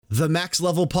The Max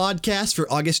Level podcast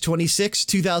for August 26,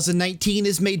 2019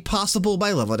 is made possible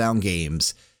by Level Down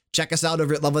Games. Check us out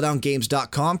over at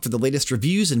leveldowngames.com for the latest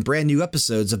reviews and brand new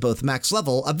episodes of both Max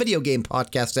Level, a video game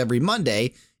podcast every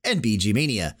Monday, and BG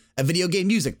Mania, a video game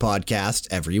music podcast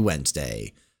every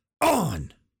Wednesday.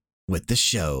 On with the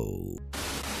show.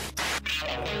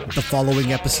 The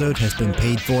following episode has been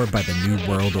paid for by the New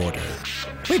World Order.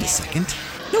 Wait a second.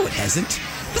 No, it hasn't.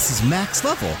 This is Max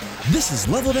Level. This is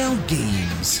Level Down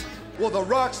Games. Well, The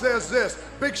Rock says this.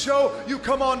 Big Show, you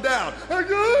come on down. You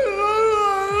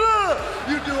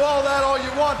do all that all you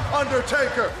want,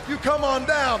 Undertaker. You come on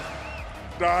down.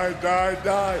 Die, die,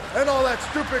 die. And all that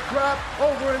stupid crap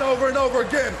over and over and over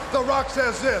again. The Rock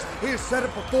says this. He's said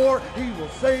it before. He will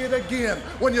say it again.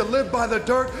 When you live by the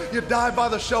dirt, you die by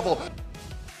the shovel.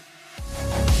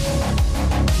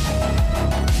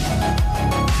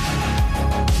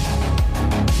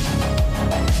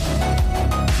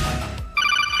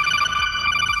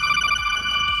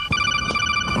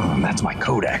 That's my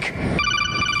Kodak.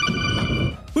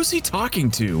 Who's he talking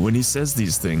to when he says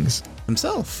these things?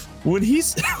 Himself. When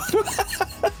he's...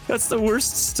 That's the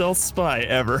worst stealth spy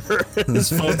ever. His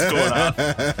phone's going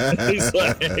off. He's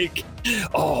like,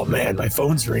 oh man, my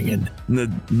phone's ringing. And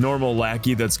the normal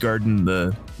lackey that's guarding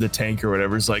the tank or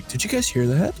whatever is like, did you guys hear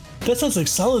that? That sounds like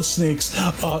Solid Snake's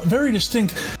very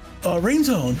distinct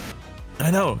ringtone. I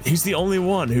know, he's the only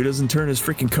one who doesn't turn his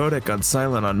freaking codec on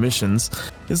silent on missions.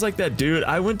 It's like that dude.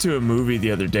 I went to a movie the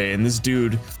other day and this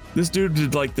dude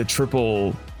did like the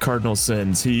triple cardinal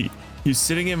sins. He's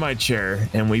sitting in my chair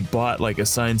and we bought like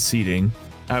assigned seating.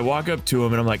 I walk up to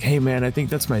him and I'm like, hey man, I think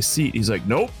that's my seat. He's like,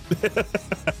 nope. It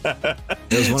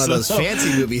was one of those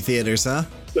fancy movie theaters, huh?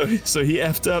 So he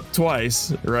effed up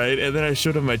twice, right? And then I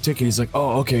showed him my ticket. He's like,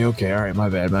 oh, okay, all right, my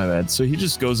bad. So he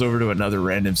just goes over to another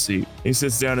random seat. He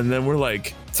sits down and then we're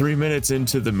like 3 minutes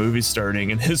into the movie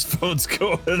starting and his phone's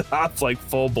going off like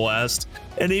full blast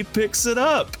and he picks it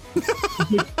up.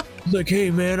 He's like,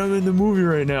 hey man, I'm in the movie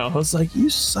right now. I was like, you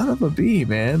son of a bee,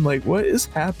 man. Like, what is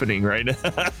happening right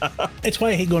now? It's why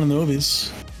I hate going to the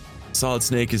movies. Solid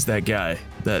Snake is that guy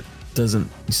that doesn't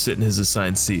sit in his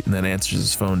assigned seat and then answers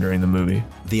his phone during the movie.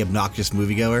 The obnoxious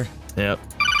moviegoer. Yep.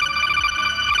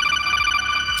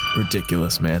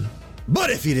 Ridiculous, man.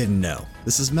 But if you didn't know,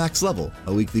 this is Max Level,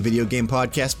 a weekly video game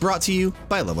podcast brought to you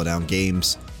by Level Down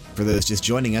Games. For those just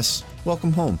joining us,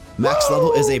 welcome home. Max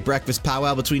Level is a breakfast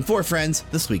powwow between four friends,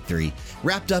 this week 3,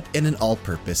 wrapped up in an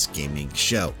all-purpose gaming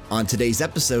show. On today's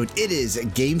episode, it is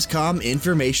Gamescom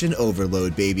Information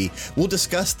Overload, baby. We'll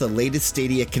discuss the latest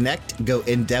Stadia Connect, go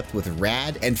in-depth with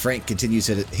Rad, and Frank continues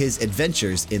his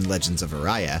adventures in Legends of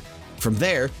Araya. From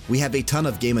there, we have a ton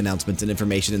of game announcements and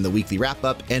information in the weekly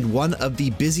wrap-up, and one of the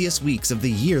busiest weeks of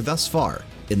the year thus far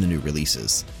in the new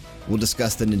releases. We'll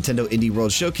discuss the Nintendo Indie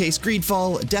World Showcase,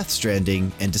 Greedfall, Death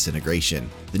Stranding, and Disintegration,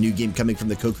 the new game coming from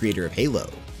the co-creator of Halo.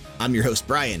 I'm your host,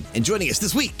 Brian, and joining us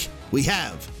this week, we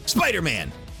have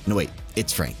Spider-Man. No, wait,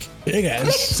 it's Frank. Hey,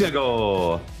 guys.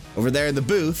 Go. Over there in the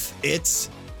booth,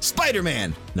 it's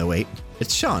Spider-Man. No, wait,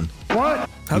 it's Sean. What?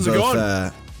 How's it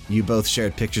going? You both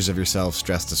shared pictures of yourselves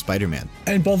dressed as Spider-Man.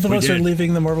 And both of us did. are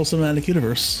leaving the Marvel Cinematic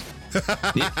Universe.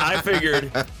 Yeah, I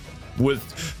figured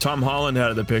with Tom Holland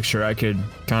out of the picture, I could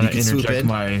kind of swoop interject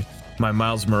in. my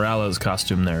Miles Morales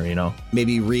costume there, you know?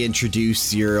 Maybe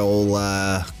reintroduce your old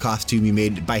costume you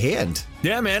made by hand.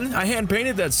 Yeah, man. I hand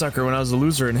painted that sucker when I was a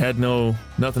loser and had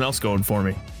nothing else going for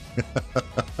me.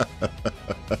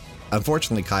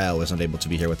 Unfortunately, Kyle was not able to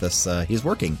be here with us. He's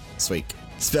working this week.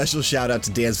 Special shout out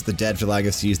to Dance with the Dead for allowing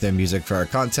us to use their music for our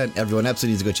content. Everyone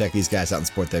absolutely needs to go check these guys out and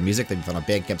support their music. They can be found on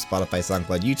Bandcamp, Spotify,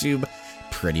 SoundCloud, YouTube,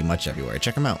 pretty much everywhere.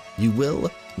 Check them out. You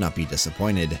will not be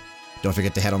disappointed. Don't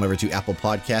forget to head on over to Apple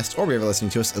Podcasts or wherever you're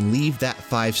listening to us and leave that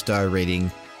 5-star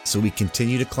rating so we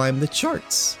continue to climb the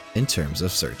charts in terms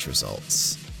of search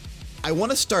results. I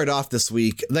want to start off this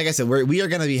week. Like I said, we are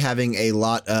going to be having a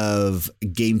lot of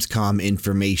Gamescom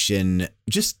information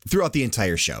just throughout the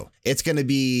entire show. It's going to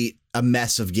be a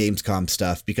mess of Gamescom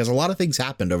stuff because a lot of things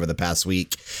happened over the past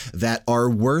week that are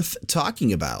worth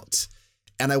talking about.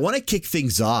 And I want to kick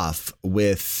things off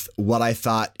with what I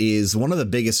thought is one of the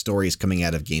biggest stories coming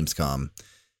out of Gamescom.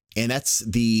 And that's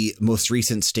the most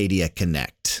recent Stadia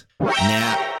Connect.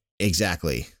 Now,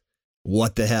 exactly.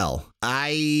 What the hell?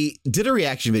 I did a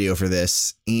reaction video for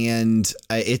this, and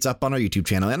it's up on our YouTube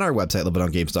channel and our website,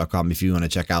 leveldowngames.com, if you want to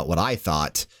check out what I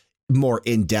thought more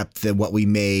in depth than what we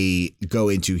may go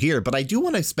into here. But I do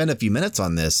want to spend a few minutes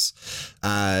on this.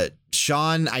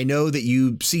 Sean, I know that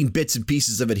you've seen bits and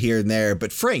pieces of it here and there,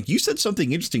 but Frank, you said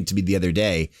something interesting to me the other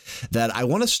day that I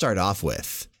want to start off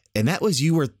with. and that was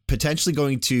you were potentially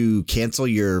going to cancel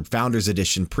your Founders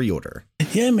Edition pre-order.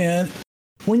 Yeah, man.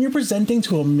 When you're presenting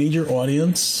to a major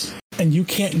audience and you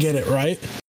can't get it right,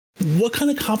 what kind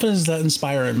of confidence does that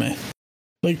inspire in me?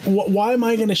 Like, why am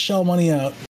I going to shell money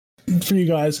out for you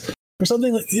guys for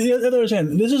something like, the other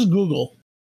hand, this is Google.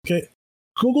 Okay.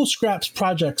 Google scraps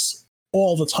projects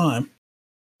all the time.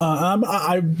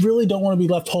 I really don't want to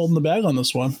be left holding the bag on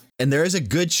this one. And there is a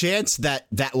good chance that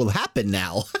that will happen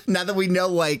now. Now that we know,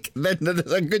 like,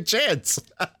 there's a good chance.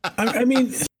 I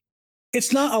mean,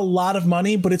 it's not a lot of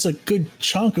money, but it's a good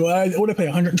chunk. What would I pay?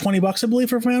 $120, I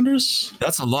believe, for Founders?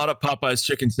 That's a lot of Popeye's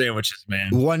chicken sandwiches, man.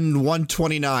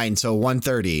 129, so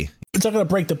 130. It's not going to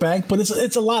break the bank, but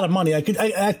it's a lot of money.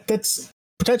 That's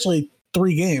potentially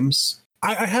 3 games.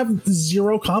 I have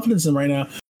zero confidence in right now.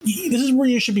 This is where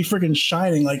you should be freaking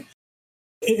shining, like,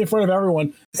 in front of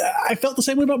everyone. I felt the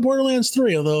same way about Borderlands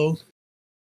 3, although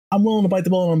I'm willing to bite the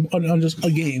bullet on just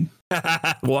a game.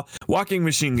 Walking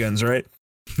machine guns, right?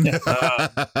 Yeah.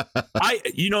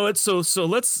 So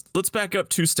let's back up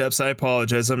 2 steps. I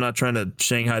apologize. I'm not trying to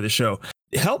Shanghai the show.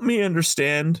 Help me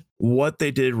understand what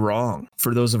they did wrong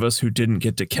for those of us who didn't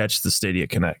get to catch the Stadia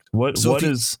Connect.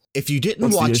 If you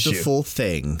didn't watch the full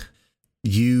thing,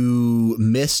 you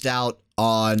missed out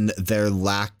on their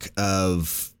lack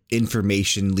of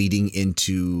information leading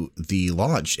into the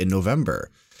launch in November.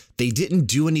 They didn't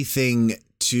do anything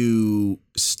to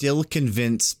still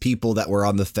convince people that were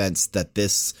on the fence that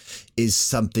this is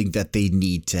something that they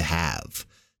need to have.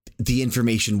 The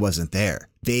information wasn't there.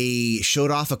 They showed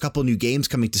off a couple new games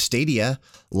coming to Stadia,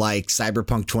 like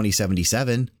Cyberpunk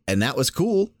 2077, and that was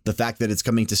cool, the fact that it's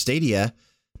coming to Stadia.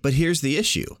 But here's the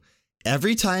issue.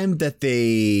 Every time that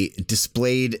they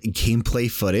displayed gameplay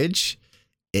footage,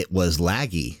 it was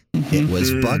laggy. It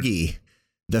was buggy.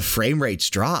 The frame rates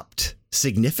dropped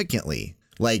significantly.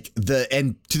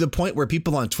 And to the point where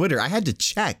people on Twitter, I had to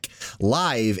check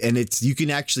live, and you can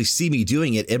actually see me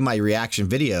doing it in my reaction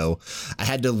video. I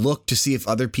had to look to see if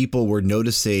other people were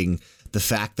noticing the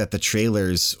fact that the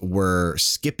trailers were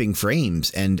skipping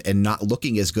frames and not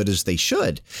looking as good as they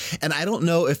should. And I don't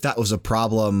know if that was a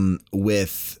problem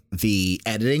with the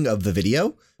editing of the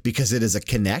video, because it is a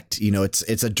Connect,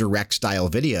 it's a direct style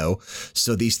video.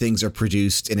 So these things are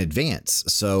produced in advance.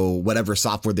 So whatever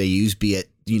software they use, be it,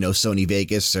 Sony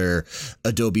Vegas or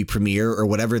Adobe Premiere or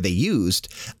whatever they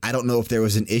used, I don't know if there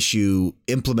was an issue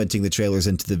implementing the trailers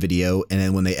into the video. And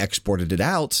then when they exported it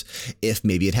out, if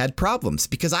maybe it had problems,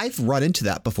 because I've run into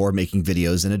that before making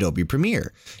videos in Adobe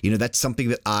Premiere. That's something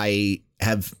that I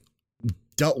have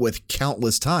dealt with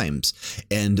countless times.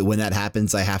 And when that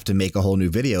happens, I have to make a whole new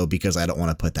video because I don't want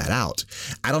to put that out.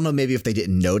 I don't know, maybe if they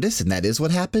didn't notice and that is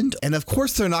what happened. And of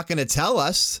course, they're not going to tell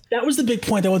us. That was the big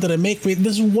point I wanted to make.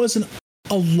 This wasn't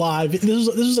a live. This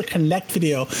was a Connect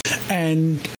video,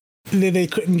 and they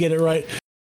couldn't get it right.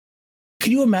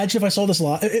 Can you imagine if I saw this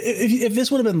live? If this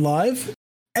would have been live,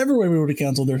 everybody would have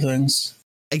canceled their things.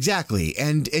 Exactly.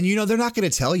 And they're not going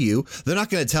to tell you. They're not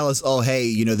going to tell us, oh,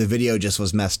 hey, the video just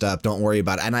was messed up. Don't worry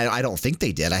about it. And I don't think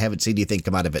they did. I haven't seen anything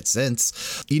come out of it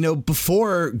since.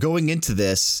 Before going into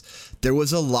this, there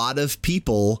was a lot of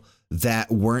people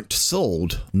that weren't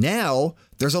sold. Now,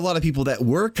 there's a lot of people that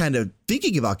were kind of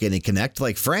thinking about getting Connect,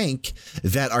 like Frank,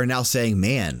 that are now saying,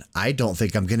 man, I don't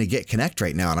think I'm going to get Connect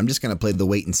right now. And I'm just going to play the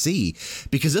wait and see,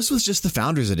 because this was just the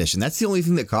Founders Edition. That's the only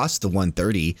thing that costs the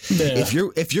 $130.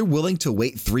 Yeah. If you're willing to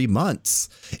wait 3 months,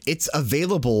 it's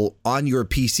available on your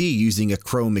PC using a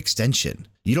Chrome extension.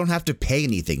 You don't have to pay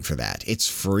anything for that. It's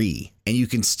free. And you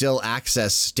can still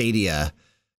access Stadia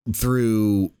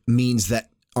through means that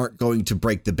aren't going to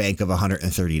break the bank of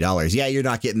 $130. Yeah, you're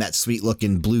not getting that sweet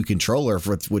looking blue controller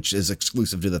which is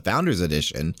exclusive to the Founders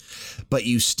Edition, but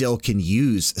you still can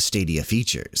use Stadia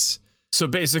features. So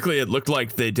basically, it looked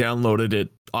like they downloaded it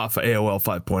off of AOL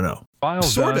 5.0.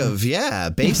 Sort of, yeah,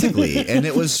 basically. And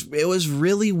it was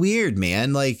really weird,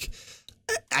 man. Like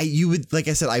I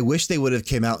said, I wish they would have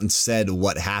came out and said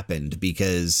what happened,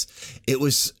 because it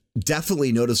was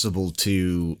definitely noticeable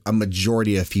to a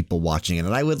majority of people watching it.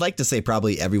 And I would like to say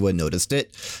probably everyone noticed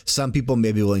it. Some people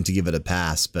may be willing to give it a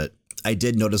pass, but I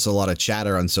did notice a lot of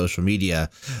chatter on social media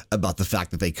about the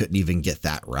fact that they couldn't even get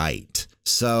that right.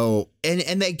 So,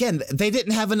 and again, they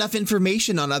didn't have enough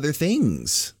information on other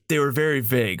things. They were very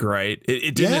vague, right?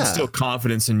 It didn't instill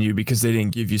confidence in you because they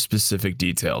didn't give you specific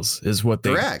details, is what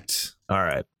they... Correct. All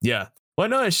right. Yeah. Well,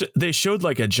 no, they showed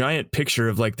like a giant picture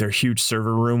of like their huge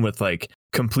server room with like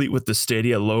complete with the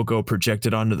Stadia logo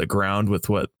projected onto the ground with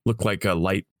what looked like a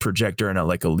light projector and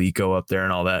like a Lico up there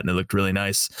and all that. And it looked really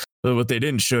nice. But what they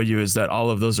didn't show you is that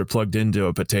all of those are plugged into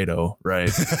a potato,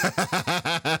 right?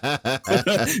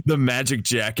 The Magic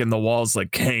Jack in the walls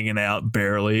like hanging out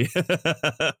barely.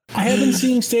 I have been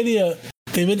seeing Stadia.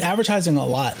 They've been advertising a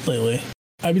lot lately.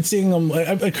 I've been seeing them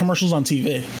like commercials on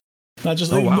TV. Not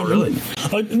just like, wow, really?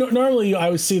 Normally,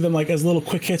 I would see them like as little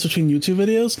quick hits between YouTube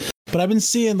videos, but I've been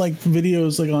seeing like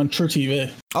videos like on True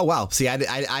TV. Oh wow! See,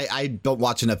 I don't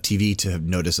watch enough TV to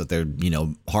notice that they're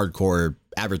hardcore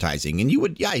advertising,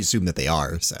 and I assume that they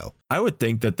are. So I would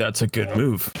think that that's a good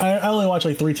move. I only watch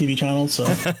like 3 TV channels, so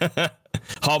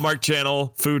Hallmark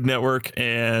Channel, Food Network,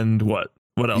 and what?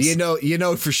 What else? You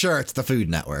know for sure it's the Food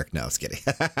Network. No, I was kidding.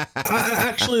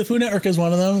 Actually, the Food Network is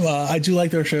one of them. I do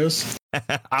like their shows.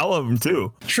 I love them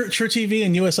too. True TV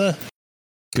and USA.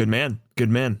 Good man.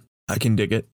 I can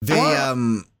dig it.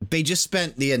 They just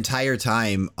spent the entire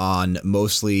time on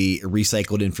mostly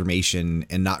recycled information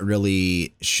and not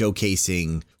really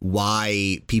showcasing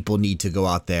why people need to go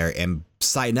out there and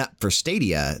sign up for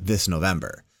Stadia this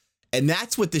November. And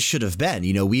that's what this should have been.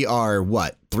 We are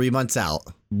 3 months out,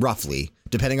 roughly,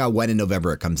 depending on when in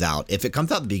November it comes out. If it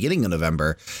comes out at the beginning of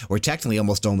November, we're technically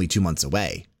almost only 2 months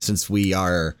away, since we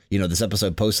are, this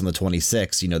episode posts on the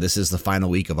 26th. This is the final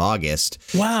week of August.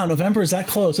 Wow, November is that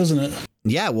close, isn't it?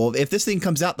 Yeah, well, if this thing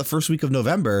comes out the first week of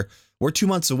November, we're 2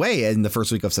 months away in the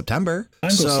first week of September.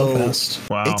 Time goes so fast.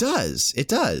 Wow. It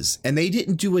does. And they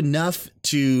didn't do enough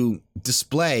to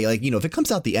display, if it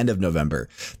comes out the end of November,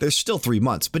 there's still 3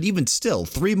 months. But even still,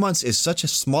 3 months is such a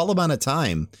small amount of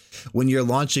time when you're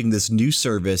launching this new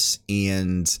service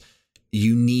and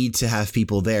you need to have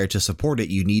people there to support it.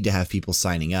 You need to have people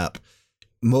signing up.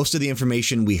 Most of the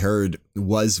information we heard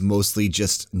was mostly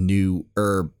just new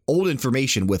or old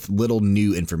information with little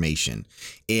new information,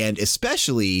 and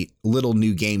especially little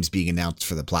new games being announced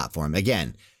for the platform.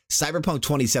 Again, Cyberpunk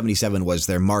 2077 was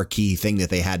their marquee thing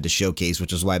that they had to showcase,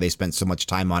 which is why they spent so much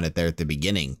time on it there at the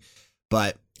beginning.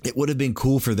 But it would have been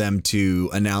cool for them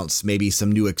to announce maybe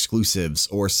some new exclusives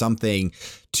or something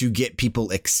to get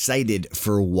people excited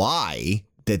for why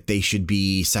that they should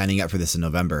be signing up for this in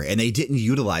November, and they didn't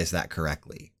utilize that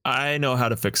correctly. I know how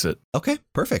to fix it. Okay,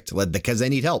 perfect. Because they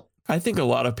need help. I think a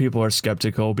lot of people are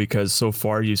skeptical because so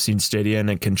far you've seen Stadia in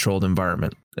a controlled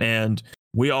environment. And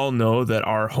we all know that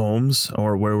our homes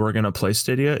or where we're going to play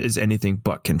Stadia is anything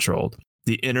but controlled.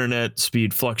 The internet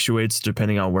speed fluctuates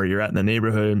depending on where you're at in the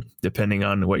neighborhood, depending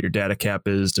on what your data cap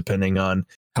is, depending on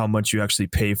how much you actually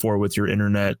pay for with your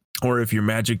internet, or if your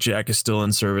Magic Jack is still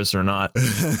in service or not. and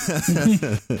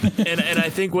I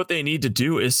think what they need to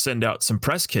do is send out some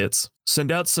press kits, send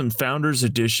out some founders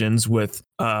editions with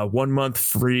 1 month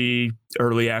free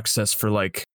early access for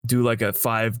do a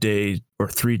 5-day or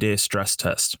 3-day stress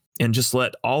test, and just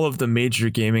let all of the major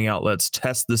gaming outlets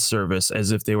test this service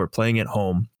as if they were playing at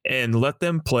home, and let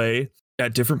them play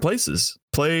at different places.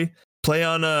 Play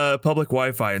on public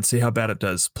Wi-Fi and see how bad it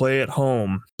does. Play at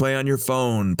home, play on your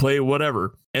phone, play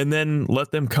whatever, and then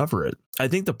let them cover it. I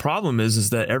think the problem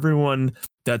is that everyone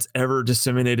that's ever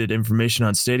disseminated information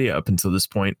on Stadia up until this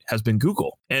point has been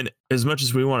Google. And as much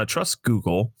as we want to trust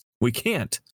Google, we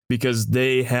can't, because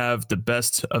they have the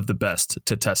best of the best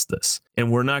to test this.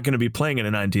 And we're not going to be playing in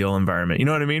an ideal environment. You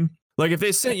know what I mean? Like if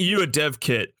they sent you a dev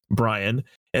kit, Brian,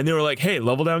 and they were like, hey,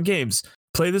 Level Down Games,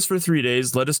 play this for 3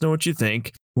 days. Let us know what you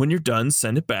think. When you're done,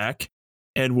 send it back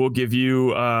and we'll give you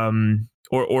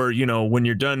when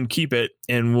you're done, keep it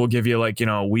and we'll give you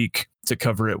a week to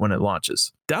cover it when it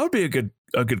launches. That would be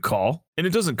a good call. And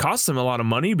it doesn't cost them a lot of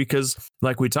money because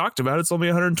like we talked about, it's only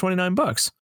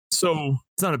 $129. So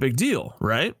it's not a big deal,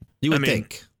 right? You would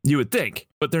think. You would think,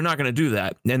 but they're not going to do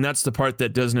that. And that's the part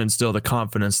that doesn't instill the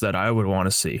confidence that I would want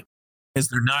to see. Is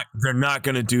they're not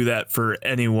going to do that for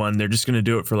anyone. They're just going to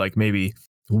do it for maybe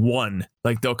one.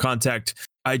 They'll contact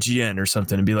IGN or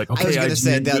something and be like, okay, I was going to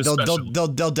say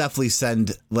they'll definitely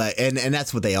send and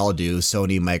that's what they all do.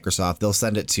 Sony, Microsoft, they'll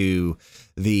send it to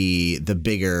the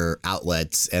bigger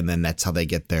outlets, and then that's how they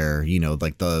get their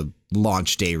the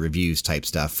launch day reviews type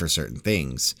stuff for certain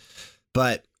things.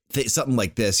 But something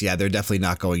like this, yeah, they're definitely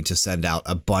not going to send out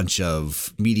a bunch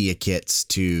of media kits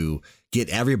to get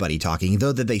everybody talking,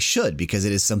 though that they should, because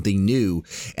it is something new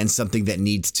and something that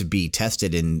needs to be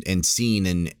tested and seen.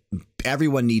 And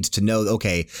everyone needs to know,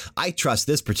 okay, I trust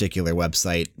this particular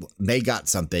website. They got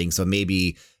something. So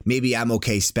maybe I'm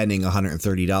okay spending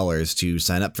 $130 to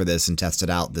sign up for this and test it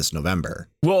out this November.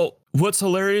 Well, what's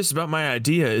hilarious about my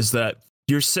idea is that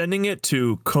you're sending it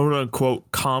to quote unquote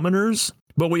commoners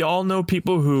But we all know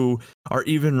people who are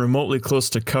even remotely close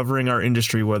to covering our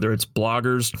industry, whether it's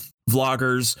bloggers,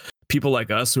 vloggers, people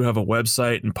like us who have a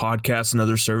website and podcasts and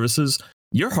other services.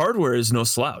 Your hardware is no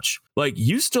slouch. Like,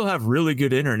 you still have really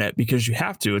good internet because you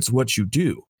have to. It's what you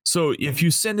do. So if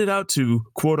you send it out to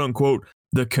quote unquote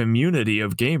the community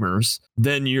of gamers,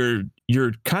 then you're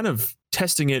kind of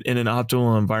testing it in an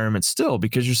optimal environment still,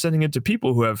 because you're sending it to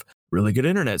people who have really good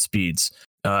internet speeds,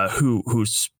 who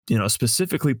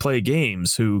specifically play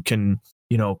games, who can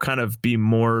kind of be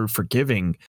more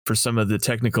forgiving for some of the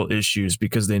technical issues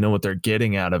because they know what they're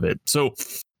getting out of it. So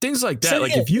things like that,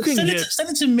 if you can send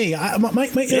it to me. My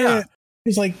internet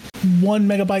is like 1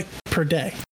 megabyte per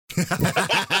day.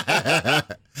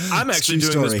 I'm actually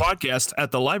doing this podcast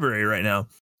at the library right now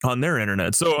on their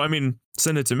internet. So, I mean,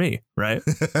 send it to me, right?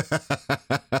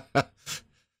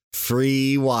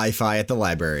 Free Wi-Fi at the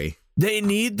library. They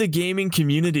need the gaming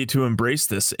community to embrace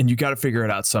this, and you got to figure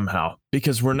it out somehow,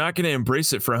 because we're not going to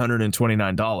embrace it for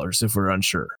 $129 if we're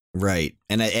unsure. Right.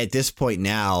 And at this point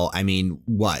now, I mean,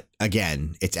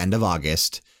 again, it's end of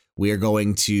August. We are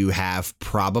going to have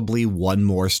probably one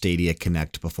more Stadia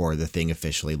Connect before the thing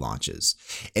officially launches.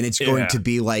 And it's going to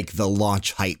be like the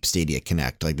launch hype Stadia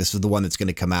Connect. Like, this is the one that's going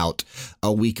to come out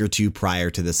a week or two prior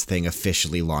to this thing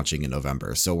officially launching in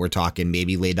November. So we're talking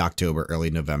maybe late October,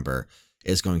 early November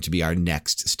is going to be our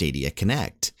next Stadia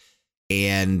Connect.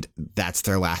 And that's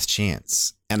their last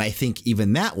chance. And I think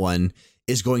even that one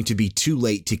is going to be too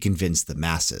late to convince the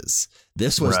masses.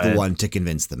 This was the one to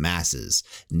convince the masses.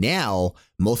 Now,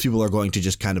 most people are going to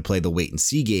just kind of play the wait and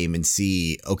see game and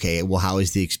see, okay, well, how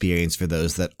is the experience for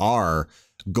those that are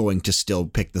going to still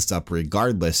pick this up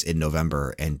regardless in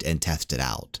November and test it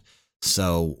out.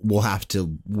 So we'll have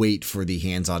to wait for the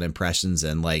hands-on impressions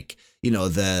and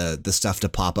the stuff to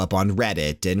pop up on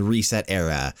Reddit and Reset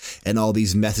Era and all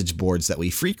these message boards that we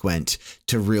frequent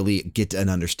to really get an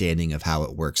understanding of how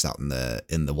it works out in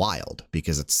the wild,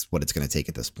 because it's what it's going to take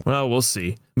at this point. Well, we'll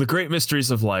see. The great mysteries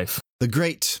of life. The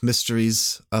great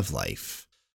mysteries of life.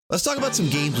 Let's talk about some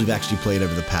games we've actually played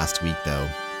over the past week, though.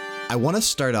 I want to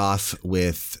start off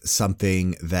with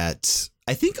something that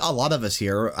I think a lot of us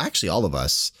here, actually all of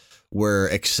us, were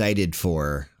excited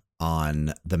for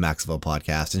on the Maxwell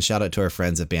podcast, and shout out to our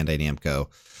friends at Bandai Namco.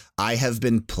 I have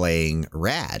been playing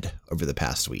Rad over the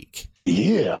past week.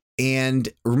 Yeah. And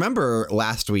remember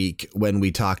last week when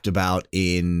we talked about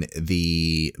in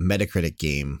the Metacritic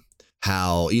game,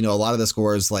 how, a lot of the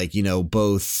scores,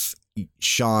 both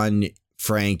Sean,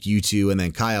 Frank, you two, and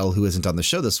then Kyle, who isn't on the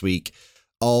show this week,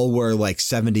 all were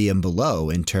 70 and below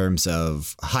in terms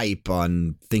of hype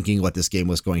on thinking what this game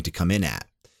was going to come in at.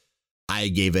 I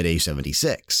gave it a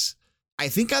 76. I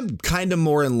think I'm kind of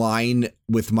more in line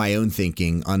with my own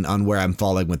thinking on where I'm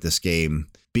falling with this game,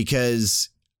 because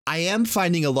I am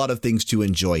finding a lot of things to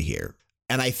enjoy here.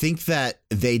 And I think that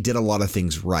they did a lot of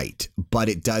things right, but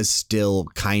it does still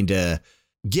kind of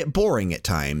get boring at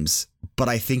times. But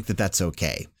I think that that's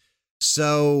OK.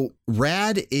 So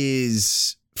Rad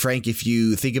is, Frank, if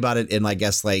you think about it in,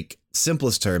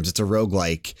 simplest terms, it's a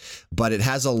roguelike, but it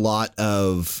has a lot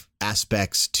of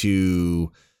aspects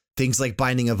to things like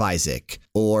Binding of Isaac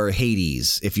or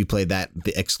Hades, if you played that,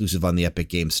 the exclusive on the Epic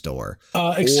Game Store.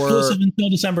 Exclusive until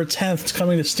December 10th. It's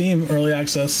coming to Steam Early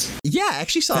Access. Yeah, I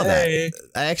actually saw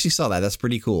that. That's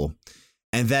pretty cool.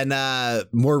 And then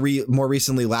more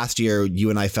recently last year,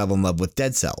 you and I fell in love with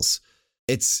Dead Cells.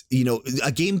 It's,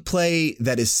 a gameplay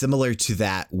that is similar to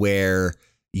that, where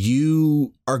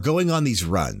you are going on these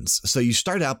runs. So you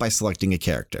start out by selecting a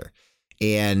character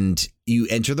and you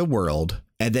enter the world,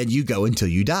 and then you go until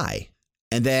you die.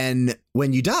 And then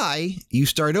when you die, you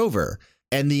start over.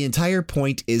 And the entire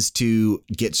point is to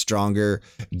get stronger,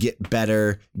 get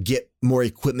better, get more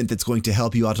equipment that's going to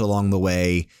help you out along the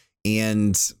way,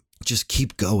 and just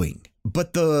keep going.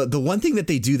 But the one thing that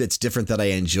they do that's different that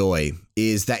I enjoy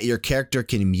is that your character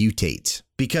can mutate,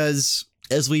 because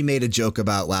as we made a joke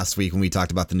about last week when we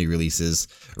talked about the new releases,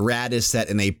 Rad is set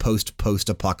in a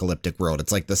post-apocalyptic world.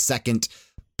 It's like the second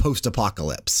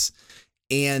post-apocalypse.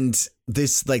 And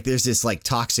there's this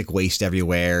toxic waste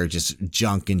everywhere, just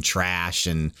junk and trash.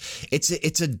 And it's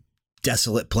a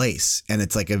desolate place. And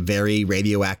it's like a very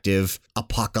radioactive,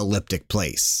 apocalyptic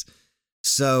place.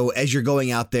 So as you're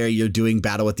going out there, you're doing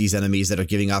battle with these enemies that are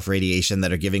giving off radiation,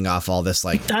 that are giving off all this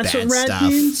That's bad what Rad stuff.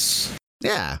 means?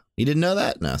 Yeah. You didn't know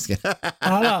that? No.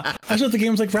 I thought the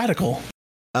game was like Radical.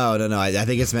 Oh, no. I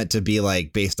think it's meant to be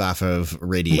based off of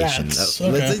radiation. Rats,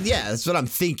 okay. Yeah, that's what I'm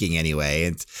thinking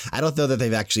anyway. I don't know that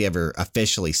they've actually ever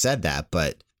officially said that,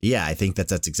 but yeah, I think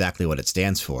that's exactly what it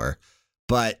stands for.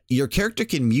 But your character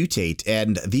can mutate,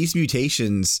 and these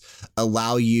mutations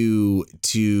allow you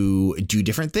to do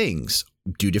different things,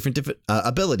 do different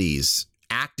abilities,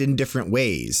 act in different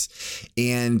ways.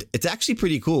 And it's actually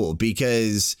pretty cool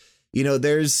because, you know,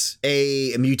 there's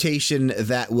a mutation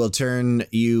that will turn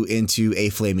you into a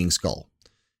flaming skull.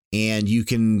 And you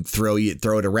can throw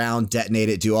it around, detonate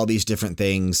it, do all these different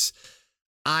things.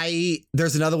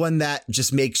 There's another one that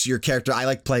just makes your character. I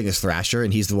like playing as Thrasher,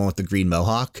 and he's the one with the green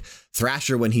mohawk.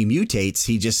 Thrasher, when he mutates,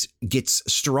 he just gets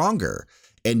stronger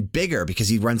and bigger because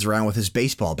he runs around with his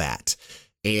baseball bat,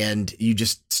 and you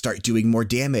just start doing more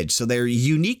damage. So they're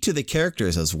unique to the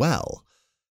characters as well.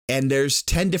 And there's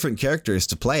 10 different characters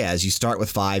to play as. You start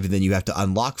with 5, and then you have to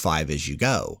unlock 5 as you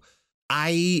go.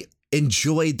 I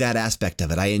enjoyed that aspect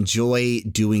of it. I enjoy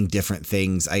doing different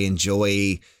things. I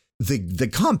enjoy the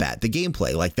combat, the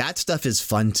gameplay. Like, that stuff is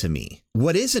fun to me.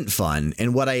 What isn't fun,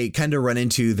 and what I kind of run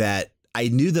into that I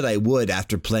knew that I would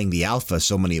after playing the alpha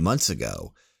so many months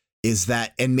ago, is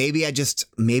that, and maybe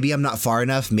I'm not far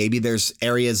enough. Maybe there's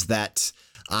areas that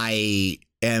I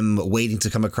am waiting to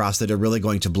come across that are really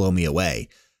going to blow me away.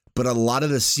 But a lot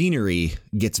of the scenery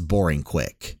gets boring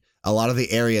quick. A lot of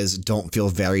the areas don't feel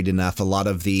varied enough. A lot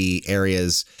of the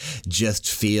areas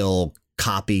just feel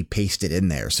copy pasted in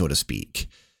there, so to speak.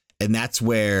 And that's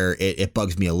where it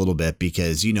bugs me a little bit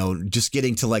because, you know, just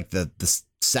getting to like the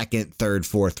second, third,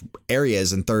 fourth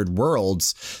areas and third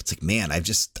worlds, it's like, man, I've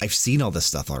seen all this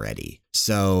stuff already.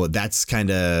 So that's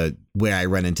kind of where I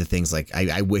run into things like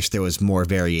I wish there was more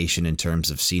variation in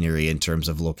terms of scenery, in terms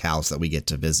of locales that we get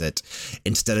to visit,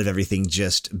 instead of everything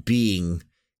just being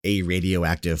a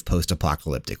radioactive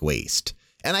post-apocalyptic waste.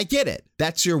 And I get it.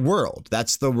 That's your world.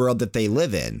 That's the world that they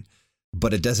live in.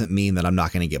 But it doesn't mean that I'm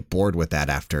not going to get bored with that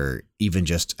after even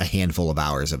just a handful of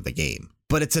hours of the game.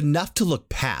 But it's enough to look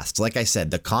past. Like I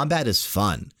said, the combat is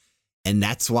fun. And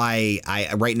that's why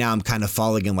right now I'm kind of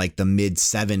falling in like the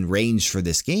mid-7 range for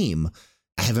this game.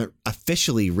 I haven't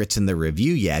officially written the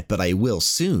review yet, but I will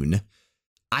soon.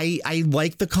 I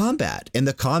like the combat, and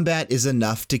the combat is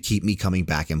enough to keep me coming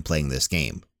back and playing this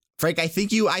game. Frank, I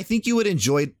think you would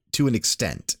enjoy it to an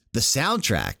extent. The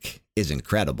soundtrack is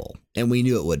incredible, and we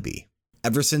knew it would be.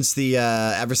 Ever since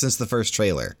the first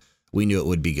trailer, we knew it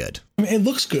would be good. I mean, it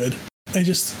looks good. I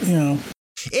just, you know,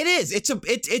 it is.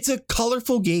 It's a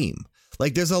colorful game.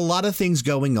 Like, there's a lot of things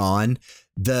going on.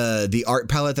 The art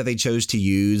palette that they chose to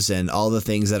use and all the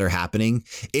things that are happening.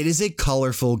 It is a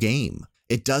colorful game.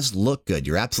 It does look good.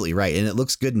 You're absolutely right, and it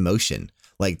looks good in motion.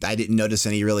 Like, I didn't notice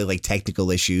any really like technical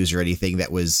issues or anything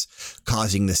that was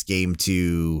causing this game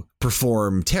to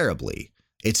perform terribly.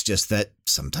 It's just that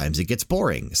sometimes it gets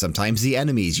boring. Sometimes the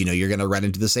enemies, you know, you're going to run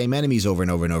into the same enemies over and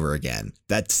over and over again.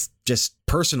 That's just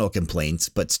personal complaints,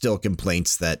 but still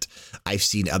complaints that I've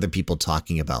seen other people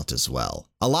talking about as well.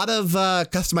 A lot of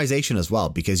customization as well,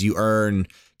 because you earn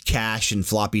cash and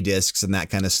floppy disks and that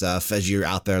kind of stuff as you're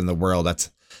out there in the world. That's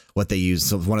what they use.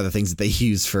 So one of the things that they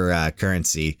use for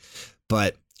currency,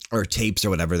 or tapes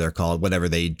or whatever they're called, whatever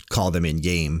they call them in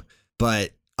game.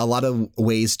 But a lot of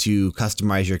ways to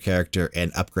customize your character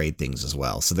and upgrade things as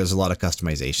well. So there's a lot of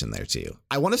customization there too.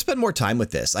 I want to spend more time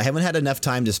with this. I haven't had enough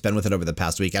time to spend with it over the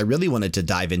past week. I really wanted to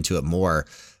dive into it more,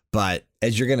 but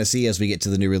as you're going to see as we get to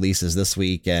the new releases this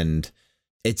week, and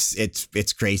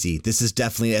it's crazy. This is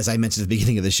definitely, as I mentioned at the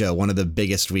beginning of the show, one of the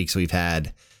biggest weeks we've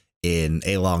had in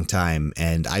a long time.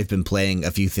 And I've been playing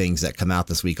a few things that come out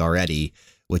this week already,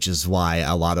 which is why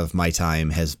a lot of my time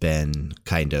has been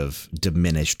kind of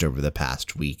diminished over the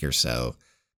past week or so.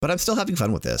 But I'm still having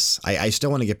fun with this. I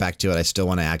still want to get back to it. I still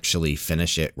want to actually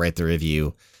finish it, write the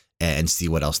review, and see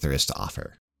what else there is to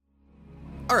offer.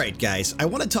 All right, guys, I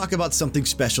want to talk about something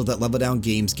special that Level Down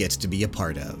Games gets to be a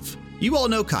part of. You all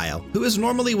know Kyle, who is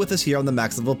normally with us here on the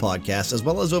Max Level podcast, as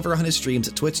well as over on his streams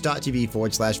at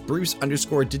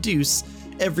twitch.tv/Bruce_deduce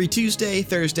every Tuesday,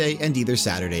 Thursday, and either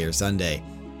Saturday or Sunday.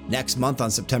 Next month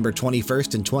on September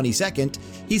 21st and 22nd,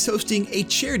 he's hosting a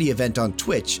charity event on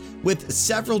Twitch with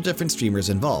several different streamers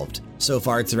involved. So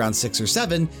far, it's around 6 or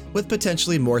 7, with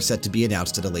potentially more set to be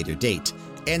announced at a later date.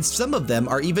 And some of them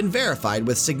are even verified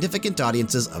with significant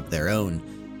audiences of their own.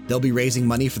 They'll be raising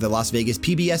money for the Las Vegas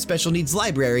PBS Special Needs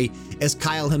Library, as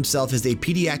Kyle himself is a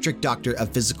pediatric doctor of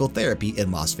physical therapy in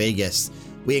Las Vegas.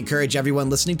 We encourage everyone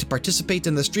listening to participate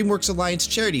in the Streamworks Alliance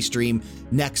charity stream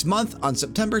next month on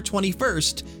September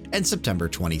 21st and September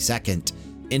 22nd.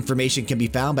 Information can be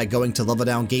found by going to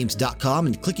leveldowngames.com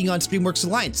and clicking on Streamworks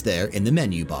Alliance there in the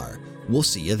menu bar. We'll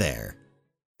see you there.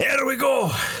 Here we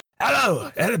go. Hello,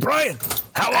 Brian.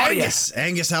 How are you?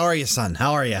 Angus, how are you, son?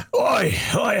 How are you? Oi,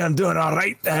 I'm doing all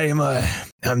right.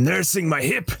 I'm nursing my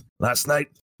hip last night.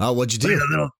 Oh, what'd you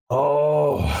do?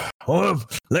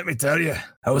 Let me tell you,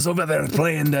 I was over there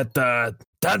playing that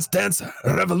Dance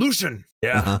Revolution.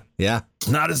 Yeah. Yeah.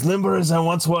 Not as limber as I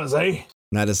once was, eh?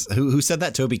 Not as who said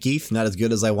that? Toby Keith. Not as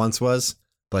good as I once was,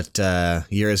 but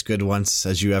you're as good once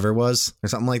as you ever was, or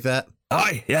something like that.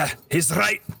 Aye, yeah, he's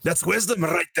right. That's wisdom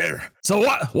right there. So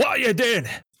what are you doing?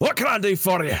 What can I do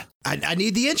for you? I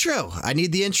need the intro. I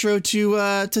need the intro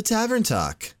to Tavern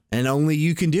Talk, and only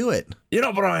you can do it. You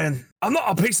know, Brian, I'm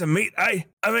not a piece of meat, eh?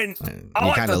 I mean, I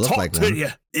like to talk like to you.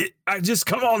 I just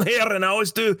come on here and I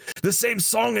always do the same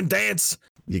song and dance.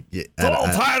 It's all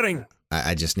tiring.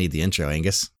 I just need the intro,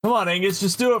 Angus. Come on, Angus,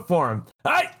 just do it for him.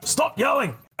 Hey, stop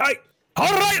yelling. Hey,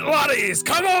 all right, laddies,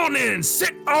 come on in,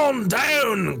 sit on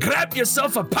down, grab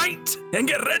yourself a pint, and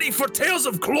get ready for tales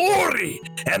of glory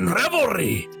and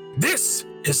revelry. This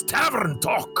is Tavern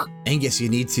Talk. Angus, you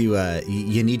need to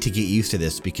get used to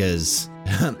this because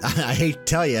I hate to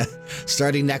tell you,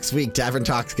 starting next week, Tavern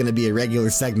Talk's going to be a regular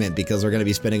segment because we're going to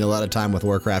be spending a lot of time with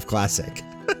Warcraft Classic.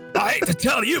 I hate to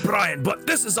tell you, Brian, but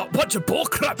this is a bunch of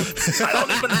bullcrap. I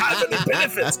don't even have any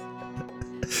benefits.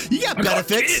 You got benefits?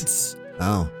 Got kids.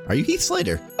 Oh, are you Heath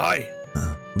Slater? Aye.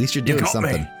 At least you're doing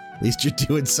something. Me. At least you're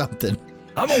doing something.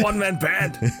 I'm a one-man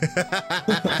band.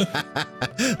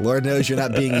 Lord knows you're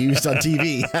not being used on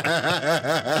TV.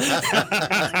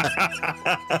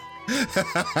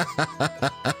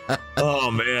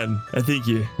 Oh man, I think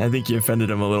you offended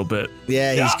him a little bit.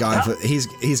 Yeah, he's gone for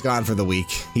he's gone for the week.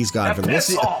 He's gone for the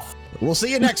week. We'll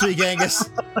see you next week, Angus.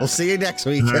 We'll see you next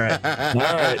week. All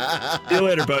right. See you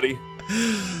later, buddy.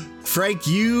 Frank,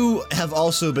 you have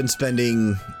also been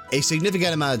spending a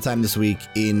significant amount of time this week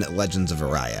in Legends of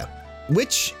Araya,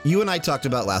 which you and I talked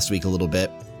about last week a little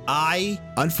bit. I,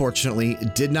 unfortunately,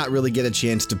 did not really get a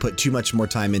chance to put too much more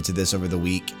time into this over the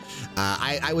week.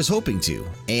 I was hoping to,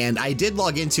 and I did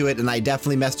log into it, and I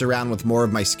definitely messed around with more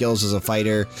of my skills as a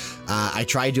fighter. I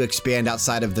tried to expand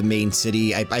outside of the main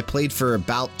city. I played for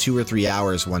about 2 or 3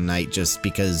 hours one night just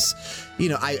because, you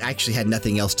know, I actually had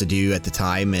nothing else to do at the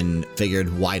time and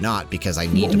figured why not, because I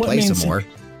need to play some more.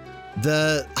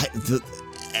 The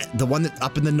one that's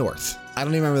up in the north. I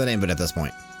don't even remember the name of it at this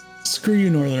point. Screw you,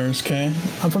 Northerners, okay?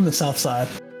 I'm from the South Side.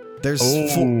 There's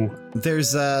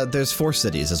 4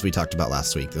 cities, as we talked about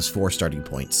last week. There's 4 starting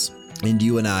points. And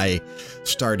you and I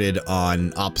started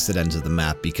on opposite ends of the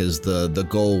map because the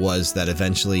goal was that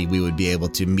eventually we would be able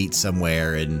to meet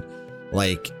somewhere and,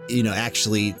 like, you know,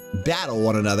 actually battle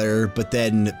one another, but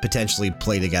then potentially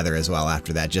play together as well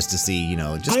after that, just to see, you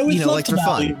know, just, you know, like for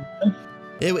fun.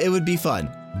 It would be fun.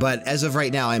 But as of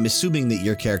right now, I'm assuming that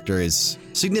your character is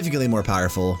significantly more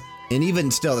powerful. And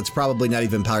even still, it's probably not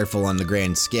even powerful on the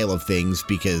grand scale of things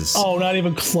because... Oh, not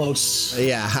even close.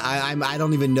 Yeah, I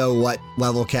don't even know what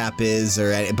level cap is,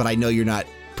 but I know you're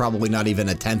probably not even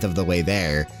a 10th of the way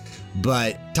there.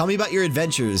 But tell me about your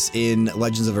adventures in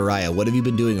Legends of Araya. What have you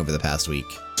been doing over the past week?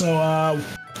 So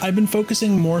I've been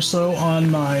focusing more so on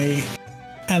my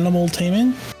animal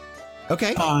taming.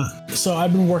 Okay. So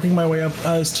I've been working my way up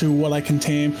as to what I can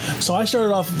tame. So I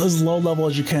started off as low level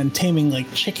as you can, taming like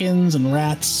chickens and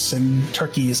rats and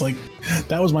turkeys. Like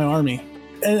that was my army.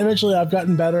 And eventually I've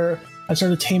gotten better. I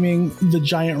started taming the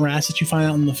giant rats that you find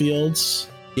out in the fields.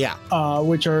 Yeah.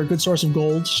 Which are a good source of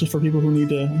gold just for people who need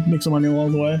to make some money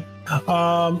along the way.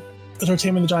 I started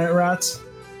taming the giant rats.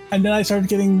 And then I started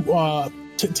getting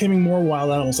taming more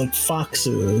wild animals like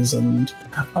foxes and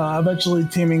eventually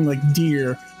taming like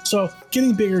deer. So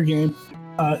getting bigger game.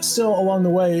 Still along the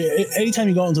way, anytime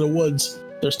you go into the woods,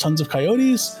 there's tons of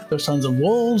coyotes, there's tons of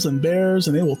wolves and bears,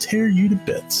 and they will tear you to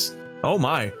bits. Oh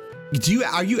my.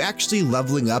 Are you actually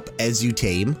leveling up as you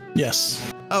tame? Yes.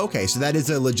 Oh, okay, so that is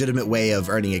a legitimate way of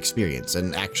earning experience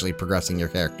and actually progressing your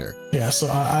character. Yeah, so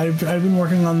I've been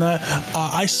working on that.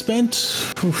 I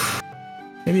spent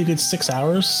maybe a good 6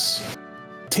 hours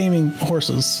taming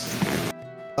horses.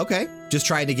 Okay, just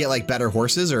trying to get like better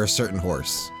horses or a certain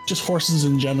horse? Just horses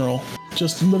in general.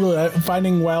 Just literally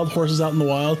finding wild horses out in the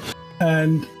wild,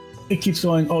 and it keeps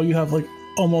going, oh, you have like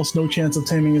almost no chance of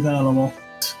taming this animal.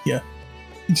 Yeah.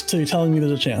 So you're telling me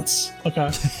there's a chance. Okay.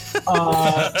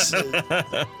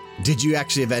 Did you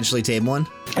actually eventually tame one?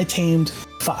 I tamed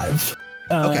 5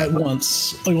 at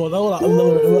once. Like,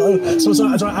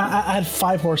 so I had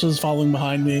 5 horses following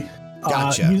behind me.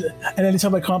 Gotcha. And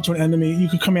anytime I come up to an enemy, you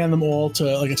could command them all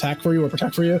to like attack for you or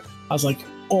protect for you. I was like,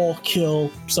 all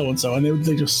kill so-and-so. And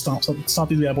they just stomp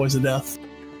these bad boys to death.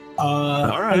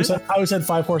 All right. I always had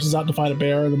 5 horses out to fight a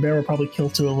bear. The bear would probably kill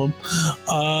 2 of them.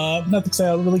 Not to say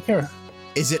I don't really care.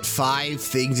 Is it 5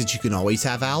 things that you can always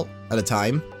have out at a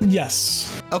time?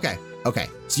 Yes. Okay.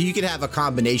 So you can have a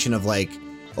combination of like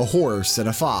a horse and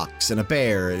a fox and a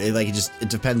bear. It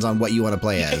depends on what you want to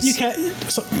play as. You can't.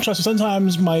 Trust me,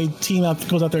 sometimes my team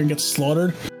goes out there and gets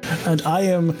slaughtered, and I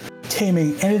am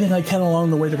taming anything I can along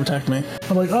the way to protect me.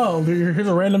 I'm like, oh, here's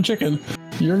a random chicken.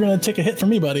 You're gonna take a hit from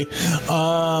me, buddy.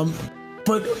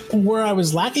 But where I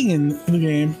was lacking in the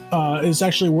game is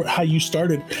actually how you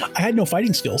started. I had no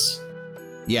fighting skills.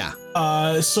 Yeah.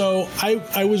 So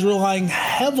I was relying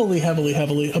heavily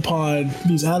upon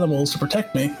these animals to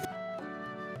protect me.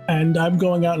 And I'm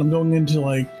going out and I'm going into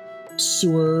like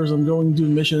sewers. I'm going to do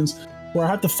missions where I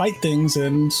have to fight things,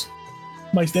 and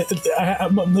a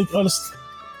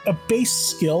base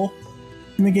skill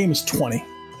in the game is 20.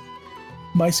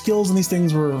 My skills in these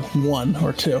things were 1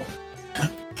 or 2.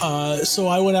 So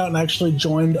I went out and actually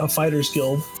joined a fighters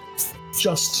guild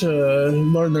just to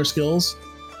learn their skills.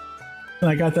 And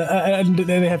I got that. And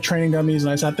they have training dummies,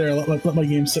 and I sat there and let my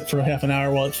game sit for half an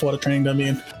hour while it fought a training dummy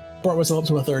and brought myself up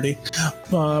to a 30.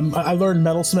 I learned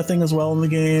metalsmithing as well in the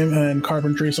game and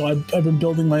carpentry, so I've been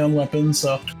building my own weapons.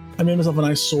 So I made myself a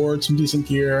nice sword, some decent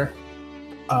gear,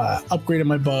 upgraded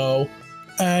my bow,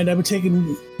 and I've been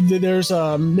taking. There's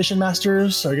mission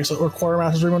masters, or I guess, or quartermasters,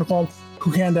 whatever you want to call them, who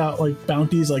hand out like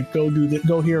bounties, like go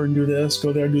here and do this,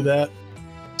 go there and do that.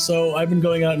 So I've been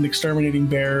going out and exterminating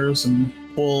bears and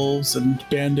wolves and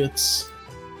bandits.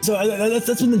 So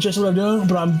that's been the gist of what I'm doing,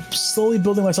 but I'm slowly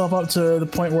building myself up to the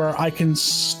point where I can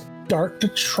start to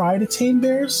try to tame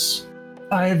bears.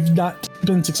 I've not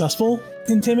been successful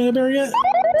in taming a bear yet.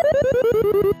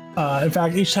 In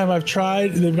fact, each time I've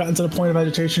tried, they've gotten to the point of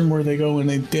agitation where they go and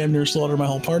they damn near slaughter my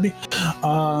whole party.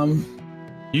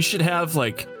 You should have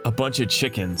like a bunch of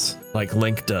chickens, like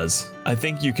Link does. I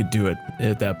think you could do it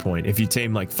at that point if you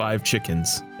tame like 5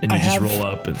 chickens and you roll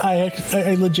up. And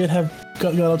I legit have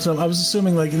got up to them. I was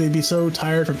assuming like they'd be so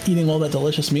tired from eating all that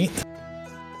delicious meat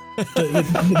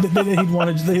that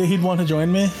he'd want to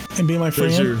join me and be my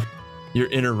friend.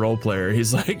 Your inner role player.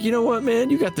 He's like, you know what, man?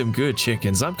 You got them good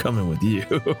chickens. I'm coming with you.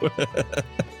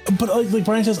 But like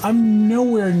Brian says, I'm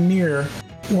nowhere near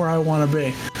where I want to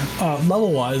be,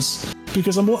 level wise,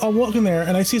 because I'm walking there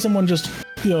and I see someone just,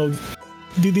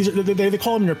 they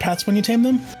call them your pets when you tame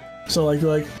them. So like,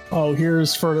 you're like, oh,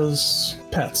 here's Ferda's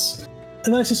pets.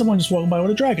 And then I see someone just walking by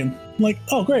with a dragon. I'm like,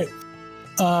 oh, great.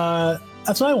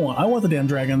 That's what I want. I want the damn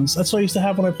dragons. That's what I used to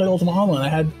have when I played Ultima Online. I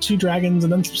had 2 dragons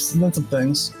and then some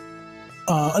things.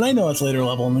 And I know that's later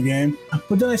level in the game.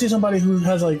 But then I see somebody who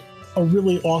has like a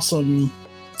really awesome,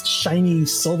 shiny,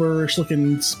 silverish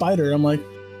looking spider. I'm like,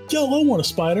 yo, I want a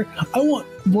spider. I want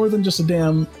more than just a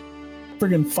damn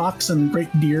friggin' fox and great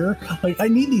deer. Like, I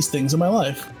need these things in my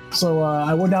life. So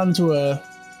I went down into the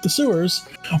sewers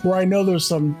where I know there's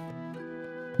some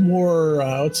more,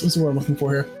 what's the word I'm looking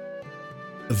for here?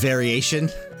 Variation?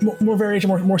 More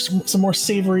variation, some more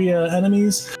savory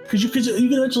enemies. Because you could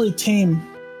eventually tame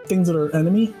things that are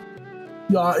enemy.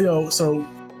 So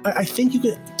I think you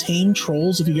could tame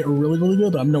trolls if you get really, really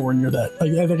good, but I'm nowhere near that. I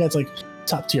think that's like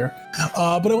top tier.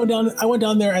 But I went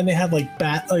down there and they had like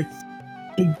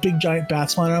big giant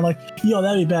bats flying around. I'm like, yo,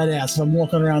 that'd be badass if I'm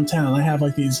walking around town and I have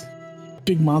like these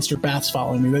big monster bats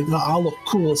following me. Like, I'll look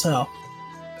cool as hell.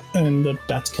 And the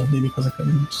bats killed me because I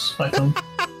couldn't fight them.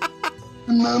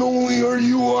 Not only are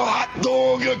you a hot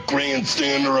dog, a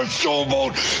grandstander, a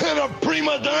showboat, and a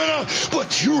prima donna,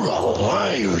 but you're a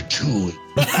liar too.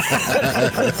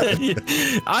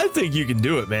 I think you can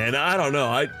do it, man. I don't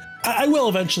know. I will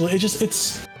eventually.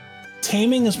 It's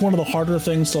taming is one of the harder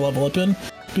things to level up in,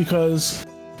 because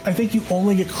I think you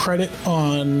only get credit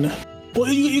on. Well,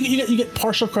 you get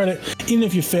partial credit even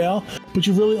if you fail, but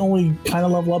you really only kind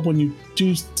of level up when you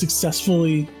do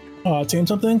successfully tame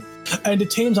something. And to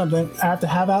tame something, I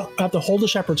have to hold the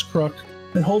shepherd's crook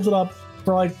and hold it up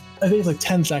for like, I think it's like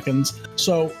 10 seconds.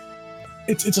 So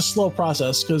it's a slow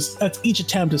process because each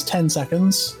attempt is 10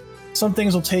 seconds. Some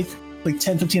things will take like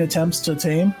 10, 15 attempts to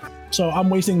tame. So I'm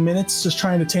wasting minutes just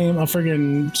trying to tame a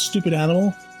friggin' stupid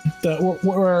animal.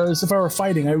 Whereas if I were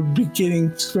fighting, I would be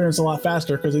getting experience a lot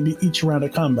faster because it'd be each round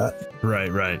of combat.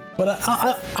 Right. But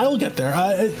I will get there.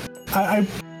 I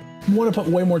want to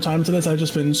put way more time into this. I've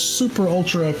just been super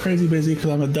ultra crazy busy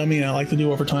because I'm a dummy and I like to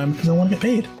do overtime because I want to get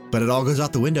paid. But it all goes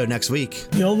out the window next week.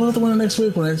 It'll go out the window next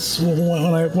week when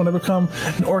I become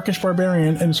an orcish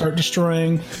barbarian and start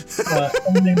destroying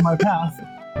everything in my path.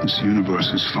 This universe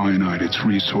is finite, its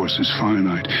resource is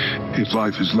finite. If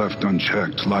life is left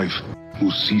unchecked, life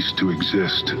will cease to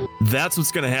exist. That's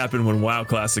what's going to happen when WoW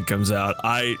Classic comes out.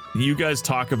 You guys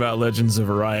talk about Legends of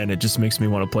Araya, and it just makes me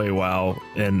want to play WoW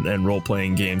and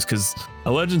role-playing games, because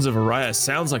Legends of Araya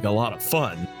sounds like a lot of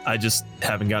fun. I just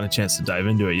haven't gotten a chance to dive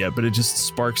into it yet, but it just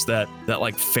sparks that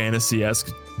like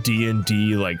fantasy-esque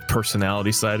D&D like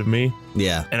personality side of me.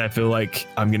 Yeah. And I feel like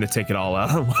I'm going to take it all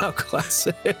out on WoW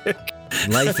Classic.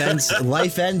 Life ends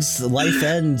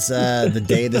the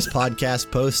day this podcast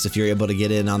posts. If you're able to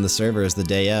get in on the servers the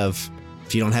day of,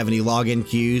 if you don't have any login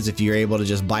queues, if you're able to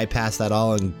just bypass that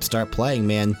all and start playing,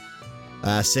 man.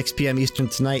 6 p.m. Eastern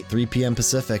tonight, 3 p.m.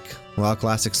 Pacific. WoW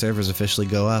Classic servers officially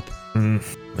go up.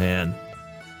 Man,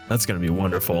 that's gonna be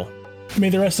wonderful. May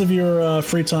the rest of your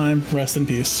free time rest in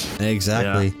peace.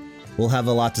 Exactly. Yeah. We'll have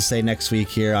a lot to say next week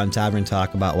here on Tavern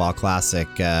Talk about WoW Classic.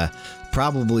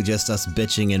 Probably just us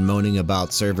bitching and moaning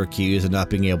about server queues and not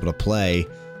being able to play.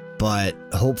 But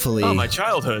hopefully... Oh, my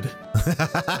childhood.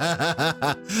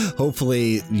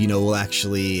 Hopefully, we'll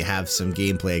actually have some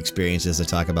gameplay experiences to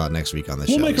talk about next week on the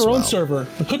show. We'll make our own server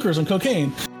with hookers and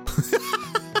cocaine.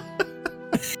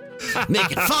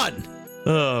 Make it fun!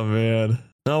 Oh, man.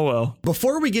 Oh, well.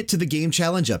 Before we get to the Game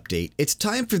Challenge update, it's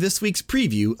time for this week's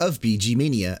preview of BG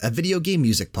Mania, a video game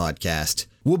music podcast.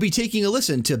 We'll be taking a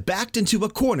listen to Backed Into a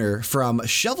Corner from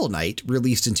Shovel Knight,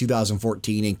 released in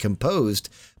 2014 and composed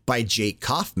by Jake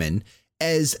Kaufman,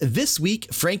 as this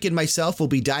week, Frank and myself will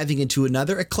be diving into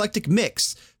another eclectic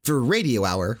mix for Radio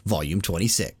Hour Volume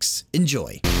 26.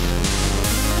 Enjoy.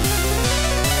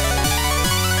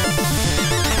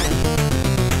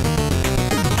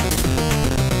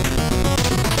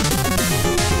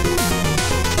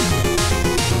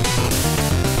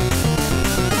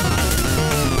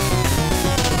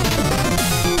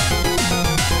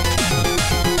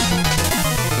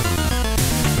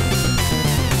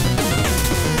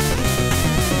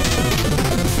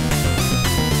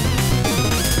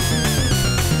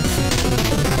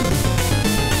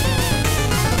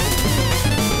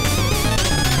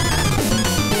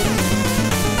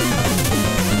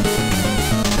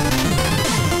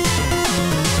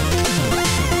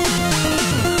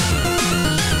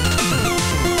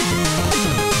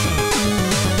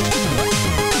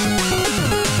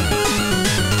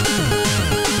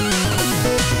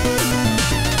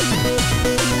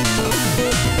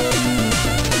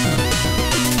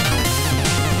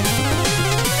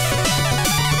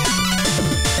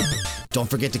 Don't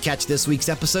forget to catch this week's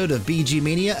episode of BG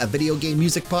Mania, a video game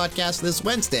music podcast, this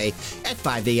Wednesday at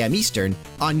 5 a.m. Eastern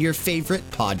on your favorite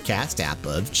podcast app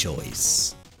of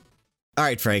choice. All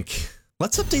right, Frank,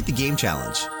 let's update the game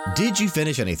challenge. Did you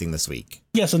finish anything this week?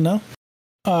 Yes and no.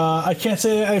 I can't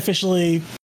say I officially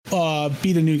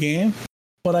beat a new game,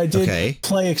 but I did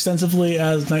play extensively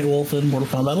as Nightwolf in Mortal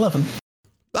Kombat 11.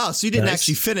 Oh, so you didn't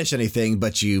actually finish anything,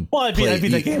 but you... Well, I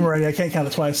beat that game already. I can't count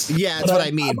it twice. Yeah, that's what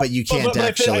I mean, but you can't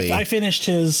actually... I finished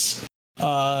his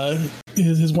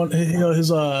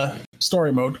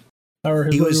story mode. Or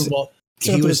his he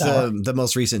was the the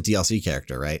most recent DLC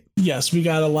character, right? Yes, we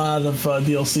got a lot of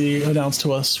DLC announced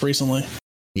to us recently.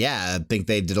 Yeah, I think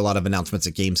they did a lot of announcements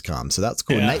at Gamescom, so that's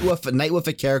cool. Yeah. Nightwolf,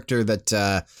 a character that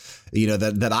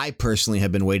that I personally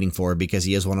have been waiting for because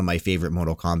he is one of my favorite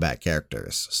Mortal Kombat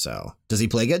characters. So, does he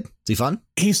play good? Is he fun?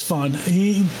 He's fun.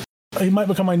 He might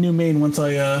become my new main once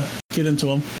I get into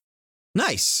him.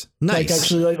 Nice. Like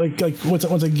actually, like once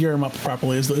I gear him up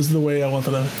properly is the way I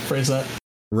wanted to phrase that.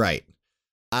 Right.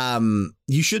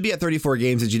 You should be at 34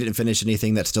 games if you didn't finish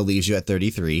anything. That still leaves you at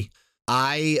 33.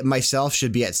 I myself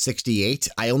should be at 68.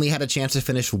 I only had a chance to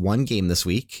finish one game this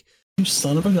week. You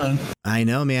son of a gun. I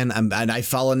know, man. And I've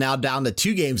fallen now down to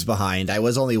 2 games behind. I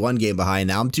was only 1 game behind.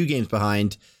 Now I'm 2 games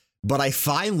behind. But I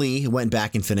finally went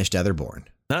back and finished Etherborn.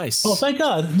 Nice. Oh, thank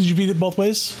God. Did you beat it both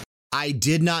ways? I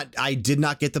did not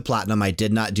get the platinum. I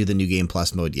did not do the New Game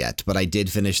Plus mode yet, but I did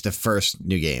finish the first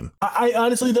New Game. I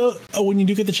honestly, though, when you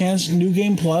do get the chance, New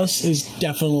Game Plus is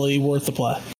definitely worth the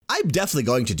play. I'm definitely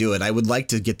going to do it. I would like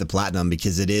to get the platinum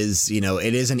because it is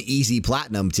an easy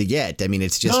platinum to get. I mean,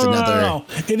 it's just another... No.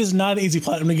 It is not an easy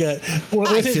platinum to get.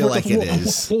 I feel like it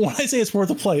is. When I say it's worth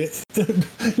the play,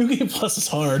 New Game Plus is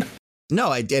hard.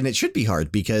 No, and it should be hard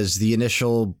because the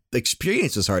initial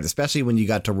experience was hard, especially when you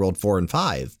got to World 4 and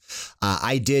 5.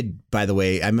 I did, by the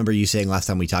way, I remember you saying last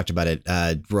time we talked about it,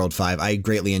 World 5, I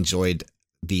greatly enjoyed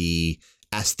the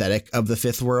aesthetic of the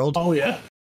 5th world. Oh, yeah.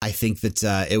 I think that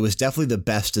it was definitely the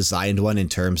best designed one in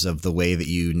terms of the way that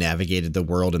you navigated the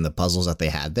world and the puzzles that they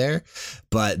had there.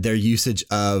 But their usage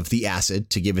of the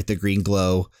acid to give it the green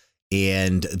glow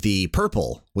and the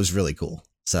purple was really cool.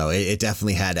 So it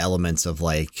definitely had elements of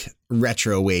like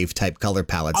retro wave type color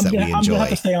palettes that we enjoy. I'm gonna have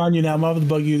to stay on you now. I'm going to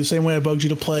bug you the same way I bugged you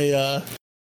to play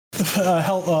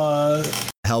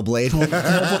Hellblade.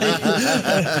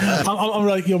 I'm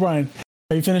like, yo, Brian,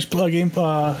 have you finished New Game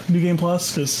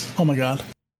Plus? Because, oh my God.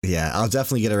 Yeah, I'll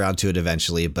definitely get around to it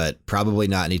eventually, but probably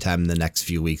not anytime in the next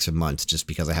few weeks or months, just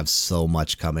because I have so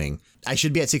much coming. I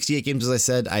should be at 68 games, as I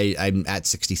said. I'm at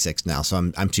 66 now,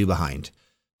 so I'm 2 behind.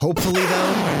 Hopefully,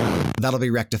 though, that'll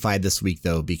be rectified this week,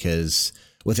 though, because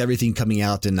with everything coming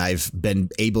out, and I've been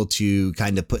able to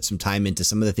kind of put some time into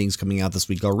some of the things coming out this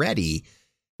week already,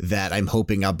 that I'm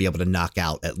hoping I'll be able to knock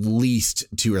out at least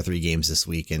 2 or 3 games this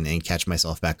week and catch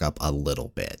myself back up a little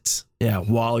bit. Yeah,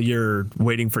 while you're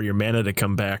waiting for your mana to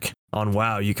come back on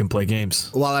WoW, you can play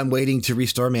games. While I'm waiting to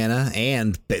restore mana,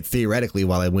 and theoretically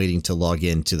while I'm waiting to log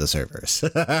into the servers.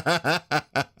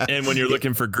 And when you're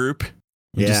looking for group,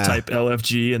 you just type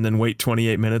LFG and then wait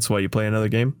 28 minutes while you play another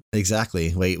game.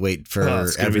 Exactly. Wait for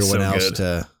everyone else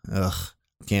to.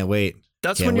 Can't wait.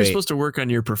 That's when you're supposed to work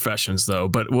on your professions, though.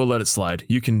 But we'll let it slide.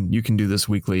 You can do this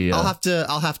weekly. I'll have to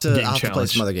play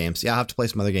some other games. Yeah, I'll have to play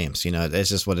some other games. You know, it's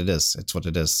just what it is. It's what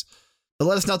it is. But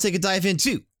let us now take a dive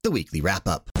into the weekly wrap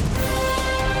up.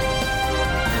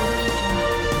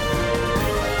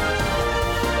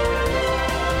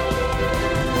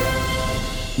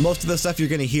 Most of the stuff you're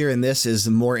going to hear in this is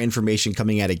more information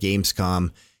coming out of Gamescom.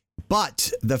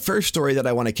 But the first story that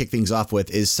I want to kick things off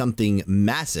with is something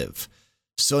massive.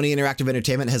 Sony Interactive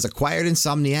Entertainment has acquired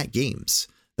Insomniac Games.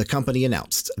 The company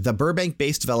announced the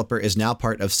Burbank-based developer is now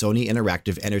part of Sony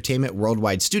Interactive Entertainment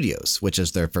Worldwide Studios, which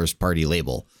is their first-party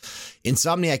label.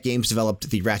 Insomniac Games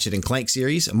developed the Ratchet & Clank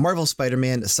series, Marvel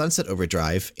Spider-Man, Sunset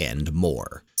Overdrive, and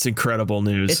more. It's incredible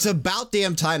news. It's about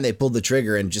damn time they pulled the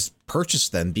trigger and just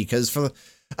purchased them, because for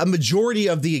a majority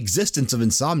of the existence of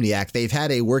Insomniac, they've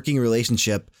had a working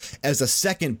relationship as a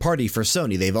second party for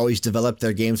Sony. They've always developed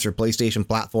their games for PlayStation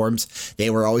platforms. They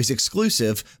were always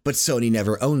exclusive, but Sony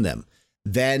never owned them.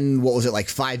 Then, what was it, like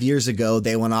 5 years ago,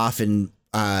 they went off and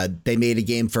they made a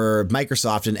game for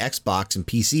Microsoft and Xbox and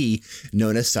PC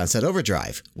known as Sunset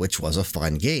Overdrive, which was a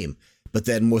fun game. But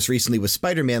then most recently with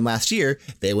Spider-Man last year,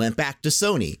 they went back to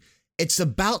Sony. It's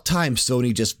about time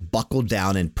Sony just buckled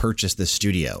down and purchased the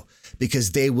studio,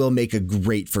 because they will make a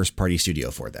great first-party studio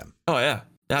for them. Oh, yeah.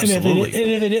 Absolutely.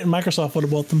 And if they didn't, Microsoft would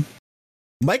have bought them.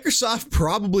 Microsoft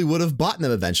probably would have bought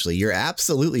them eventually. You're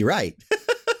absolutely right.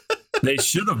 They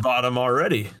should have bought them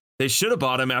already. They should have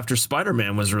bought them after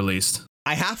Spider-Man was released.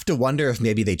 I have to wonder if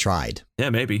maybe they tried.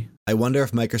 Yeah, maybe. I wonder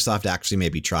if Microsoft actually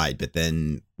maybe tried, but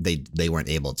then they weren't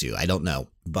able to. I don't know.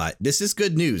 But this is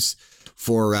good news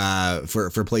for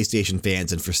PlayStation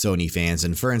fans and for Sony fans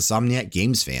and for Insomniac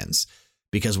Games fans,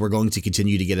 because we're going to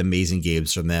continue to get amazing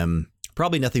games from them.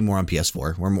 Probably nothing more on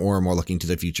PS4. We're more and more looking to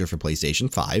the future for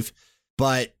PlayStation 5.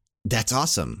 But that's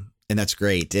awesome. And that's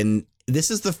great. And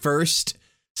this is the first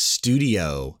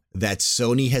studio that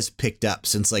Sony has picked up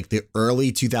since like the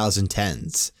early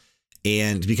 2010s.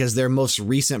 And because their most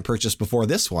recent purchase before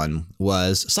this one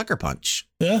was Sucker Punch.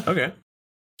 Yeah. Okay.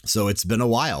 So it's been a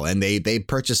while, and they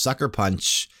purchased Sucker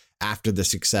Punch after the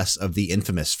success of the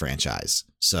Infamous franchise.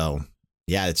 So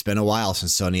yeah, it's been a while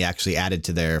since Sony actually added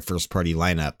to their first-party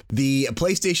lineup. The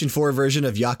PlayStation 4 version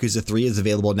of Yakuza 3 is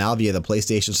available now via the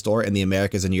PlayStation Store in the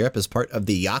Americas and Europe as part of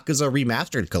the Yakuza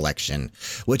Remastered Collection,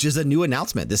 which is a new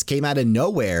announcement. This came out of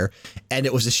nowhere, and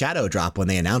it was a shadow drop when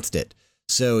they announced it.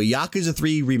 So Yakuza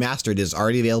 3 Remastered is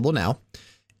already available now,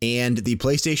 and the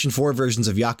PlayStation 4 versions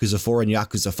of Yakuza 4 and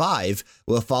Yakuza 5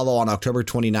 will follow on October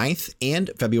 29th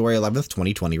and February 11th,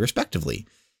 2020, respectively.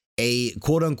 A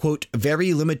quote-unquote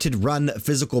very limited run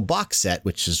physical box set,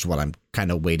 which is what I'm kind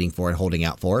of waiting for and holding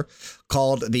out for,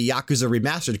 called the Yakuza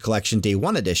Remastered Collection Day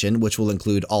 1 Edition, which will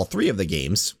include all 3 of the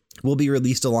games, will be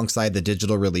released alongside the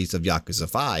digital release of Yakuza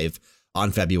 5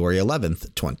 on February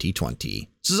 11th, 2020.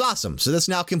 This is awesome. So this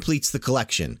now completes the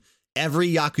collection. Every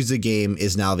Yakuza game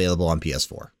is now available on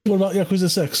PS4. What about Yakuza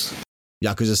 6?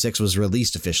 Yakuza 6 was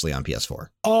released officially on PS4.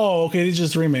 Oh, okay. These are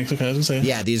just remakes. Okay, I was gonna say.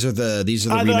 Yeah, these are the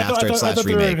remastered slash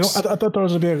remakes. I thought there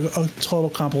was gonna be a total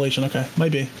compilation. Okay,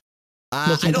 might be.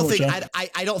 I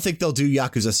don't think they'll do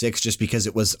Yakuza 6 just because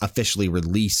it was officially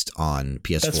released on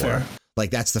PS4. That's fair. Like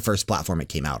that's the first platform it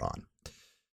came out on.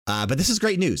 But this is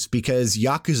great news because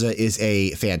Yakuza is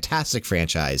a fantastic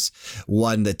franchise,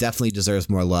 one that definitely deserves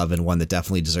more love and one that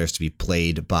definitely deserves to be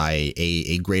played by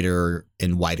a greater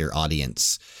and wider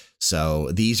audience. So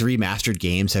these remastered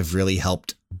games have really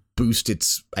helped boost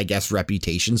its, I guess,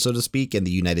 reputation, so to speak, in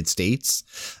the United States.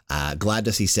 Glad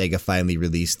to see Sega finally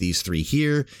release these 3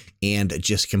 here and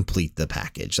just complete the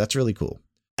package. That's really cool.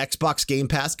 Xbox Game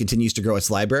Pass continues to grow its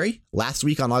library. Last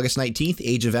week on August 19th,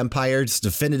 Age of Empires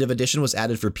Definitive Edition was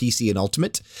added for PC and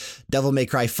Ultimate. Devil May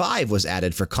Cry 5 was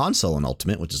added for console and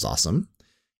Ultimate, which is awesome.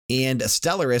 And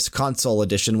Stellaris Console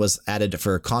Edition was added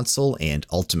for console and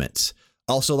Ultimate.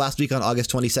 Also, last week on August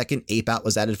 22nd, Ape Out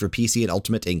was added for PC and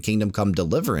Ultimate, and Kingdom Come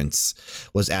Deliverance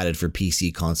was added for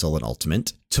PC, console, and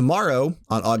Ultimate. Tomorrow,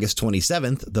 on August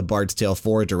 27th, The Bard's Tale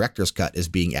 4 Director's Cut is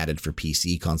being added for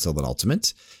PC, console, and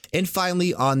Ultimate. And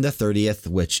finally, on the 30th,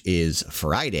 which is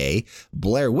Friday,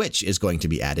 Blair Witch is going to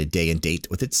be added day and date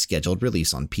with its scheduled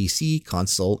release on PC,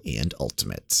 console, and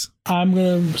Ultimate. I'm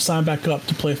going to sign back up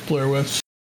to play Blair Witch.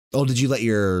 Oh, did you let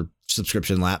your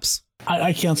subscription lapse?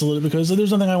 I canceled it because there's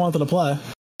nothing I wanted to play.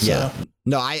 So. Yeah.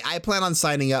 No, I plan on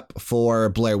signing up for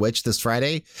Blair Witch this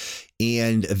Friday,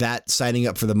 and that signing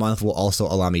up for the month will also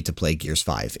allow me to play Gears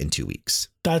 5 in 2 weeks.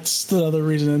 That's the other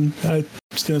reason. I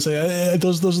was going to say,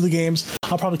 those are the games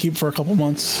I'll probably keep for a couple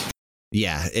months.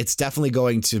 Yeah, it's definitely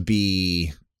going to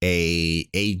be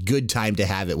a good time to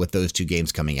have it with those 2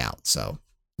 games coming out. So,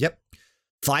 yep.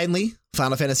 Finally,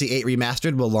 Final Fantasy VIII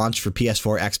Remastered will launch for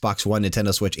PS4, Xbox One,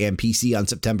 Nintendo Switch, and PC on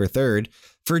September 3rd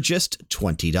for just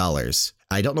 $20.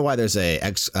 I don't know why there's a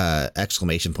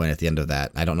exclamation point at the end of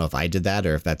that. I don't know if I did that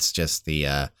or if that's just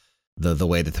the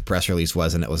way that the press release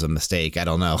was and it was a mistake. I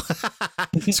don't know.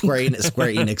 Square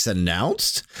Enix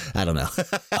announced? I don't know.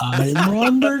 I'm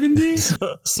Ron Burgundy.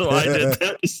 So I did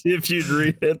that to see if you'd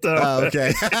read it, though. Oh,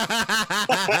 okay.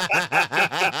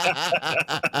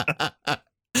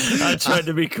 I tried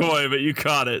to be coy, but you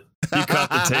caught it. You caught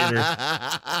the tater.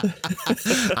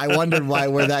 I wondered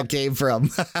where that came from.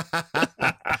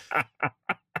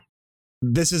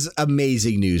 This is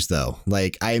amazing news, though.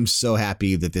 Like, I am so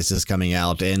happy that this is coming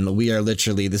out, and we are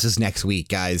literally, this is next week,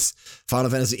 guys.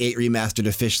 Final Fantasy VIII Remastered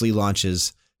officially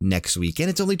launches next week, and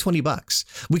it's only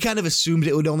 $20. We kind of assumed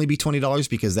it would only be $20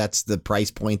 because that's the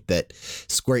price point that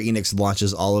Square Enix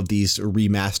launches all of these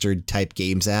remastered type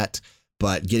games at.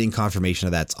 But getting confirmation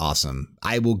of that's awesome.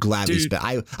 I will gladly spend.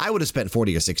 I would have spent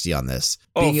 40 or 60 on this.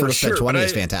 Being able to spend 20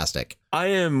 is fantastic. I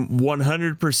am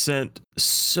 100%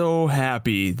 so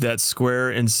happy that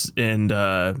Square and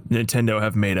Nintendo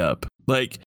have made up.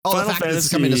 Like, Final Fantasy is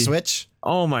coming to Switch.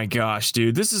 Oh my gosh,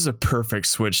 dude, this is a perfect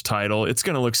Switch title. It's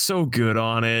going to look so good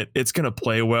on it. It's going to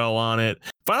play well on it.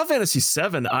 Final Fantasy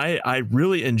VII, I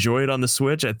really enjoy it on the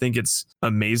Switch. I think it's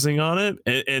amazing on it.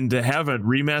 And to have a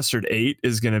remastered 8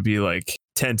 is going to be like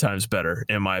 10 times better,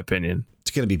 in my opinion. It's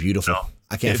going to be beautiful. No.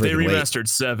 I can't. If they remastered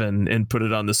 7 and put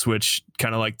it on the Switch,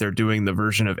 kind of like they're doing the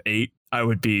version of 8, I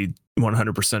would be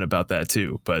 100% about that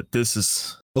too. But this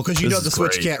is... Well, because the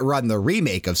Switch can't run the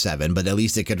remake of 7, but at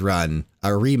least it could run a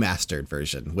remastered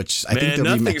version, which I think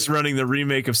nothing's running the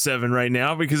remake of 7 right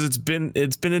now because it's been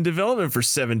in development for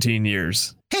 17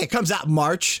 years. Hey, it comes out in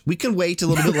March. We can wait a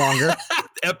little bit longer.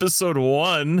 Episode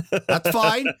 1. That's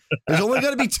fine. There's only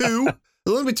going to be 2.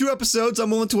 There's only be 2 episodes.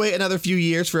 I'm willing to wait another few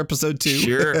years for episode 2.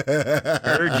 Sure.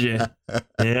 Heard you.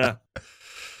 Yeah.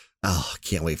 Oh,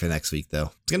 can't wait for next week,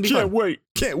 though. It's going to be fun.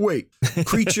 Can't wait.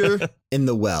 Creature in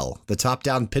the Well, the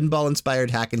top-down pinball-inspired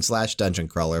hack-and-slash dungeon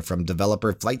crawler from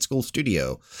developer Flight School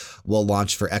Studio, will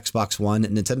launch for Xbox One,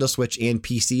 Nintendo Switch, and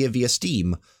PC via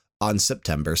Steam on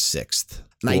September 6th.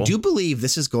 And I do believe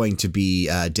this is going to be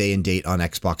day and date on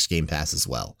Xbox Game Pass as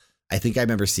well. I think I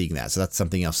remember seeing that, so that's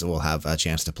something else that we'll have a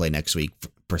chance to play next week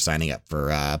for signing up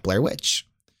for Blair Witch.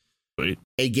 Sweet.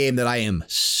 A game that I am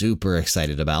super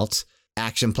excited about.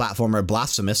 Action platformer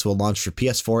Blasphemous will launch for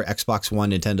PS4, Xbox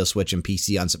One, Nintendo Switch, and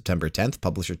PC on September 10th.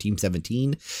 Publisher Team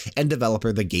 17 and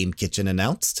developer The Game Kitchen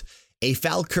announced. A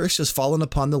foul curse has fallen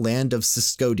upon the land of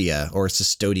Sistodia,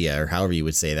 or however you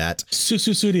would say that.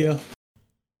 Studio.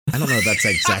 I don't know if that's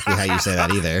exactly how you say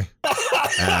that either.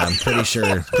 I'm pretty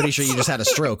sure you just had a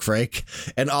stroke, Frank,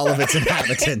 and all of its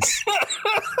inhabitants.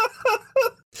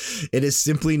 It is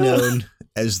simply known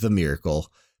as the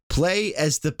Miracle. Play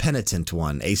as the Penitent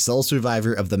One, a sole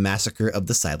survivor of the massacre of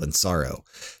the Silent Sorrow.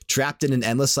 Trapped in an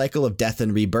endless cycle of death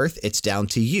and rebirth, it's down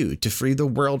to you to free the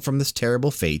world from this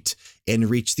terrible fate and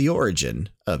reach the origin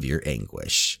of your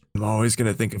anguish. I'm always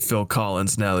going to think of Phil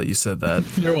Collins now that you said that.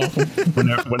 You're welcome.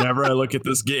 Whenever I look at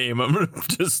this game, I'm going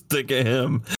to just think of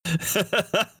him.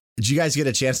 Did you guys get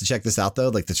a chance to check this out, though?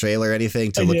 Like the trailer or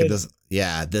anything to look at this?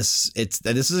 Yeah, this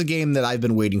is a game that I've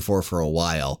been waiting for a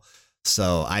while.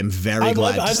 So I'm very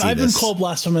glad to see this. I've been called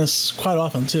Blasphemous quite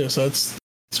often, too, so it's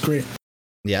great.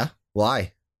 Yeah?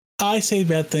 Why? I say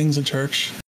bad things in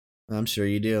church. I'm sure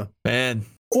you do. Man.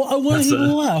 Well, I want to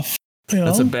laugh.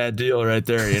 That's a bad deal right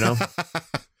there, you know?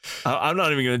 I'm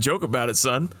not even going to joke about it,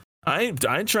 son. I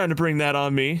ain't trying to bring that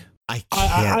on me. I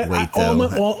can't wait,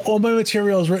 though. All my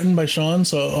material is written by Sean,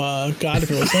 so God, if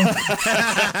you're listening.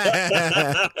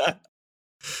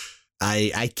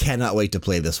 I cannot wait to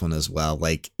play this one as well.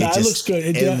 Like it looks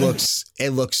good. It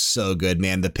looks so good,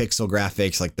 man. The pixel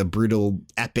graphics, like the brutal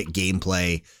epic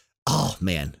gameplay. Oh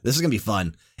man, this is gonna be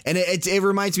fun. And it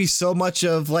reminds me so much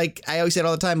of, like, I always say it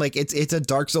all the time, like, it's a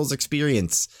Dark Souls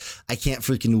experience. I can't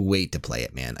freaking wait to play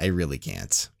it, man. I really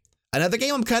can't. Another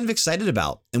game I'm kind of excited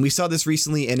about, and we saw this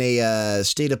recently in a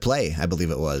State of Play, I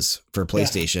believe it was, for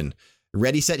PlayStation. Yeah.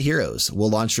 Ready, Set, Heroes will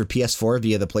launch for PS4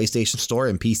 via the PlayStation Store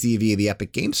and PC via the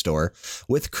Epic Game Store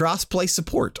with cross-play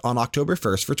support on October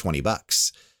 1st for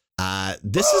 $20.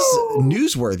 This is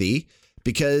newsworthy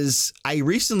because I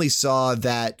recently saw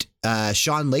that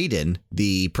Sean Layden,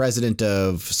 the president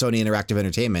of Sony Interactive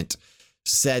Entertainment,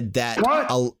 said that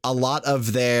a lot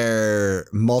of their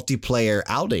multiplayer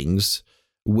outings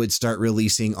would start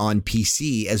releasing on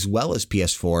PC as well as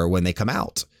PS4 when they come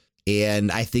out.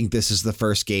 And I think this is the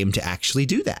first game to actually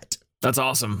do that. That's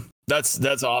awesome.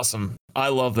 That's awesome. I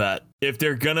love that. If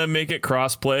they're going to make it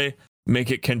crossplay, make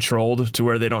it controlled to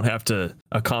where they don't have to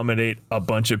accommodate a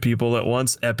bunch of people at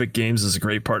once, Epic Games is a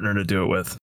great partner to do it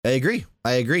with. I agree.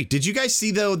 Did you guys see,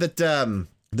 though, that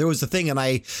there was a thing, and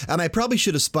I probably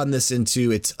should have spun this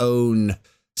into its own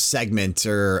segment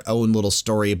or own little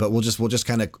story, but we'll just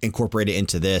kind of incorporate it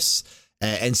into this.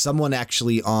 And someone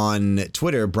actually on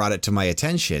Twitter brought it to my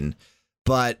attention.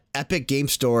 But Epic Game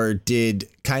Store did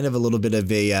kind of a little bit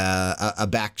of a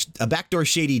backdoor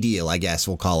shady deal, I guess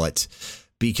we'll call it,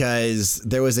 because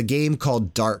there was a game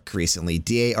called Dark recently,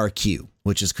 DARQ,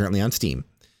 which is currently on Steam.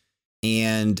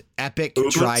 And Epic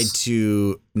tried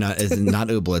to not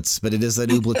Ooblets, but it is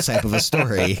an Ooblets type of a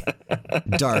story.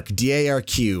 Dark,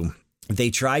 DARQ.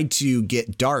 They tried to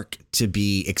get Dark to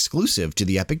be exclusive to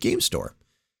the Epic Game Store.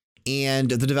 And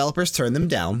the developers turned them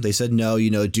down. They said no,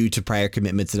 due to prior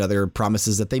commitments and other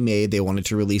promises that they made, they wanted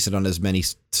to release it on as many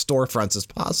storefronts as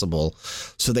possible.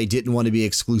 So they didn't want to be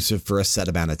exclusive for a set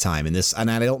amount of time. And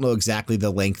I don't know exactly the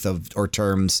length of or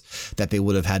terms that they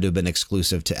would have had to have been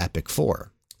exclusive to Epic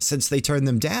for. Since they turned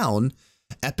them down,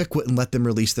 Epic wouldn't let them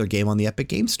release their game on the Epic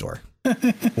Game Store.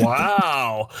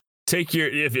 Wow.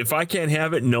 If I can't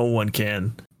have it, no one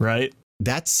can, right?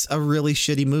 That's a really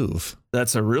shitty move.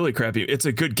 That's a really crappy. It's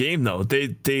a good game, though.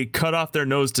 They cut off their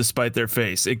nose to spite their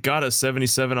face. It got a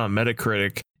 77 on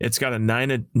Metacritic. It's got a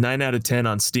 9 out of 10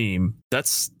 on Steam.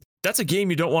 That's a game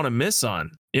you don't want to miss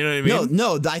on. You know what I mean?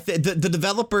 No. The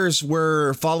developers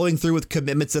were following through with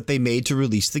commitments that they made to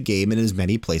release the game in as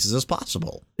many places as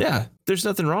possible. Yeah, there's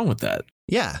nothing wrong with that.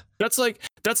 Yeah. That's like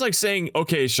saying,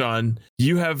 okay, Sean,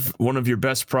 you have one of your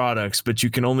best products, but you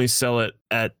can only sell it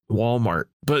at Walmart.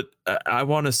 But I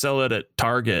want to sell it at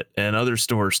Target and other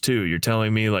stores too. You're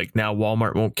telling me like now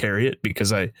Walmart won't carry it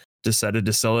because I decided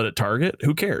to sell it at Target?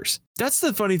 Who cares? That's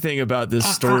the funny thing about this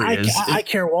story. I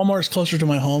care. Walmart's closer to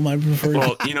my home. I prefer.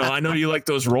 Well, I know you like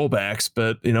those rollbacks,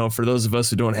 but for those of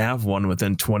us who don't have one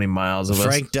within 20 miles of us,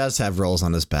 Frank does have rolls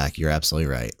on his back. You're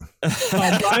absolutely right.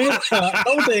 Brian,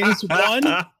 no things.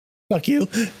 One, fuck you.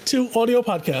 2, audio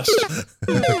podcast.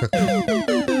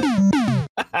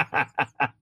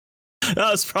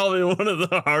 That was probably one of the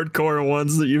hardcore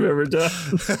ones that you've ever done.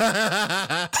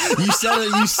 You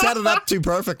set it up too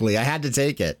perfectly. I had to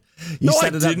take it. You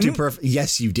set it up too perfect.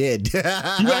 Yes, you did. You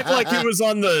act like it was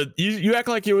on the. You act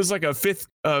like it was like a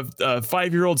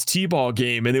 5-year-old's t-ball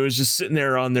game, and it was just sitting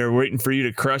there on there waiting for you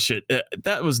to crush it.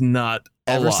 That was not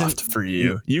a loft for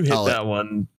you. You hit that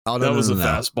one. That was a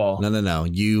fastball. No.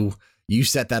 You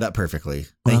set that up perfectly.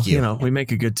 Thank you. We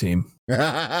make a good team. You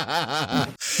can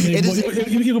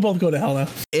both go to hell now.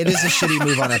 It is a shitty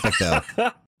move on Epic, though.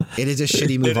 It is a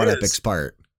shitty move on Epic's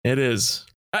part. It is.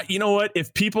 You know what?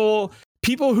 If people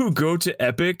who go to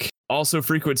Epic also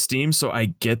frequent Steam, so I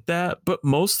get that. But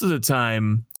most of the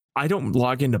time, I don't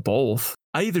log into both.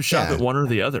 I either shop at one or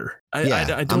the other. I don't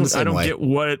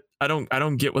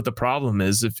get what the problem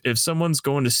is. If someone's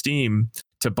going to Steam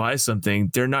to buy something,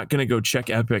 they're not going to go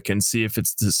check Epic and see if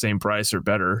it's the same price or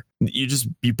better. You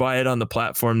buy it on the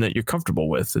platform that you're comfortable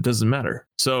with. It doesn't matter.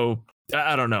 So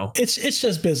I don't know. It's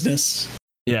just business.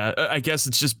 Yeah, I guess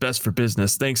it's just best for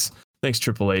business. Thanks,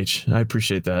 Triple H. I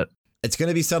appreciate that. It's going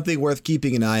to be something worth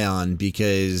keeping an eye on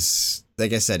because,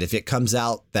 like I said, if it comes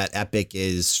out that Epic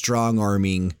is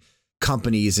strong-arming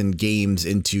companies and games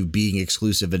into being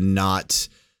exclusive and not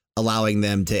allowing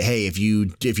them to, hey, if you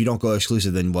don't go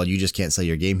exclusive, then, well, you just can't sell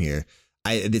your game here.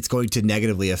 It's going to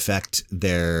negatively affect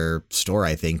their store,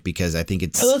 I think, because I think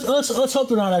it's... Let's hope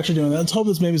they're not actually doing that. Let's hope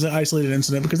this maybe is an isolated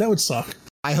incident because that would suck.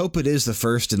 I hope it is the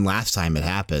first and last time it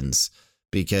happens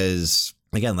because,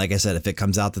 again, like I said, if it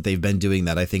comes out that they've been doing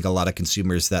that, I think a lot of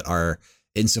consumers that are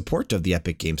in support of the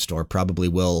Epic Game Store probably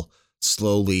will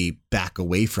slowly back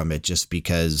away from it just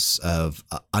because of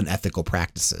unethical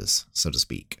practices, so to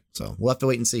speak. So we'll have to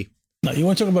wait and see. No, you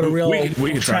want to talk about a real we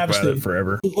can talk about it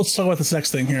forever. Let's talk about this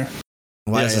next thing here.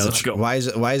 Why is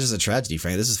this a tragedy,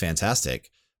 Frank? This is fantastic.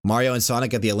 Mario and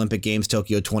Sonic at the Olympic Games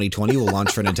Tokyo 2020 will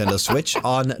launch for Nintendo Switch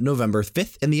on November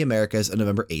 5th in the Americas and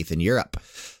November 8th in Europe.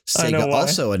 Sega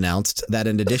also announced that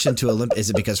in addition to is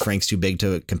it because Frank's too big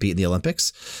to compete in the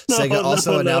Olympics? Sega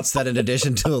also announced that in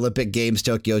addition to Olympic Games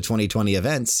Tokyo 2020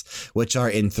 events, which are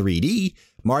in 3D,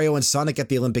 Mario and Sonic at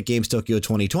the Olympic Games Tokyo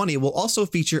 2020 will also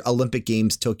feature Olympic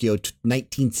Games Tokyo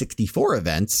 1964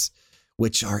 events,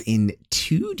 which are in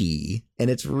 2D,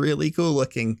 and it's really cool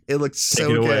looking. It looks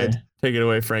so good. Take it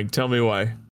away, Frank. Tell me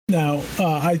why. Now,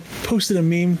 I posted a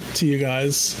meme to you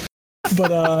guys, but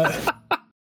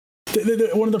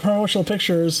one of the promotional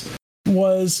pictures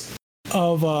was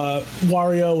of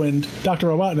Wario and Dr.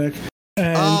 Robotnik.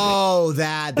 And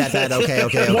that. Okay.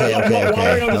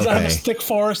 Wario does have a thick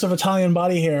forest of Italian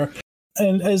body hair.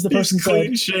 And as the person said,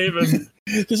 clean shaven.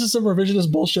 This is some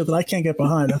revisionist bullshit that I can't get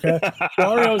behind, okay?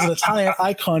 Wario is an Italian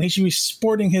icon. He should be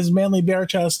sporting his manly bare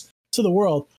chest to the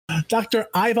world. Dr.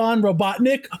 Ivan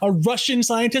Robotnik, a Russian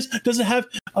scientist, doesn't have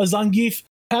a Zangief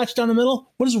patch down the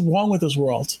middle. What is wrong with this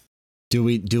world? Do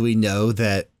we know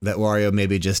that Wario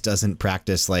maybe just doesn't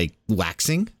practice like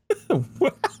waxing?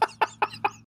 Why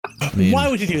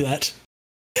would he do that?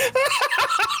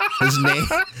 His name.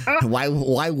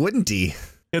 Why wouldn't he?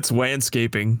 It's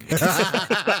landscaping.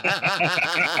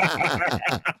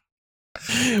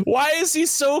 Why is he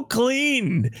so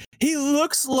clean? He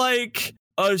looks like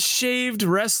a shaved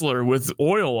wrestler with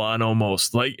oil on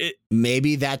almost. Like it.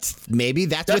 Maybe that's what he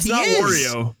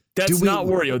is. Wario. That's not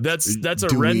Wario. That's a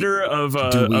render of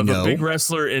a big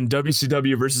wrestler in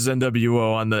WCW versus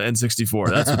NWO on the N64.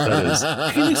 That's what that is.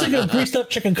 He looks like a greased up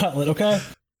chicken cutlet, okay?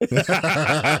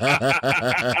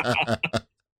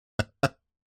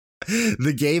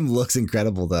 The game looks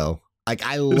incredible, though. Like,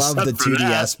 I love the 2D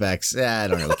aspects. Yeah, I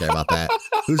don't really care about that.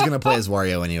 Who's going to play as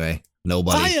Wario anyway?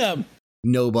 Nobody. I am.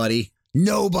 Nobody.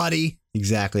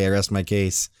 Exactly. I rest my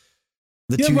case.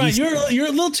 Right. You're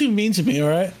a little too mean to me, all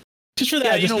right? Just for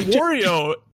that. Yeah,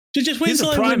 Wario. Just wait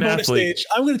until I win bonus stage.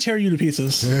 I'm going to tear you to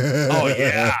pieces. Oh,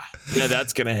 yeah. Yeah,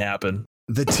 that's going to happen.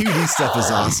 The 2D stuff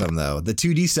is awesome, though. The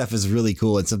 2D stuff is really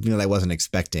cool and something that I wasn't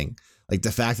expecting. Like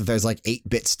the fact that there's like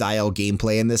 8-bit style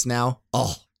gameplay in this now.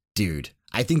 Oh, dude.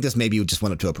 I think this maybe just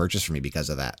went up to a purchase for me because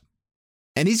of that.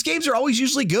 And these games are always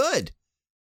usually good.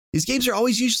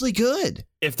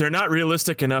 If they're not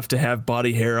realistic enough to have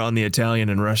body hair on the Italian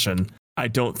and Russian, I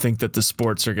don't think that the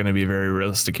sports are going to be very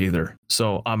realistic either.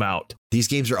 So I'm out. These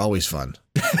games are always fun.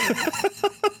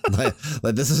 Like,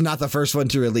 this is not the first one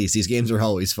to release. These games are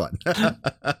always fun.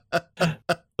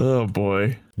 Oh,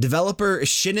 boy. Developer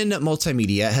Shinin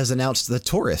Multimedia has announced The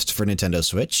Tourist for Nintendo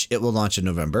Switch. It will launch in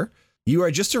November. You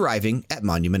are just arriving at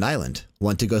Monument Island.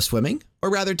 Want to go swimming? Or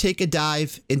rather take a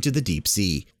dive into the deep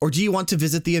sea? Or do you want to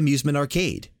visit the amusement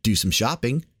arcade? Do some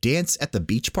shopping? Dance at the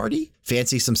beach party?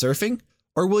 Fancy some surfing?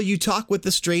 Or will you talk with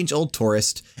the strange old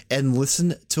tourist and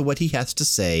listen to what he has to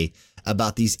say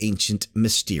about these ancient,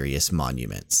 mysterious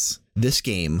monuments? This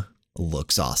game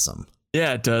looks awesome.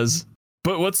 Yeah, it does.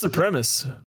 But what's the premise?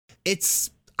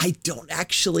 I don't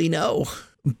actually know,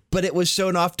 but it was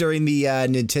shown off during the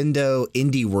Nintendo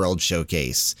Indie World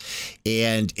Showcase.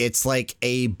 And it's like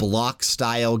a block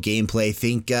style gameplay.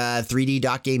 Think 3D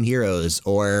Dot Game Heroes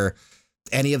or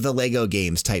any of the Lego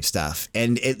games type stuff.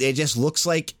 And it just looks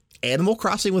like Animal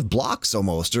Crossing with blocks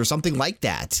almost, or something like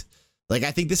that. Like,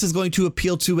 I think this is going to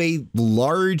appeal to a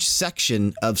large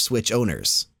section of Switch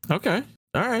owners. Okay.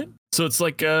 All right. So it's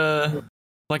like a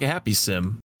happy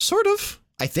sim. Sort of.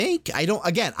 I think. I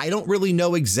don't really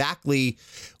know exactly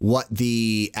what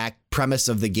the premise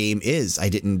of the game is.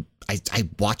 I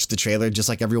watched the trailer just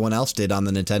like everyone else did on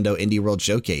the Nintendo Indie World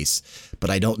Showcase,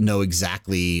 but I don't know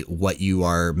exactly what you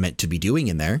are meant to be doing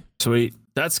in there. Sweet.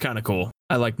 That's kind of cool.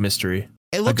 I like mystery.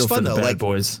 It looks fun though. Bad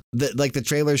boys. The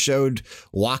trailer showed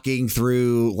walking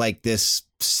through like this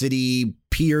city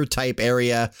pier type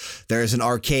area. There's an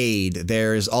arcade.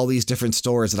 There's all these different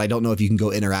stores that I don't know if you can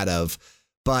go in or out of,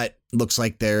 but looks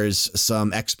like there's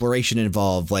some exploration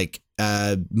involved, like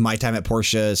My Time at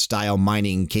Portia style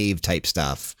mining cave type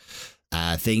stuff.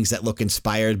 Things that look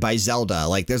inspired by Zelda.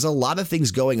 Like, there's a lot of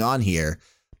things going on here.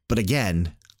 But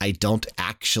again, I don't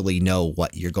actually know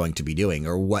what you're going to be doing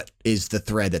or what is the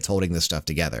thread that's holding this stuff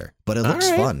together. But it looks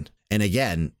fun. And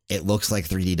again, it looks like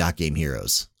 3D Dot Game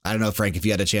Heroes. I don't know, Frank, if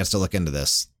you had a chance to look into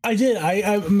this. I did.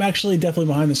 I'm actually definitely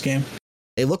behind this game.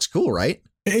 It looks cool, right?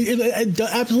 It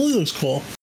absolutely looks cool.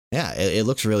 Yeah, it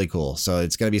looks really cool. So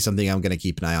it's going to be something I'm going to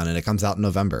keep an eye on. And it comes out in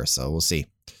November, so we'll see.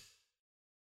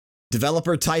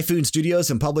 Developer Typhoon Studios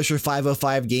and publisher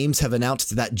 505 Games have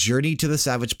announced that Journey to the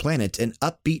Savage Planet, an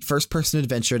upbeat first-person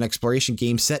adventure and exploration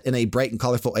game set in a bright and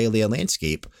colorful alien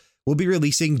landscape, will be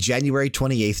releasing January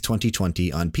 28th,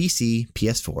 2020 on PC,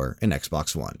 PS4, and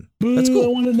Xbox One. Boo, That's cool. I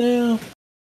want it now.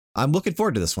 I'm looking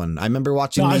forward to this one. I remember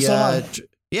watching I'm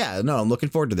looking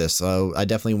forward to this. So I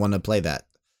definitely want to play that.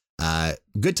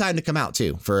 Good time to come out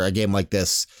too for a game like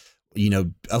this.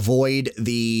 Avoid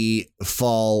the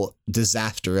fall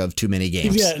disaster of too many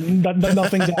games. Yeah,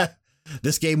 nothing's out.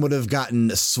 This game would have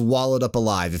gotten swallowed up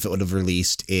alive if it would have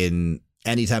released in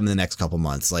any time in the next couple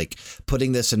months. Like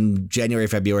putting this in January,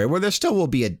 February, where there still will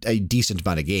be a decent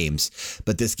amount of games,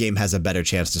 but this game has a better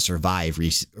chance to survive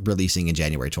releasing in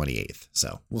January 28th.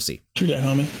 So we'll see. True that,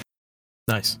 homie.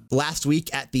 Nice. Last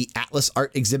week at the Atlas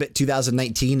Art Exhibit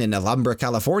 2019 in Alhambra,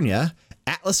 California,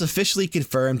 Atlas officially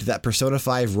confirmed that Persona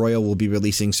 5 Royal will be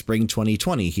releasing spring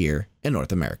 2020 here in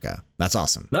North America. That's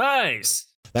awesome. Nice.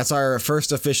 That's our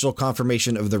first official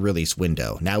confirmation of the release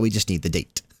window. Now we just need the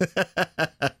date.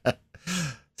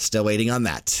 Still waiting on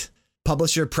that.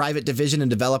 Publisher Private Division and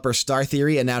developer Star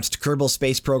Theory announced Kerbal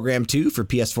Space Program 2 for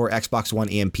PS4, Xbox One,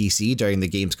 and PC during the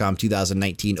Gamescom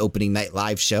 2019 opening night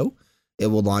live show. It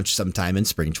will launch sometime in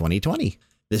spring 2020.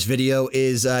 This video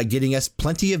is getting us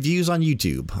plenty of views on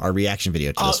YouTube, our reaction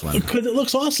video to this one. Because it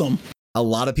looks awesome. A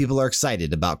lot of people are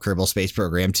excited about Kerbal Space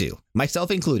Program 2,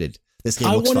 myself included. This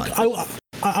game looks fun.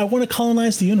 I want to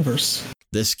colonize the universe.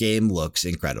 This game looks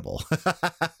incredible.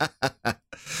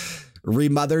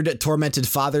 Remothered Tormented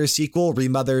Father sequel,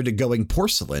 Remothered Going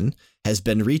Porcelain, has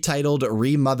been retitled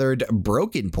Remothered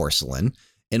Broken Porcelain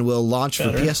and will launch for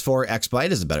PS4, Xbox.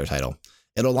 It is a better title.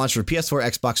 It'll launch for PS4,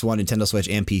 Xbox One, Nintendo Switch,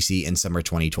 and PC in summer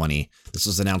 2020. This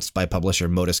was announced by publisher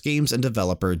Modus Games and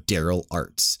developer Daryl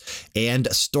Arts. And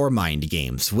Stormind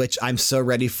Games, which I'm so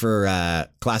ready for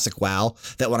Classic WoW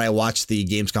that when I watched the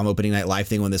Gamescom opening night live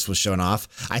thing when this was shown off,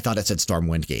 I thought it said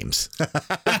Stormwind Games.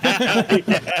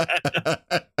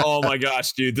 Oh my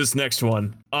gosh, dude, this next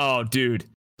one. Oh, dude.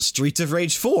 Streets of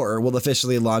Rage 4 will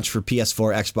officially launch for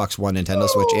PS4, Xbox One, Nintendo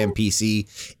Switch, and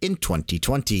PC in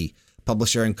 2020.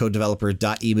 Publisher and co-developer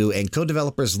 .emu and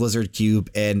co-developers Lizard Cube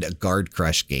and Guard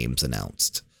Crush Games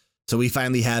announced. So we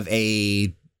finally have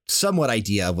a somewhat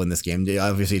idea of when this game,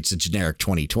 obviously it's a generic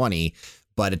 2020,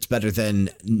 but it's better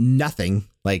than nothing.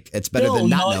 Like it's better than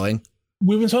not knowing.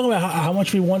 We've been talking about how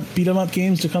much we want beat 'em up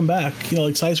games to come back,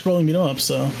 like side-scrolling beat 'em up.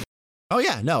 So. Oh,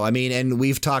 yeah. No, I mean, and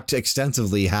we've talked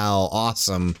extensively how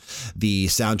awesome the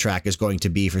soundtrack is going to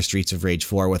be for Streets of Rage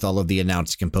 4 with all of the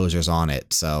announced composers on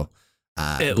it. So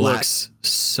it looks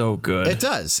so good. It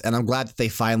does. And I'm glad that they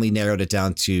finally narrowed it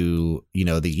down to,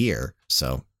 the year.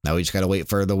 So now we just got to wait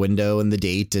for the window and the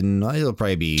date, and it'll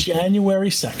probably be January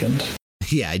 2nd.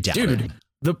 Yeah, I doubt it. Dude,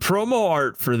 the promo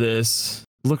art for this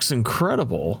looks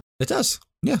incredible. It does.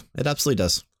 Yeah, it absolutely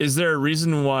does. Is there a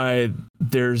reason why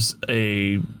there's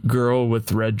a girl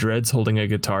with red dreads holding a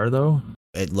guitar, though?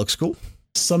 It looks cool.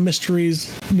 Some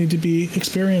mysteries need to be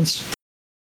experienced.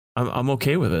 I'm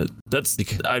okay with it.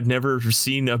 I've never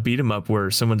seen a beat 'em up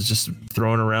where someone's just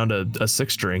throwing around a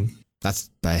six string.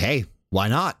 Hey, why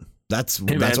not? That's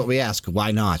what we ask.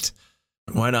 Why not?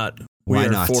 Why not? Why we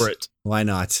are not? For it. Why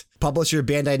not? Publisher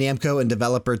Bandai Namco and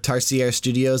developer Tarsier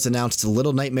Studios announced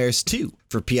Little Nightmares 2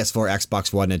 for PS4,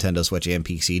 Xbox One, Nintendo Switch, and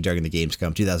PC during the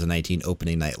Gamescom 2019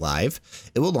 opening night live.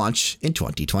 It will launch in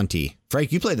 2020.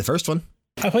 Frank, you played the first one.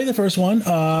 I played the first one.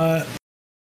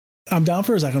 I'm down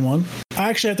for a second one. I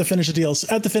actually have to finish the DLC.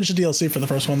 I have to finish the DLC for the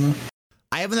first one, though.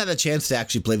 I haven't had a chance to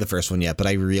actually play the first one yet, but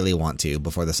I really want to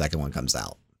before the second one comes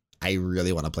out. I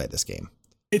really want to play this game.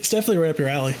 It's definitely right up your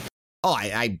alley. Oh,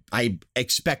 I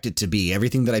expect it to be.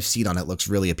 Everything that I've seen on it looks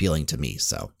really appealing to me.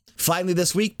 So finally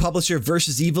this week, publisher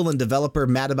Versus Evil and developer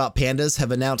Mad About Pandas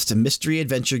have announced a mystery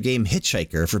adventure game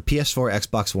Hitchhiker for PS4,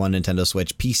 Xbox One, Nintendo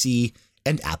Switch, PC,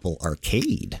 and Apple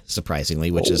Arcade, surprisingly,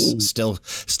 which is still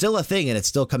a thing, and it's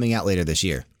still coming out later this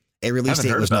year. A release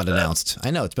date was not announced.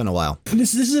 I know, it's been a while.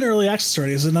 This is an early access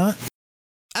already, is it not?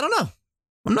 I don't know.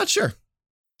 I'm not sure.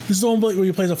 This is the one where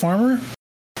you play as a farmer?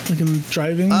 Like in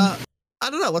driving? I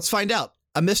don't know. Let's find out.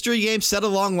 A mystery game set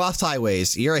along lost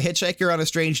highways. You're a hitchhiker on a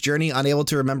strange journey, unable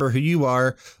to remember who you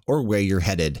are or where you're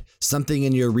headed. Something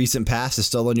in your recent past has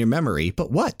stolen your memory, but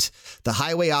what? The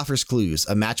highway offers clues,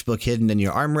 a matchbook hidden in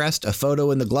your armrest, a photo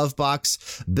in the glove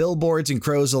box, billboards and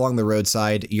crows along the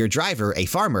roadside. Your driver, a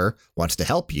farmer, wants to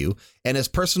help you, and his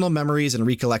personal memories and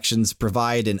recollections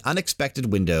provide an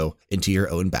unexpected window into your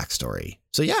own backstory.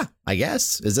 So yeah, I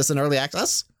guess. Is this an early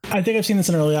access? I think I've seen this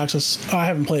in early access. I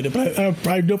haven't played it, but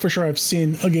I know for sure I've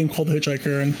seen a game called The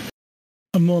Hitchhiker, and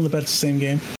I'm willing to bet it's the same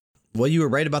game. Well, you were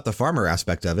right about the farmer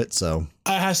aspect of it, so...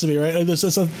 It has to be, right?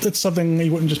 It's something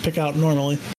you wouldn't just pick out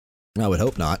normally. I would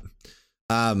hope not.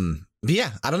 But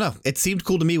yeah, I don't know. It seemed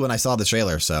cool to me when I saw the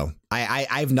trailer. So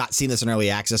I've not seen this in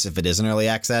early access if it is in early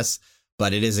access,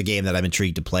 but it is a game that I'm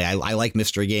intrigued to play. I like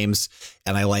mystery games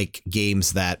and I like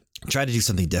games that try to do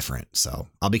something different. So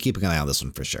I'll be keeping an eye on this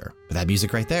one for sure. But that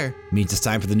music right there means it's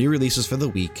time for the new releases for the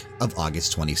week of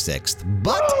August 26th.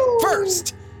 But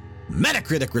first,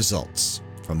 Metacritic results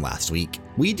from last week.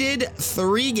 We did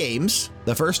 3 games.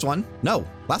 The first one, no,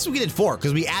 last week we did 4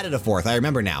 because we added a 4th. I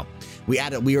remember now. We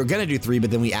were going to do 3, but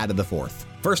then we added the 4th.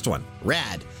 First one,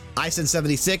 Rad. I said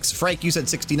 76. Frank, you said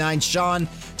 69. Sean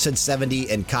said 70.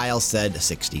 And Kyle said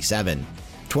 67.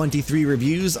 23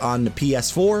 reviews on the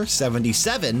PS4,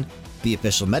 77. The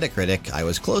official Metacritic, I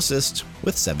was closest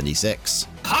with 76.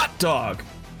 Hot dog.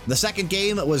 The second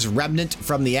game was Remnant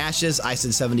from the Ashes. I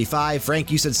said 75.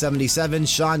 Frank, you said 77.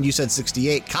 Sean, you said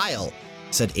 68. Kyle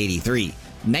said 83.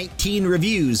 19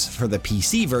 reviews for the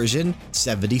PC version,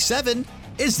 77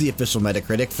 is the official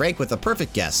Metacritic. Frank with a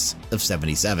perfect guess of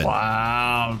 77.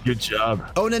 Wow, good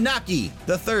job. Onanaki,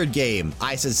 the third game.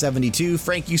 I said 72.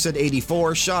 Frank, you said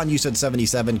 84. Sean, you said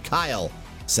 77. Kyle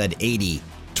said 80.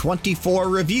 24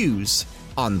 reviews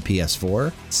on the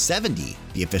PS4, 70.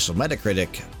 The official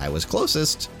Metacritic, I was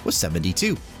closest, was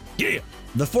 72. Yeah.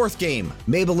 The fourth game,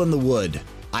 Mabel in the Wood.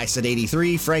 I said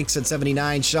 83. Frank said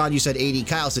 79. Sean, you said 80.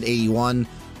 Kyle said 81.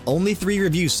 Only 3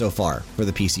 reviews so far for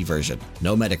the PC version.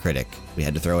 No Metacritic. We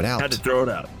had to throw it out. Had to throw it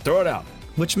out. Throw it out.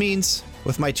 Which means,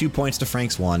 with my 2 points to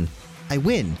Frank's 1, I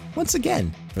win once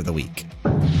again for the week.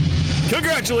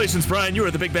 Congratulations, Brian. You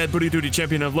are the Big Bad Booty Duty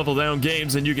champion of Level Down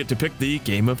Games, and you get to pick the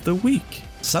game of the week.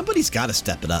 Somebody's got to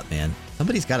step it up, man.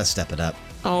 Somebody's got to step it up.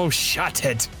 Oh, shut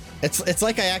it. It's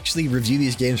like I actually review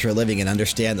these games for a living and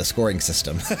understand the scoring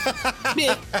system.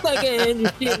 Like I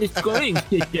understand the scoring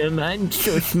system. I'm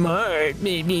so smart.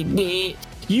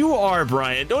 You are,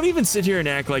 Brian. Don't even sit here and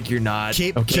act like you're not.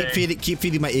 Keep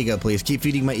feeding my ego, please. Keep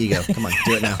feeding my ego. Come on,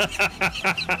 do it now.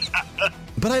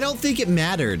 But I don't think it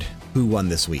mattered who won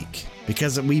this week,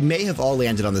 because we may have all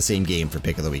landed on the same game for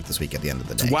pick of the week this week at the end of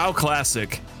the day. WoW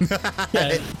Classic.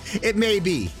 It may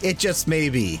be. It just may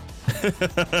be.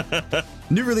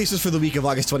 New releases for the week of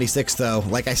August 26th, though.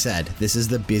 Like I said, this is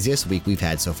the busiest week we've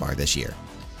had so far this year.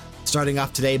 Starting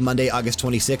off today, Monday, August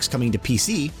 26th, coming to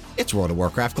PC, it's World of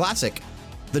Warcraft Classic.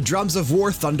 The drums of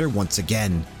war thunder once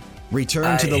again.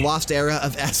 Return to the lost era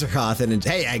of Azeroth and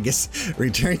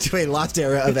return to a lost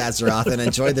era of Azeroth and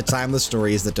enjoy the timeless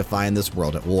stories that define this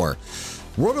world at war.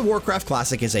 World of Warcraft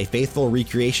Classic is a faithful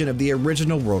recreation of the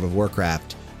original World of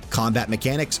Warcraft. Combat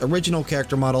mechanics, original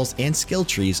character models, and skill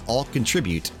trees all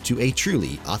contribute to a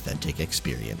truly authentic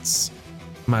experience.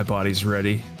 My body's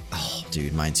ready. Oh,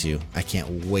 dude, mine too. I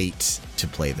can't wait to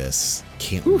play this.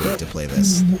 Can't wait to play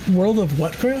this. World of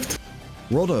Whatcraft?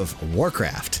 World of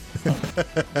Warcraft.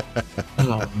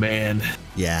 Oh man.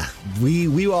 Yeah,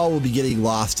 we all will be getting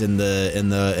lost in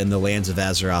the lands of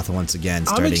Azeroth once again.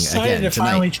 Starting I'm excited again to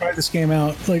tonight. finally try this game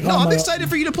out. I'm excited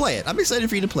for you to play it. I'm excited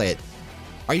for you to play it.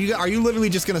 Are you literally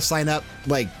just gonna sign up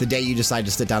like the day you decide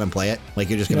to sit down and play it? Like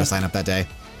you're just gonna sign up that day?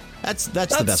 That's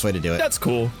the best way to do it. That's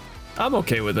cool. I'm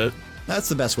okay with it. That's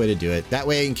the best way to do it. That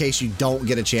way, in case you don't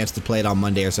get a chance to play it on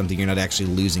Monday or something, you're not actually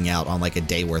losing out on like a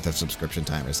day worth of subscription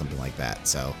time or something like that.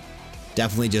 So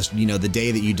definitely just, the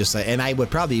day that you decide. And I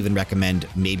would probably even recommend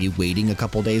maybe waiting a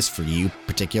couple days for you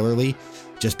particularly,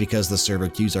 just because the server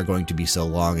queues are going to be so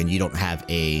long and you don't have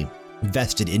a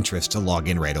vested interest to log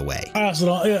in right away.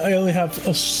 I only have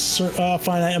a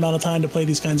finite amount of time to play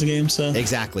these kinds of games. So.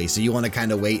 Exactly. So you want to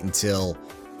kind of wait until,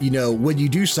 when you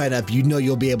do sign up,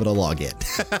 you'll be able to log in.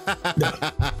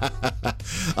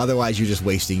 Otherwise, you're just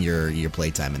wasting your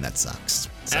playtime, and that sucks.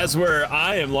 So. As where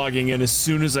I am logging in as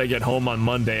soon as I get home on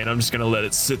Monday, and I'm just going to let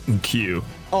it sit in queue.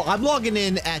 Oh, I'm logging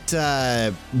in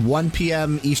at 1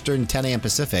 p.m. Eastern, 10 a.m.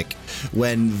 Pacific,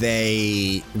 when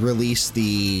they release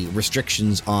the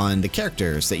restrictions on the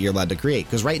characters that you're allowed to create.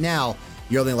 Because right now,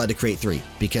 you're only allowed to create 3,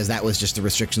 because that was just the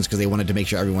restrictions because they wanted to make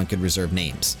sure everyone could reserve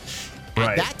names.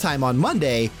 At that time on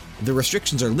Monday, the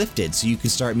restrictions are lifted, so you can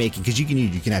start making, because you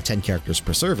can have 10 characters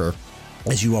per server,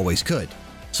 as you always could.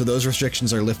 So those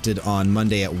restrictions are lifted on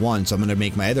Monday at 1, so I'm going to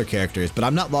make my other characters, but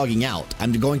I'm not logging out.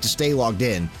 I'm going to stay logged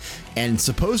in, and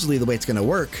supposedly the way it's going to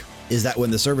work is that when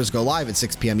the servers go live at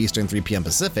 6 p.m. Eastern, 3 p.m.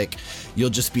 Pacific, you'll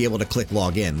just be able to click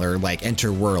log in or like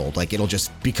enter world. Like it'll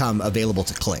just become available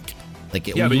to click. Like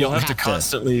but you'll have to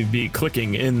constantly be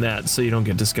clicking in that so you don't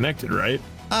get disconnected, right?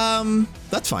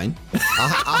 That's fine. I'll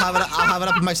have it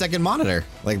up in my second monitor.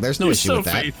 Like, there's no issue with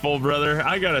that. You're so faithful, brother.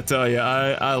 I gotta tell you,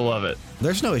 I love it.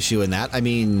 There's no issue in that. I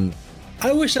mean,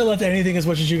 I wish I loved anything as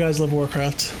much as you guys love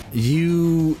Warcraft.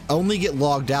 You only get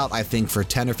logged out, I think, for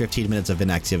 10 or 15 minutes of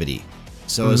inactivity.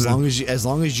 So as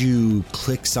long as you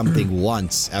click something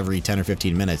once every 10 or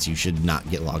 15 minutes, you should not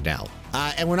get logged out.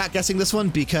 And we're not guessing this one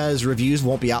because reviews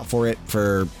won't be out for it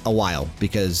for a while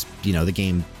because, the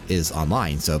game is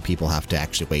online. So people have to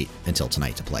actually wait until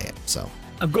tonight to play it. So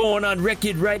I'm going on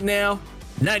record right now.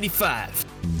 95.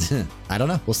 I don't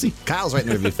know. We'll see. Kyle's writing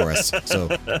a review for us. So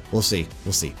we'll see.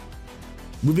 We'll see.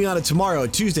 Moving on to tomorrow,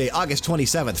 Tuesday, August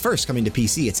 27th. First coming to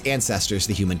PC, it's Ancestors,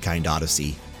 the Humankind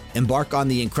Odyssey. Embark on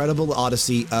the incredible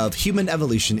odyssey of human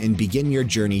evolution and begin your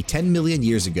journey 10 million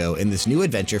years ago in this new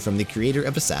adventure from the creator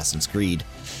of Assassin's Creed.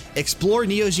 Explore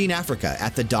Neogene Africa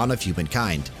at the dawn of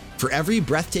humankind. For every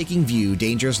breathtaking view,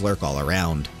 dangers lurk all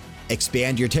around.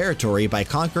 Expand your territory by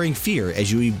conquering fear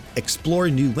as you explore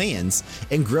new lands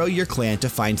and grow your clan to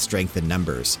find strength in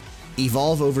numbers.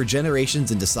 Evolve over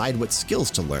generations and decide what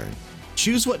skills to learn.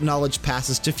 Choose what knowledge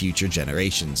passes to future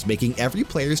generations, making every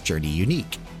player's journey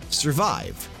unique.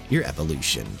 Survive your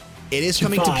evolution. It is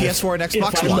coming to PS4 and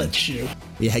Xbox One.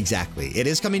 Yeah, exactly. It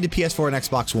is coming to PS4 and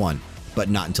Xbox One, but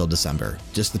not until December.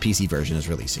 Just the PC version is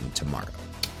releasing tomorrow.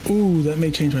 Ooh, that may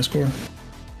change my score.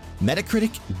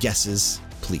 Metacritic guesses,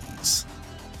 please.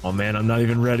 Oh man, I'm not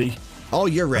even ready. Oh,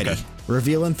 you're ready. Okay.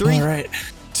 Reveal in 3, All right.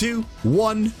 2,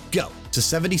 1, go. To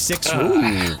 76.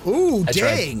 Ooh,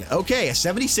 dang. Okay, a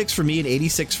 76 from me, an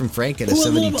 86 from Frank, and a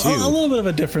 72. A little bit of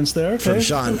a difference there. Okay. From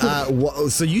Sean.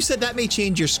 So you said that may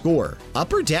change your score,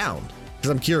 up or down? Because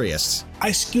I'm curious.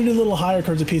 I skewed a little higher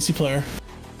towards a PC player.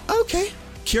 Okay.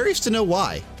 Curious to know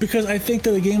why. Because I think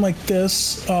that a game like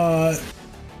this, like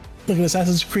an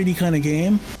Assassin's Creed kind of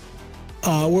game,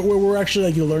 where we're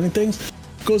actually you're learning things,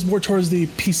 goes more towards the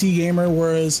PC gamer,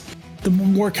 whereas the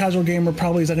more casual gamer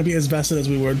probably is not going to be as vested as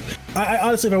we would. I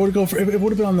honestly, if I would go for, if it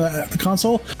would have been on the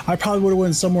console, I probably would have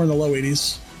went somewhere in the low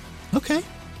 80s. Okay.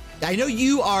 I know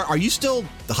you are. Are you still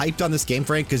hyped on this game,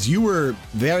 Frank? Because you were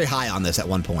very high on this at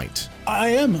one point. I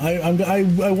am. I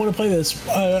want to play this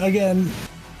again.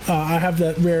 I have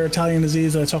that rare Italian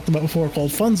disease that I talked about before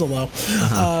called Funzolo,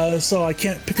 so I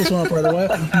can't pick this one up right away.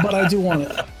 But I do want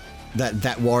it.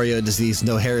 That Wario disease,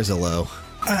 no hair is a low.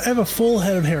 I have a full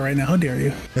head of hair right now. How dare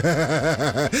you?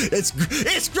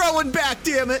 It's growing back,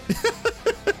 damn it!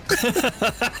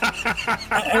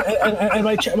 and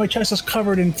my chest is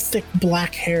covered in thick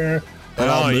black hair.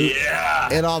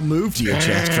 It all moved to your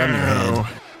chest from your head.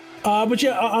 But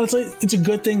yeah, honestly, it's a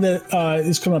good thing that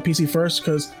it's coming on PC first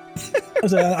because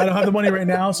I don't have the money right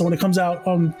now. So when it comes out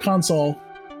on console,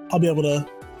 I'll be able to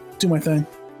do my thing.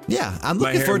 Yeah, I'm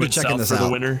looking forward to checking this out. For the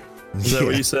winter. Is that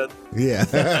what you said? Yeah.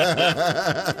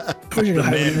 The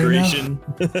man creation.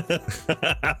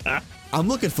 I'm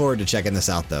looking forward to checking this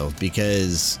out though,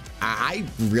 because I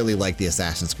really like the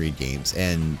Assassin's Creed games,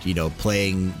 and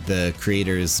playing the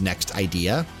creator's next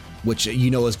idea, which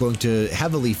is going to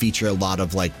heavily feature a lot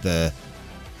of the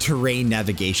terrain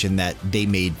navigation that they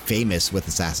made famous with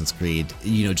Assassin's Creed,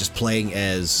 just playing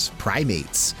as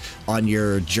primates on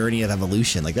your journey of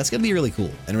evolution. That's going to be really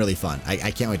cool and really fun.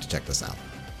 I can't wait to check this out.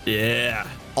 Yeah.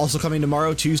 Also coming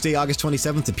tomorrow, Tuesday, August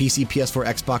 27th to PC, PS4,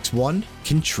 Xbox One,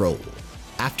 Control.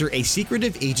 After a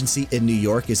secretive agency in New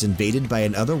York is invaded by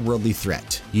an otherworldly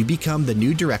threat, you become the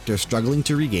new director struggling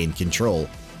to regain control.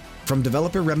 From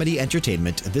developer Remedy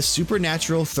Entertainment, this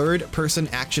supernatural third-person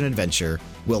action adventure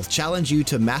will challenge you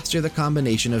to master the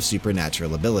combination of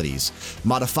supernatural abilities,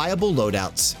 modifiable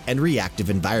loadouts, and reactive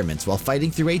environments while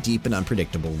fighting through a deep and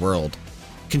unpredictable world.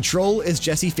 Control is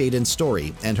Jessie Faden's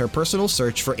story and her personal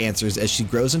search for answers as she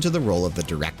grows into the role of the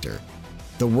director.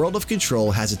 The world of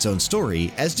Control has its own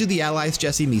story, as do the allies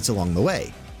Jessie meets along the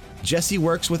way. Jessie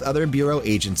works with other Bureau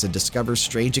agents and discovers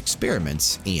strange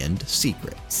experiments and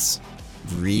secrets.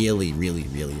 Really, really,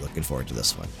 really looking forward to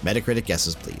this one. Metacritic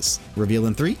guesses, please. Reveal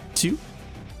in 3, 2,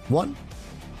 1,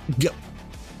 go.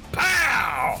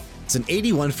 Pow! It's an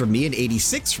 81 from me, an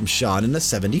 86 from Sean, and a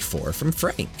 74 from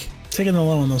Frank. Taking the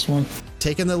low on this one.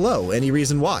 Taking the low. Any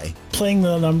reason why? Playing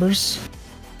the numbers.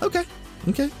 Okay.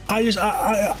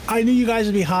 I knew you guys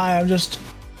would be high. I'm just,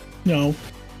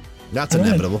 That's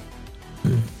inevitable.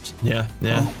 Yeah.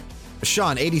 Oh.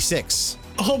 Sean, 86.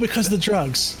 Oh, because of the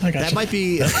drugs. I got that might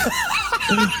be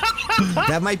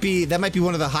that might be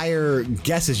one of the higher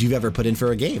guesses you've ever put in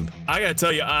for a game. I gotta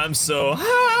tell you, I'm so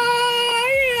high.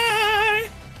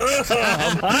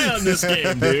 I'm high on this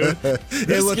game, dude.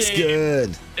 It looks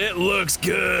good. It looks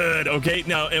good. Okay,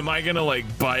 now am I gonna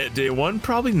buy it day one?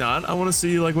 Probably not. I want to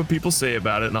see what people say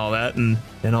about it and all that and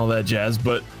all that jazz.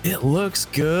 But it looks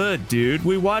good, dude.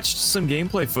 We watched some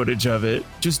gameplay footage of it,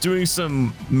 just doing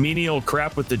some menial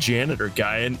crap with the janitor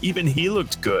guy, and even he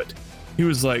looked good. He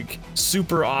was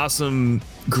super awesome,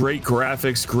 great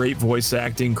graphics, great voice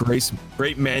acting,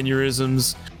 great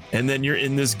mannerisms. And then you're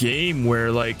in this game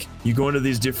where like you go into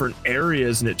these different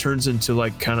areas and it turns into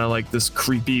like kind of like this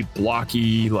creepy,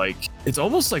 blocky, like it's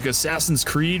almost like Assassin's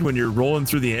Creed when you're rolling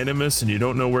through the Animus and you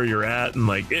don't know where you're at. And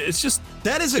like, it's just,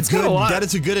 that is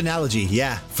a good analogy.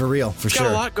 Yeah, for real, for sure.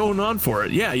 Got a lot going on for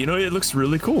it. Yeah. You know, it looks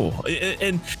really cool.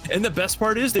 And the best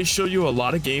part is they show you a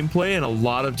lot of gameplay and a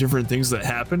lot of different things that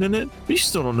happen in it, but you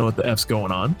still don't know what the F's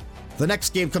going on. The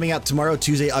next game coming out tomorrow,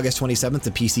 Tuesday, August 27th,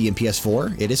 to PC and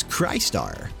PS4, it is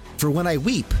Crystar. For when I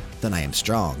weep, then I am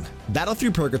strong. Battle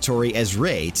through Purgatory as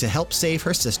Rey to help save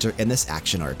her sister in this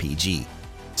action RPG.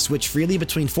 Switch freely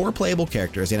between 4 playable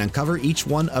characters and uncover each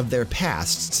one of their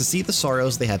pasts to see the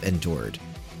sorrows they have endured.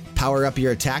 Power up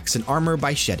your attacks and armor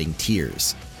by shedding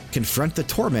tears. Confront the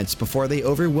torments before they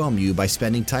overwhelm you by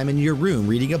spending time in your room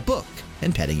reading a book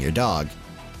and petting your dog.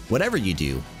 Whatever you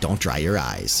do, don't dry your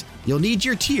eyes. You'll need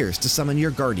your tears to summon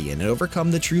your guardian and overcome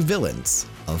the true villains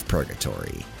of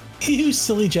Purgatory. You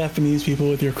silly Japanese people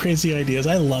with your crazy ideas.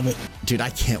 I love it. Dude,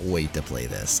 I can't wait to play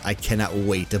this. I cannot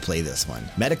wait to play this one.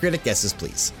 Metacritic guesses,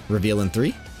 please. Reveal in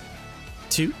 3,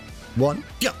 2, 1,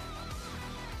 go.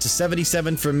 It's a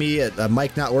 77 from me, a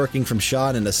mic not working from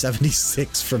Sean, and a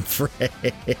 76 from Frank.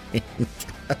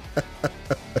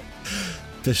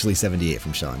 Officially 78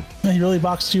 from Sean. He really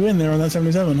boxed you in there on that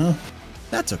 77, huh?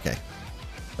 That's okay.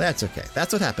 That's okay.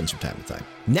 That's what happens from time to time.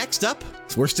 Next up,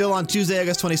 we're still on Tuesday,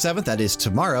 August 27th. That is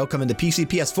tomorrow. Coming to PC,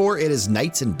 PS4, it is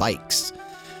Knights and Bikes.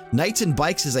 Knights and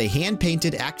Bikes is a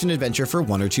hand-painted action-adventure for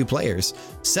 1 or 2 players,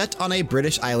 set on a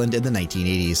British island in the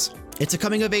 1980s. It's a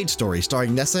coming-of-age story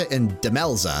starring Nessa and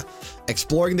Demelza,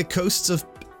 exploring the coasts of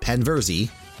Penversi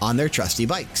on their trusty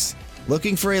bikes,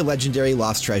 looking for a legendary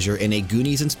lost treasure in a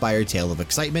Goonies-inspired tale of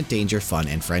excitement, danger, fun,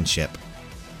 and friendship.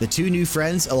 The 2 new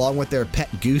friends, along with their pet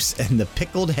goose and the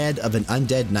pickled head of an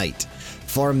undead knight,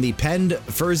 form the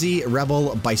Penversi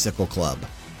Rebel Bicycle Club,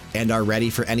 and are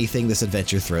ready for anything this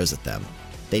adventure throws at them.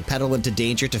 They pedal into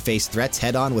danger to face threats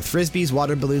head-on with frisbees,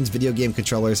 water balloons, video game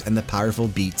controllers, and the powerful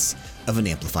beats of an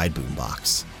amplified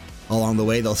boombox. Along the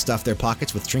way, they'll stuff their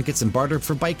pockets with trinkets and barter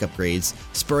for bike upgrades,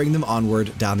 spurring them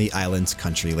onward down the island's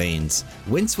country lanes,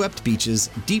 windswept beaches,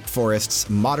 deep forests,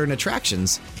 modern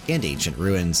attractions, and ancient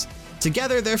ruins.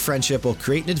 Together, their friendship will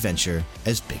create an adventure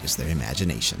as big as their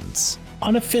imaginations.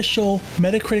 Unofficial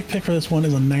Metacritic pick for this one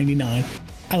is a 99.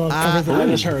 I love everything I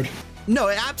just heard. No,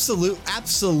 it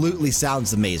absolutely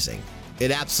sounds amazing.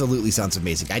 It absolutely sounds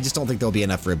amazing. I just don't think there'll be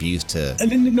enough reviews to...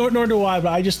 And nor do I,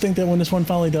 but I just think that when this one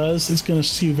finally does, it's going to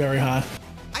skew very high.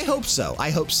 I hope so.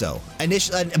 I hope so.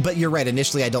 But you're right.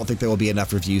 Initially, I don't think there will be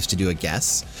enough reviews to do a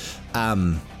guess.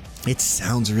 It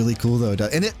sounds really cool, though,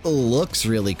 and it looks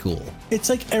really cool. It's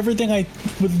like everything I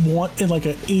would want in like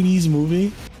an 80s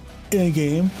movie in a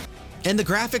game. And the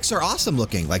graphics are awesome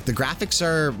looking. Like, the graphics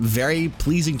are very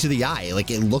pleasing to the eye. Like,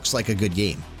 it looks like a good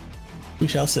game. We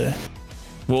shall see.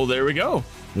 Well, there we go.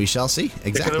 We shall see.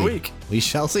 Exactly. Pick of the week. We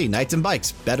shall see. Knights and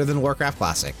Bikes, better than Warcraft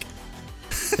Classic.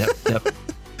 Yep.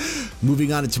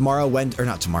 Moving on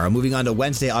to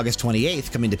Wednesday, August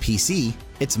 28th, coming to PC,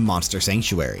 it's Monster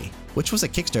Sanctuary, which was a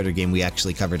Kickstarter game we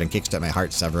actually covered on Kickstart My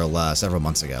Heart several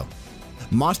months ago.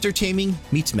 Monster taming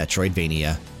meets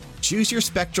Metroidvania. Choose your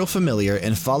spectral familiar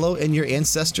and follow in your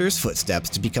ancestors'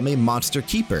 footsteps to become a monster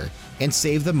keeper and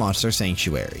save the Monster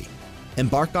Sanctuary.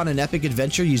 Embark on an epic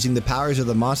adventure using the powers of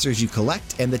the monsters you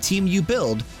collect and the team you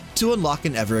build to unlock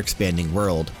an ever-expanding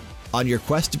world. On your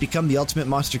quest to become the ultimate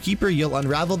monster keeper, you'll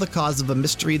unravel the cause of a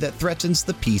mystery that threatens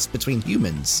the peace between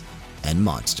humans and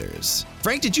monsters.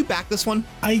 Frank, did you back this one?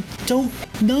 I don't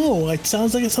know. It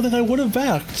sounds like it's something I would have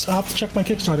backed. I'll have to check my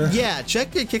Kickstarter. Yeah,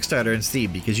 check your Kickstarter and see,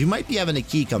 because you might be having a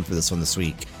key come for this one this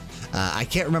week. I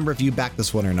can't remember if you backed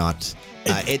this one or not.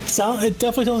 It definitely sounds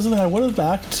like something I would have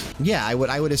backed. Yeah, I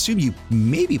would assume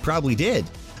you probably did.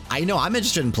 I know I'm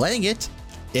interested in playing it.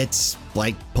 It's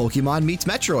like Pokemon meets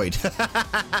Metroid.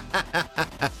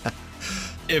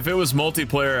 If it was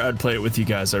multiplayer, I'd play it with you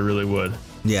guys. I really would.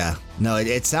 Yeah. No,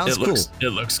 it sounds cool. It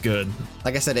looks good.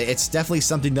 Like I said, it's definitely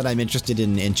something that I'm interested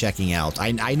in checking out.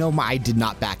 I know I did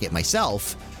not back it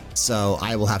myself, so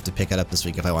I will have to pick it up this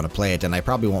week if I want to play it. And I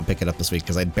probably won't pick it up this week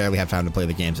because I barely have time to play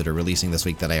the games that are releasing this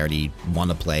week that I already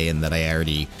want to play and that I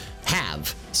already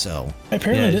have. So I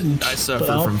apparently didn't. I suffer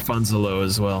from Funzalo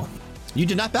as well. You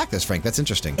did not back this, Frank. That's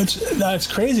interesting. That's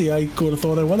crazy. I would have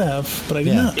thought I would have, but I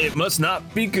did not. It must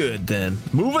not be good then.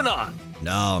 Moving on.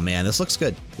 No, man. This looks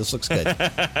good. This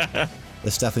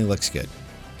definitely looks good.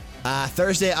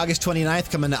 Thursday, August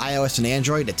 29th, coming to iOS and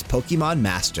Android, it's Pokemon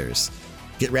Masters.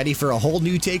 Get ready for a whole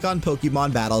new take on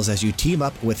Pokemon battles as you team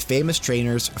up with famous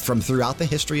trainers from throughout the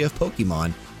history of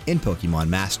Pokemon in Pokemon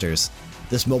Masters.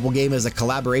 This mobile game is a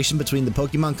collaboration between the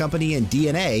Pokemon Company and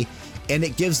DNA and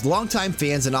it gives longtime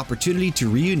fans an opportunity to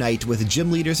reunite with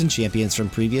gym leaders and champions from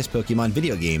previous Pokemon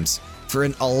video games for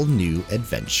an all-new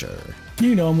adventure.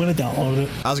 You know I'm going to download it.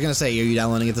 I was going to say, are you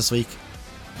downloading it this week?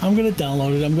 I'm going to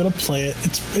download it. I'm going to play it.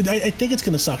 I think it's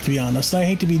going to suck, to be honest. I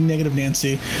hate to be negative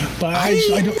Nancy, but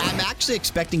I'm actually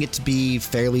expecting it to be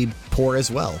fairly poor as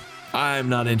well. I'm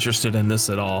not interested in this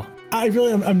at all. I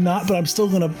really am not, but I'm still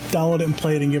going to download it and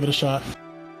play it and give it a shot.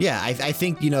 Yeah, I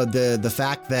think, you know, the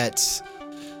fact that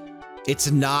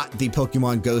it's not the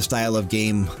Pokemon Go style of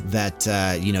game that,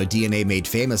 you know, DNA made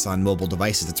famous on mobile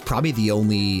devices. It's probably the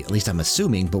only, at least I'm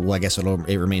assuming, but well, I guess it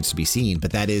remains to be seen.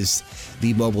 But that is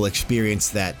the mobile experience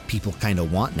that people kind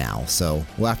of want now. So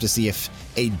we'll have to see if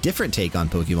a different take on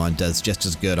Pokemon does just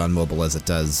as good on mobile as it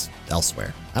does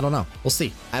elsewhere. I don't know. We'll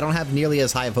see. I don't have nearly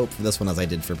as high of hope for this one as I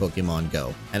did for Pokemon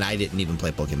Go. And I didn't even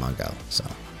play Pokemon Go, so...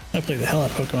 I played the hell out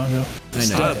of Pokemon Go. I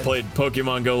know. I played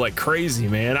Pokemon Go like crazy,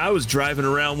 man. I was driving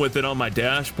around with it on my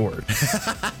dashboard.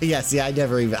 Yeah, see, I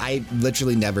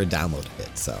literally never downloaded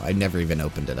it, so I never even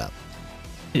opened it up.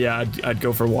 Yeah, I'd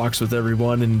go for walks with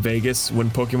everyone in Vegas when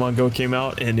Pokemon Go came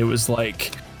out, and it was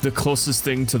like the closest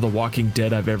thing to The Walking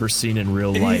Dead I've ever seen in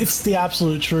real life. It's the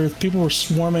absolute truth. People were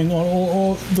swarming on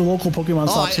all the local Pokemon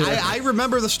shops here. I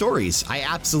remember the stories. I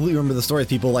absolutely remember the stories.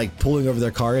 People like pulling over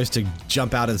their cars to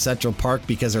jump out in Central Park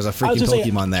because there's a freaking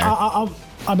Pokemon there.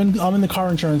 I'm in the car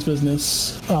insurance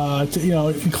business, you know,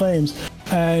 in claims,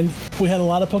 and we had a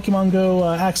lot of Pokemon Go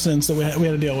accidents that we had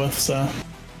to deal with. So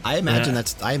I imagine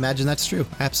that's true.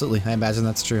 Absolutely, I imagine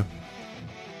that's true.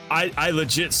 I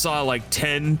legit saw like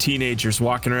 10 teenagers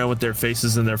walking around with their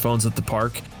faces in their phones at the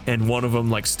park, and one of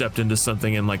them like stepped into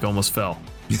something and like almost fell.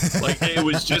 Like it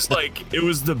was just like, it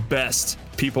was the best.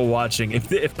 People watching. If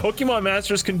Pokemon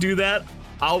Masters can do that,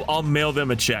 I'll mail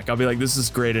them a check. I'll be like, this is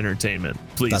great entertainment.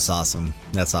 Please. That's awesome.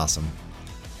 That's awesome.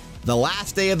 The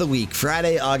last day of the week,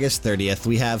 Friday, August 30th,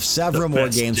 we have several more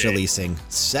games releasing.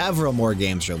 Several more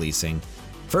games releasing.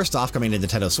 First off, coming to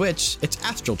Nintendo Switch, it's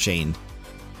Astral Chain.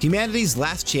 Humanity's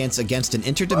last chance against an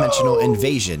interdimensional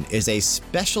invasion is a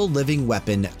special living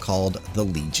weapon called the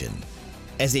Legion.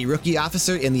 As a rookie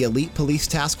officer in the elite police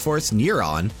task force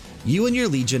Neuron, you and your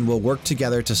Legion will work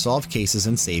together to solve cases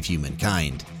and save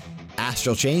humankind.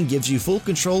 Astral Chain gives you full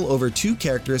control over 2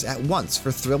 characters at once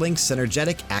for thrilling,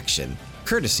 synergetic action,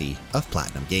 courtesy of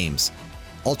Platinum Games.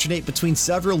 Alternate between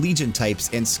several Legion types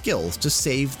and skills to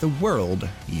save the world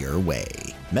your way.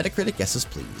 Metacritic guesses,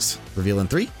 please. Reveal in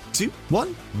 3, 2,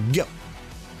 1, go.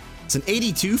 It's an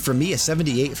 82 from me, a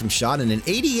 78 from Sean, and an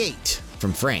 88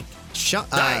 from Frank.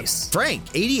 Nice. Frank,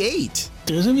 88.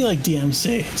 Dude, it's gonna be like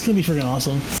DMC. It's gonna be freaking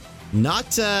awesome. Not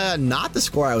the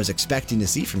score I was expecting to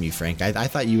see from you, Frank. I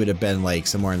thought you would have been like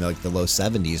somewhere in like the low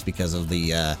 70s because of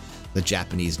the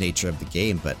Japanese nature of the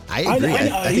game, but I agree.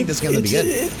 I think this is going to be good.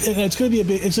 It's going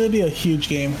to be a huge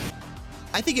game.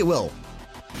 I think it will.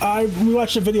 We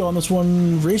watched a video on this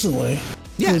one recently.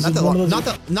 Yeah, not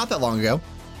that long ago.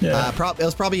 Yeah, it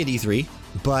was probably at E3,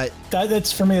 but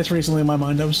that's for me. It's recently in my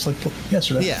mind. I was like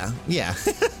yesterday. Yeah.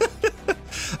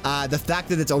 The fact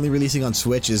that it's only releasing on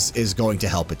Switch is going to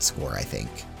help its score, I think.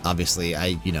 Obviously,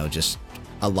 just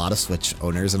a lot of Switch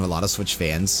owners and a lot of Switch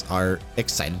fans are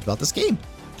excited about this game.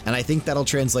 And I think that'll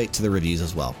translate to the reviews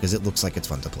as well, because it looks like it's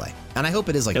fun to play. And I hope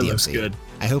it is like DMC. Looks good.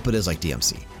 I hope it is like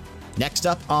DMC. Next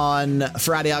up on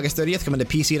Friday, August 30th, coming to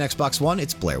PC and Xbox One,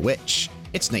 it's Blair Witch.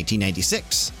 It's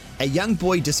 1996. A young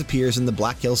boy disappears in the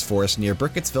Black Hills Forest near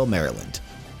Burkittsville, Maryland.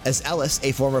 As Ellis,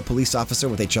 a former police officer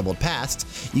with a troubled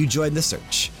past, you join the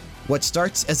search. What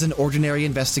starts as an ordinary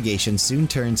investigation soon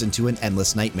turns into an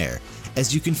endless nightmare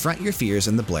as you confront your fears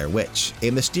in the Blair Witch,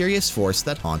 a mysterious force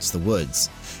that haunts the woods.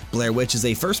 Blair Witch is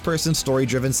a first-person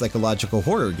story-driven psychological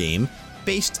horror game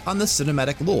based on the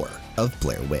cinematic lore of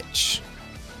Blair Witch.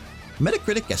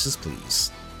 Metacritic guesses,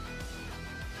 please.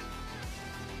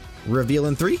 Reveal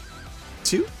in 3,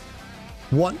 2,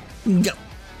 1, go.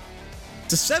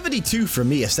 It's a 72 from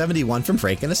me, a 71 from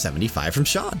Frank, and a 75 from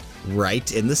Sean.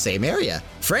 Right in the same area.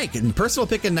 Frank, in personal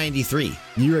pick, a 93.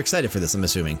 You're excited for this, I'm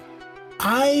assuming.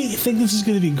 I think this is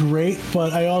going to be great,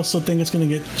 but I also think it's going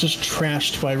to get just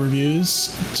trashed by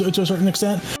reviews to a certain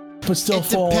extent. But still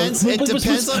depends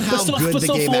on how good the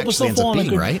game actually ends up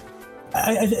being, right?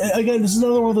 Again, this is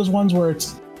another one of those ones where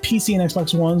it's PC and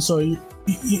Xbox One, so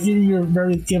you have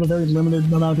a very limited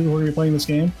amount of people who are playing this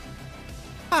game.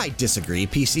 I disagree.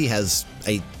 PC has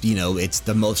it's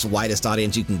the most widest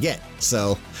audience you can get.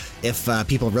 So if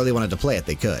people really wanted to play it,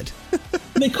 they could.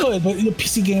 They could, but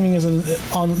PC gaming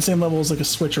isn't on the same level as like a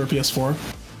Switch or a PS4.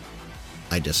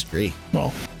 I disagree.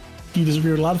 Well, you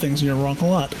disagree with a lot of things and you're wrong a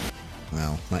lot.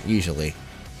 Well, not usually.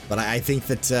 But I think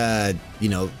that,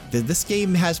 this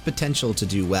game has potential to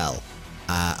do well.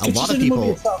 A lot of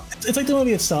people. It's like the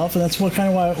movie itself, and that's what kind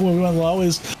of why we went low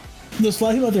is. There's a lot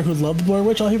of people out there who love the Blair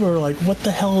Witch. A lot of people are like, "What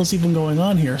the hell is even going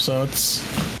on here?" So it's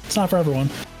not for everyone.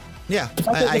 Yeah, the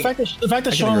fact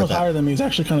that Sean was higher than me is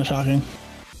actually kind of shocking.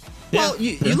 Well,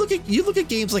 you look at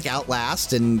games like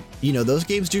Outlast, and those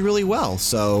games do really well.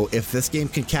 So if this game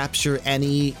can capture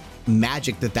any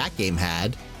magic that game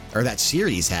had, or that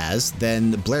series has,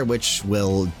 then the Blair Witch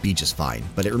will be just fine.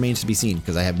 But it remains to be seen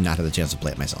because I have not had the chance to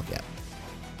play it myself yet.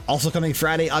 Also coming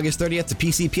Friday, August 30th to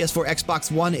PC, PS4,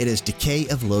 Xbox One, it is Decay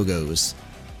of Logos.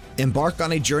 Embark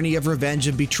on a journey of revenge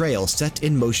and betrayal set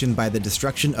in motion by the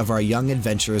destruction of our young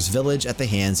adventurer's village at the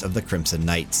hands of the Crimson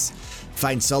Knights.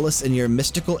 Find solace in your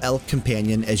mystical elf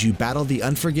companion as you battle the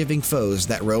unforgiving foes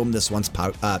that roam this once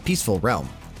peaceful realm.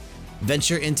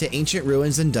 Venture into ancient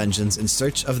ruins and dungeons in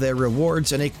search of their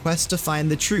rewards and a quest to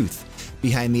find the truth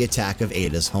behind the attack of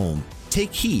Ada's home.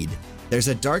 Take heed. There's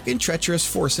a dark and treacherous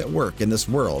force at work in this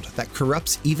world that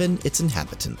corrupts even its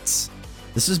inhabitants.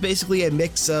 This is basically a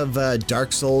mix of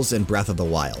Dark Souls and Breath of the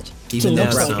Wild. Even though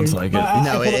sounds like it.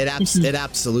 No, it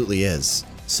absolutely is.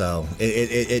 So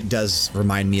it does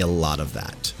remind me a lot of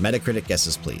that. Metacritic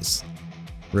guesses, please.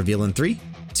 Reveal in 3,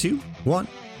 2, 1,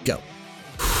 go.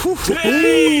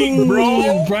 Dang,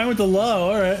 bro! Brian with the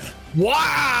low. All right.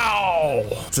 Wow!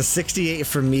 It's a 68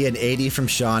 from me, an 80 from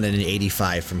Sean, and an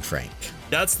 85 from Frank.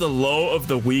 That's the low of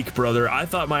the week, brother. I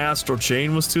thought my Astral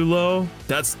Chain was too low.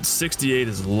 That's 68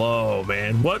 is low,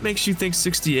 man. What makes you think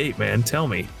 68, man? Tell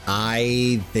me.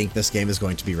 I think this game is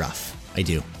going to be rough. I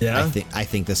do. Yeah? I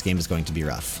think this game is going to be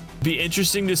rough. Be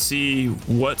interesting to see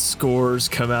what scores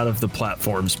come out of the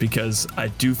platforms, because I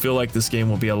do feel like this game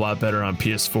will be a lot better on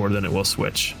PS4 than it will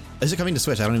Switch. Is it coming to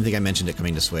Switch? I don't even think I mentioned it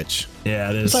coming to Switch. Yeah,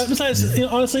 it is. Besides,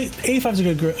 honestly, 85 is a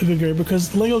good grade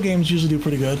because Lego games usually do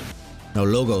pretty good. No,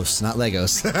 Logos, not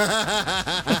Legos.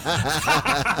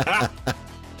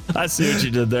 I see what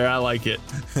you did there. I like it.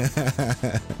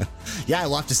 Yeah,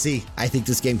 we'll have to see. I think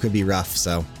this game could be rough,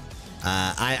 so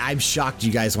I'm shocked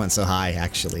you guys went so high,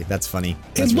 actually. That's funny.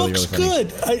 That's it really, looks really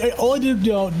funny. good. All I did,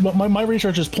 my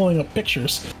research is pulling up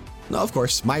pictures. No, of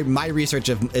course. My research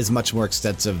is much more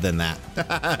extensive than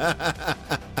that.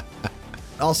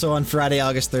 Also on Friday,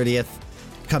 August 30th,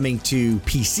 coming to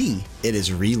PC, it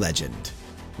is Re-Legend.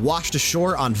 Washed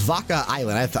ashore on Vodka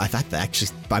Island. I thought that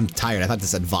actually, I'm tired. I thought this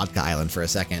said Vodka Island for a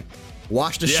second.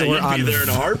 Washed ashore you'd be there in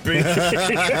a heartbeat.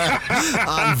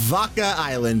 on Vodka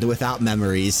Island without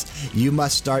memories. You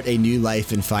must start a new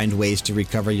life and find ways to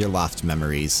recover your lost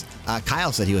memories.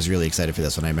 Kyle said he was really excited for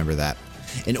this one. I remember that.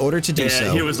 In order to do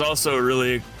so, he was also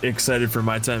really excited for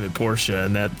my time at Porsche,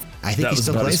 and I think that he was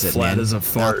still about plays as it, flat man. as a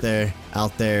fart.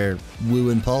 Out there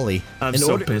wooing Paulie. I'm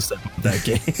so pissed about that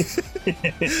game.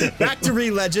 Back to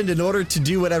Re-Legend. In order to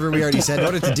do whatever we already said, in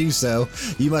order to do so,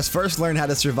 you must first learn how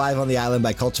to survive on the island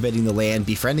by cultivating the land,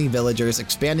 befriending villagers,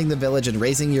 expanding the village, and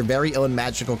raising your very own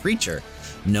magical creature,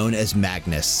 known as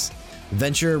Magnus.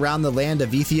 Venture around the land of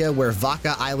Ethia, where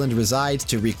Vodka Island resides.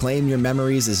 To reclaim your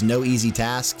memories is no easy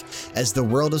task, as the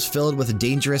world is filled with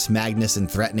dangerous Magnus and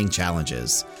threatening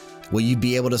challenges. Will you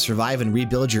be able to survive and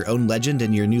rebuild your own legend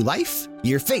in your new life?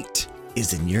 Your fate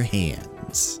is in your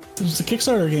hands. It was a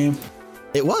Kickstarter game.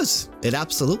 It was. It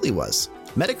absolutely was.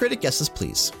 Metacritic guesses,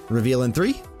 please. Reveal in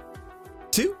 3,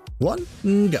 2, 1,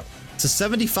 go. It's a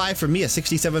 75 from me, a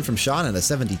 67 from Sean, and a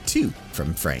 72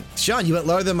 from Frank. Sean, you went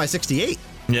lower than my 68.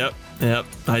 Yep,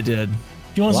 I did.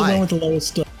 You want Why? to go with the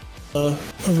lowest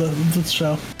of the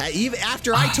show? Even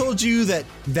after I told you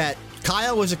that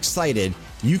Kyle was excited,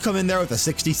 you come in there with a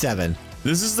 67.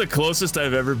 This is the closest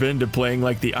I've ever been to playing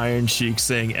like the Iron Sheik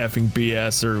saying effing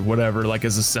BS or whatever, like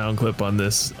as a sound clip on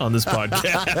this podcast.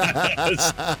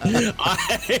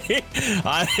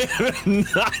 I am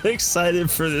not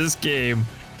excited for this game.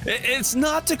 It's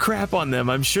not to crap on them.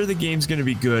 I'm sure the game's going to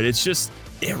be good. It's just,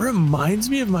 it reminds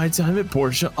me of my time at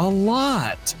Porsche a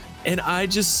lot. And I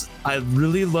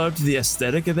really loved the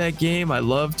aesthetic of that game. I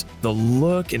loved the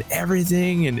look and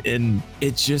everything. And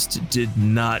it just did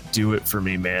not do it for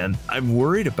me, man. I'm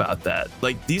worried about that.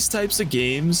 Like these types of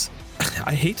games,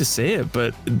 I hate to say it,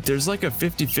 but there's like a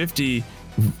 50-50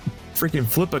 freaking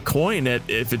flip a coin at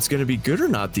if it's going to be good or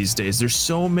not these days. There's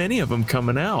so many of them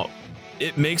coming out.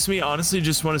 It makes me honestly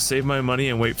just want to save my money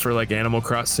and wait for like Animal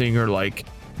Crossing or like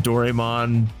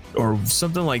Doraemon or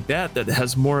something like that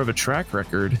has more of a track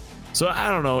record. So I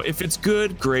don't know. If it's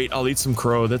good, great. I'll eat some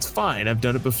crow. That's fine. I've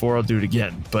done it before. I'll do it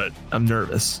again. But I'm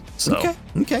nervous. So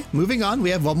Okay. Moving on. We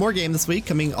have one more game this week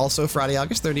coming also Friday,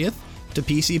 August 30th to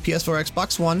PC, PS4,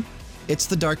 Xbox One. It's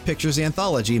the Dark Pictures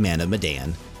anthology, Man of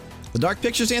Medan. The Dark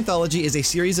Pictures anthology is a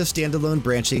series of standalone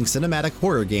branching cinematic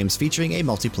horror games featuring a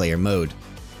multiplayer mode.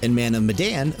 In Man of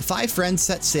Medan, 5 friends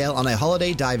set sail on a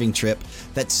holiday diving trip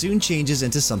that soon changes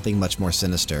into something much more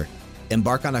sinister.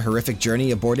 Embark on a horrific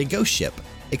journey aboard a ghost ship.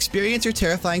 Experience your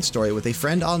terrifying story with a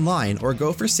friend online or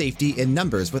go for safety in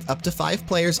numbers with up to 5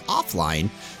 players offline.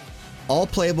 All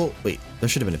playable. Wait, there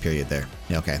should have been a period there.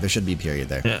 Yeah, okay, there should be a period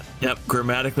there. Yeah, yep,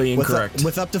 grammatically incorrect.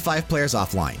 With up to 5 players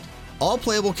offline. All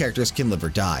playable characters can live or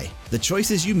die. The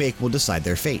choices you make will decide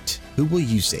their fate. Who will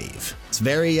you save? It's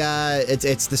very,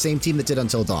 it's the same team that did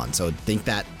Until Dawn, so think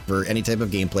that for any type of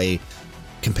gameplay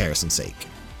comparison's sake.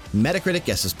 Metacritic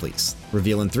guesses, please.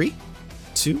 Reveal in 3,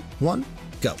 2, 1,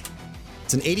 go.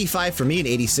 It's an 85 from me, an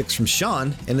 86 from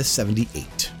Sean, and a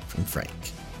 78 from Frank.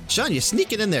 Sean, you're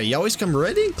sneaking in there. You always come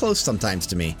right in close sometimes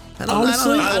to me. I don't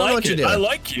know what you're doing. I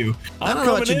like you. I don't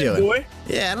know what you're doing. Boy.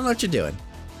 Yeah, I don't know what you're doing.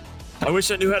 I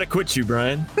wish I knew how to quit you,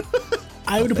 Brian.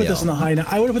 I would have put this in the high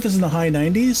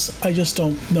 90s. I just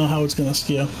don't know how it's going to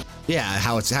skew. Yeah,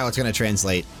 how it's going to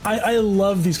translate. I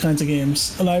love these kinds of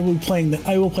games, and I will play the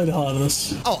hell out of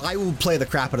this. Oh, I will play the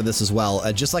crap out of this as well.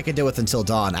 Just like I did with Until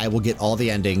Dawn, I will get all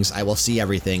the endings, I will see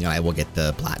everything, and I will get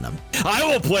the platinum. I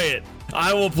will play it.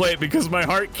 I will play it because my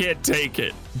heart can't take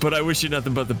it. But I wish you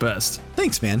nothing but the best.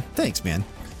 Thanks, man.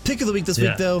 Pick of the week this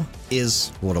week, though,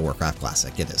 is World of Warcraft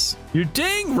Classic. It is. You're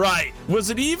dang right.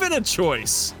 Was it even a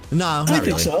choice? No, not I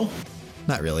really. think so.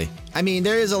 Not really. I mean,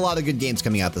 there is a lot of good games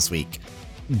coming out this week,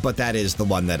 but that is the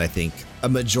one that I think a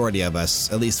majority of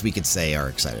us, at least we could say, are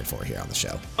excited for here on the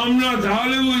show. I'm not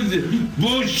Hollywood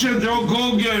bullshit Hulk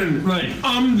Hogan. Right.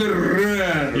 I'm the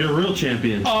rare. You're a real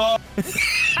champion. What?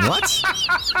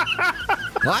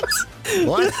 What?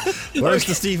 What? Where's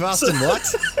the Steve Austin? What?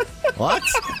 What?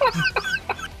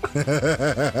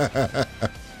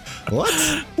 What?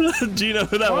 Do you know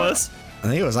who that was? I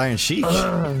think it was Iron Sheik.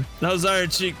 That was Iron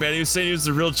Sheik, man. He was saying he was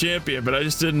the real champion, but I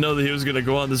just didn't know that he was going to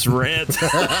go on this rant.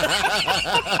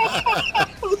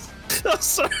 I'm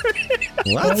sorry.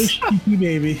 What? Cheeky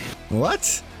baby.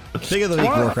 What? Pick of the week,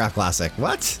 Warcraft Classic.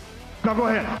 What? Now go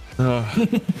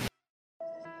ahead.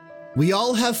 We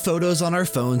all have photos on our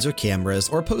phones or cameras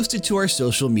or posted to our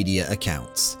social media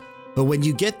accounts. But when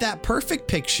you get that perfect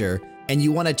picture and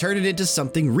you want to turn it into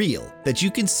something real that you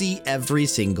can see every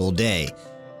single day,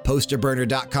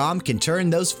 Posterburner.com can turn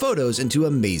those photos into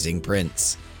amazing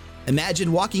prints.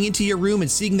 Imagine walking into your room and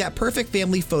seeing that perfect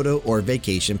family photo or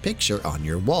vacation picture on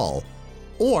your wall.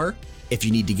 Or, if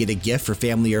you need to get a gift for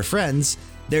family or friends,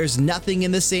 there's nothing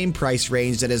in the same price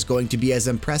range that is going to be as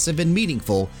impressive and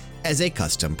meaningful as a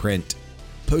custom print.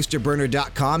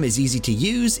 Posterburner.com is easy to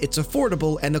use, it's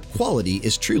affordable, and the quality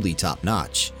is truly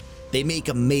top-notch. They make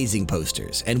amazing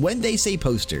posters, and when they say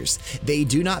posters, they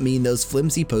do not mean those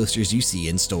flimsy posters you see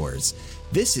in stores.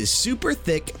 This is super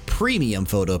thick, premium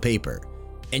photo paper,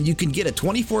 and you can get a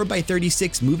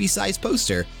 24x36 movie-size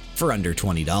poster for under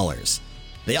 $20.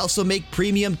 They also make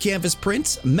premium canvas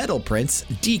prints, metal prints,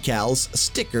 decals,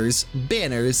 stickers,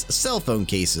 banners, cell phone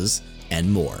cases,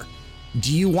 and more.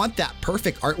 Do you want that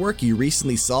perfect artwork you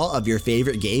recently saw of your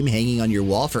favorite game hanging on your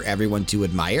wall for everyone to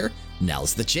admire?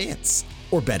 Now's the chance.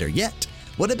 Or better yet,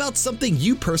 what about something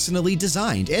you personally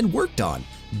designed and worked on,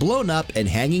 blown up and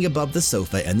hanging above the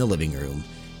sofa in the living room?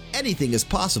 Anything is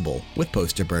possible with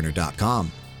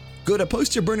Posterburner.com. Go to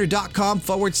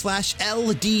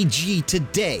Posterburner.com/LDG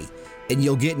today, and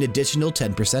you'll get an additional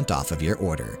 10% off of your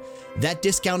order. That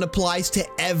discount applies to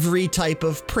every type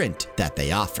of print that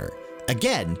they offer.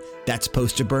 Again, that's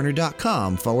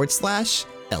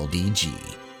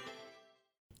Posterburner.com/LDG.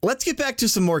 Let's get back to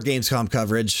some more Gamescom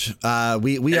coverage.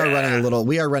 We are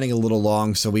running a little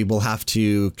long, so we will have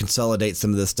to consolidate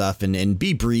some of this stuff and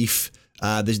be brief.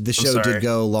 The show did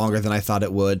go longer than I thought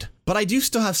it would, but I do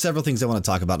still have several things I want to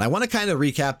talk about. And I want to kind of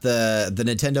recap the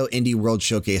Nintendo Indie World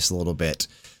Showcase a little bit.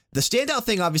 The standout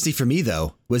thing, obviously for me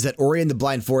though, was that Ori and the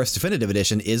Blind Forest Definitive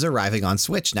Edition is arriving on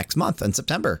Switch next month in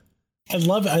September. I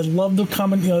love it. I love the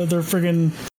comment. They're friggin'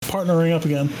 partnering up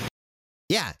again.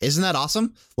 Yeah, isn't that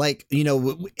awesome? Like, and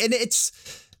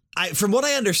from what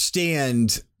I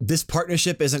understand, this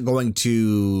partnership isn't going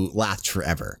to last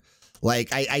forever. Like,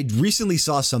 I recently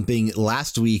saw something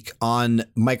last week on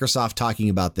Microsoft talking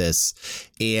about this,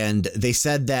 and they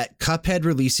said that Cuphead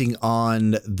releasing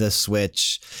on the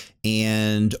Switch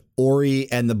and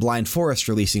Ori and the Blind Forest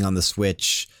releasing on the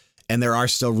Switch, and there are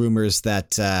still rumors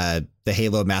that the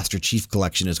Halo Master Chief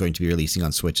Collection is going to be releasing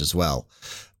on Switch as well.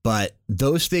 But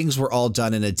those things were all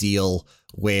done in a deal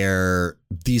where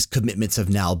these commitments have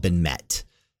now been met.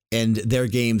 And their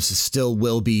games still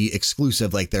will be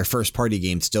exclusive, like their first party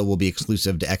games still will be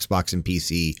exclusive to Xbox and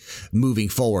PC moving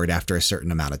forward after a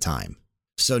certain amount of time.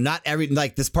 So not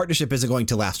this partnership isn't going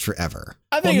to last forever.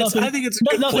 I think it's a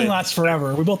good nothing plan. lasts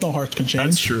forever. We both know hearts can change.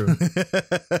 That's true.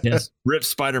 Yes. Rip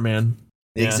Spider-Man.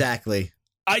 Yeah. Exactly.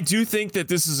 I do think that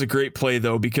this is a great play,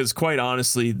 though, because quite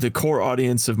honestly, the core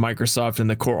audience of Microsoft and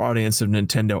the core audience of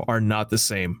Nintendo are not the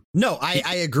same. No,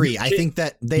 I agree. I think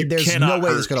that there's no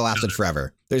way this could have lasted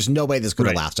forever. There's no way this could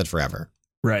have lasted forever.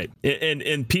 Right.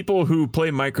 And people who play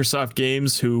Microsoft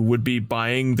games who would be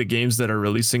buying the games that are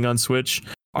releasing on Switch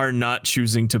are not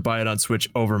choosing to buy it on Switch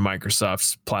over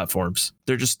Microsoft's platforms.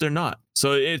 They're not.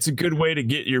 So it's a good way to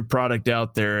get your product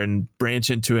out there and branch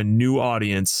into a new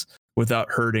audience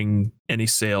without hurting any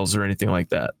sales or anything like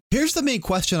that. Here's the main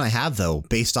question I have, though,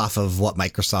 based off of what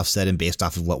Microsoft said and based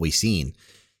off of what we've seen.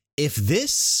 If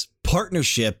this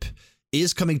partnership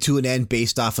is coming to an end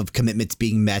based off of commitments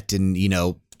being met and,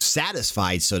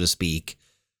 satisfied, so to speak,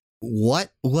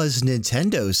 what was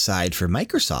Nintendo's side for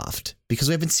Microsoft? Because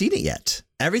we haven't seen it yet.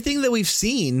 Everything that we've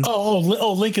seen.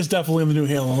 Link is definitely in the new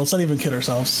Halo. Let's not even kid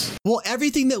ourselves. Well,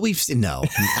 everything that we've seen. No,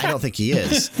 I don't think he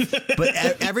is. But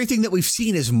everything that we've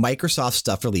seen is Microsoft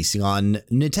stuff releasing on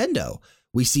Nintendo.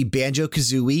 We see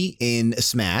Banjo-Kazooie in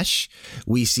Smash.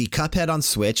 We see Cuphead on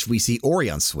Switch. We see Ori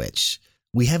on Switch.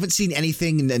 We haven't seen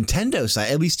anything Nintendo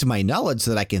side, at least to my knowledge,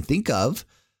 that I can think of,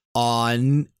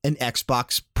 on an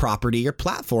Xbox property or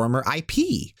platform or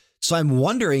IP. So I'm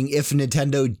wondering if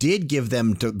Nintendo did give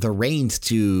them the reins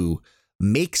to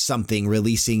make something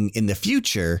releasing in the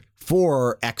future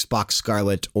for Xbox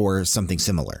Scarlet or something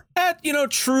similar.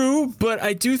 True, but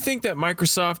I do think that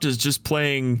Microsoft is just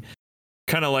playing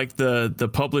kind of like the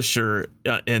publisher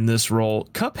in this role.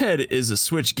 Cuphead is a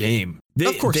Switch game.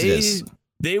 Of course it is.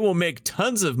 They will make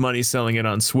tons of money selling it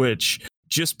on Switch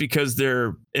just because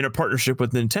they're in a partnership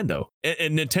with Nintendo.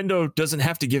 And Nintendo doesn't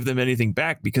have to give them anything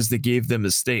back because they gave them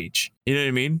a stage. You know what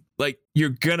I mean? Like, you're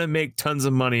going to make tons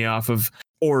of money off of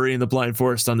Ori and the Blind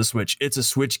Forest on the Switch. It's a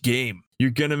Switch game. You're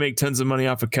going to make tons of money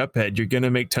off of Cuphead. You're going to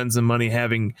make tons of money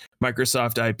having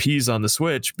Microsoft IPs on the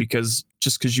Switch because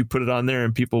you put it on there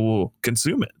and people will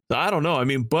consume it. So I don't know. I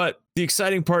mean, but the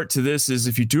exciting part to this is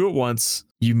if you do it once,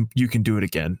 you can do it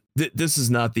again. This is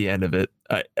not the end of it.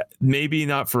 Maybe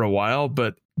not for a while,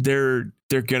 but they're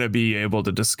going to be able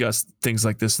to discuss things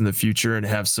like this in the future and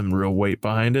have some real weight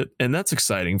behind it. And that's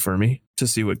exciting for me to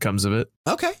see what comes of it.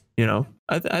 Okay.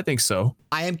 I think so.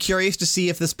 I am curious to see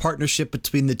if this partnership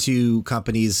between the two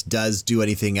companies does do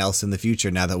anything else in the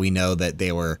future now that we know that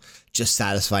they were just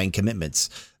satisfying commitments.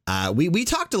 We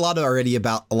talked a lot already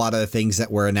about a lot of the things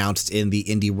that were announced in the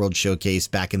Indie World Showcase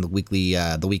back in the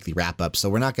weekly wrap up. So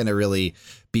we're not going to really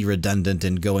be redundant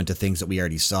and go into things that we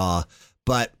already saw.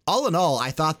 But all in all,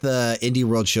 I thought the Indie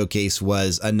World Showcase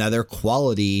was another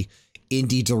quality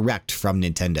Indie Direct from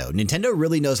Nintendo. Nintendo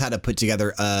really knows how to put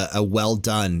together a well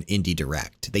done Indie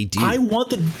Direct. They do. I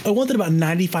wanted about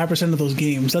 95% of those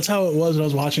games. That's how it was when I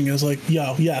was watching it. I was like,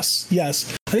 yes.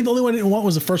 I think the only one I didn't want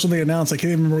was the first one they announced. I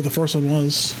can't even remember what the first one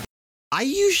was. I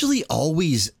usually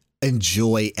always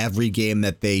enjoy every game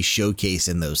that they showcase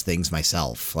in those things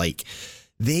myself. Like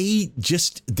they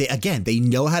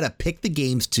know how to pick the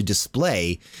games to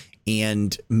display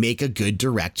and make a good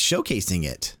Direct showcasing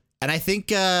it. And I think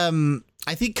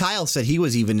Kyle said he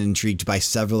was even intrigued by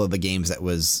several of the games that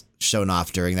was shown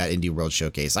off during that Indie World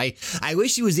Showcase. I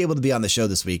wish he was able to be on the show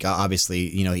this week. Obviously,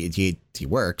 he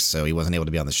works, so he wasn't able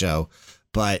to be on the show.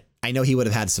 But I know he would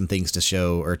have had some things to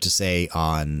show or to say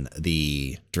on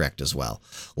the Direct as well.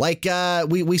 Like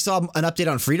we saw an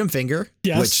update on Freedom Finger,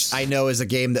 which I know is a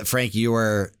game that, Frank, you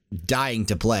are dying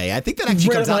to play. I think that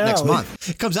actually comes out next month.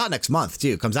 It comes out next month, too.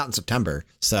 It comes out in September.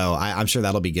 So I'm sure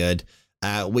that'll be good.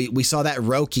 We saw that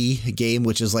Roki game,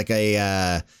 which is like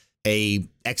a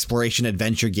exploration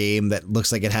adventure game that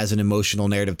looks like it has an emotional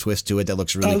narrative twist to it that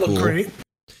looks really cool. Great.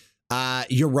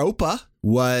 Europa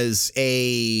was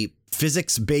a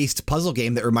physics-based puzzle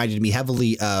game that reminded me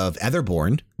heavily of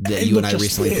Etherborn that you and I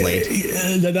recently played.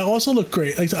 That also looked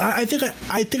great. Like I think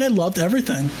I loved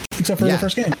everything except for the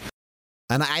first game.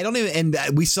 And and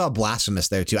we saw Blasphemous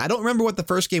there too. I don't remember what the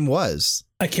first game was.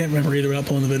 I can't remember either without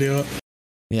pulling the video up.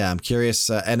 Yeah, I'm curious,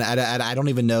 and I don't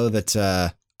even know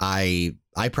that I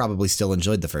probably still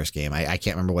enjoyed the first game. I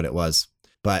can't remember what it was,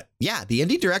 but yeah, the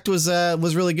Indie Direct was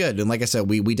really good, and like I said,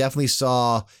 we definitely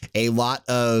saw a lot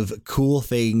of cool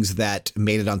things that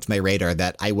made it onto my radar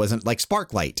that I wasn't, like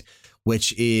Sparklight,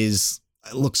 which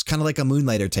looks kind of like a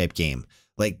Moonlighter type game,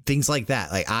 like things like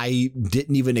that. Like I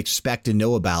didn't even expect to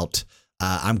know about.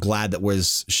 I'm glad that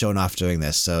was shown off during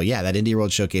this. So yeah, that Indie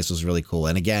World Showcase was really cool.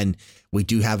 And again, we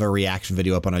do have a reaction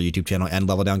video up on our YouTube channel and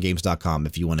leveldowngames.com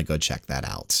if you want to go check that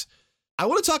out. I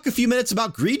want to talk a few minutes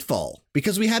about Greedfall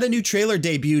because we had a new trailer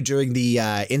debut during the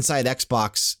Inside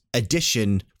Xbox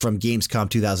edition from Gamescom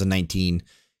 2019.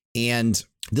 And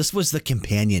this was the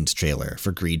companions trailer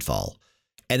for Greedfall.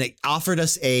 And it offered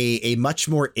us a much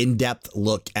more in-depth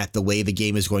look at the way the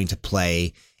game is going to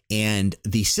play and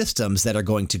the systems that are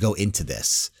going to go into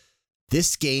this.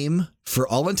 This game, for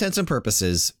all intents and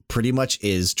purposes, pretty much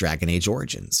is Dragon Age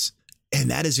Origins. And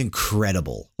that is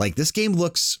incredible. Like, this game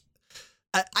looks...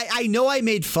 I know I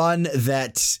made fun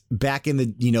that back in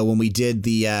the, when we did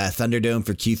the Thunderdome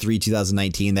for Q3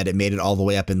 2019, that it made it all the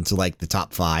way up into like the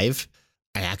top 5.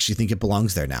 I actually think it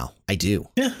belongs there now. I do.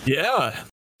 Yeah.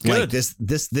 Like Good.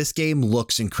 this game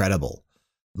looks incredible.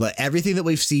 But everything that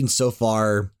we've seen so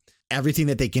far, everything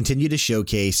that they continue to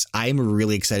showcase, I'm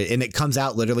really excited. And it comes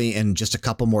out literally in just a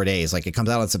couple more days. Like, it comes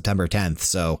out on September 10th.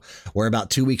 So we're about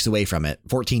 2 weeks away from it,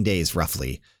 14 days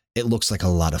roughly. It looks like a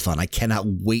lot of fun. I cannot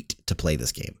wait to play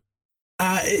this game.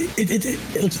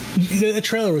 The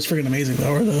trailer was freaking amazing,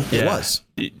 though. It was.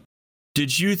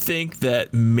 Did you think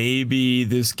that maybe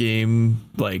this game,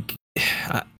 like,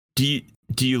 do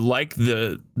you like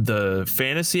the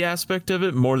fantasy aspect of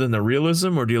it more than the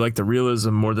realism, or do you like the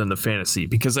realism more than the fantasy?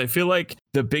 Because I feel like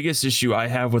the biggest issue I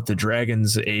have with the Dragon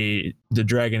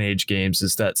Age games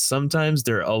is that sometimes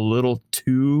they're a little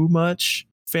too much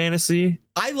fantasy.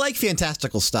 I like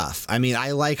fantastical stuff. I mean,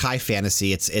 I like high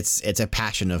fantasy. It's a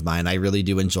passion of mine. I really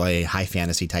do enjoy high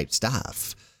fantasy type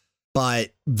stuff.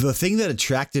 But the thing that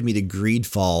attracted me to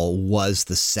Greedfall was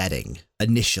the setting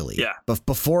initially. Yeah. But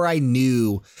before I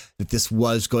knew that this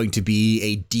was going to be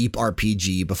a deep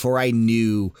RPG, before I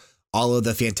knew all of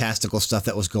the fantastical stuff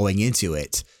that was going into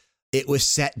it, it was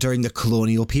set during the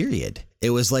colonial period. It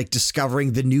was like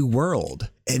discovering the new world.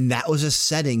 And that was a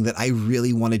setting that I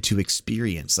really wanted to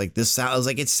experience. Like, this sounds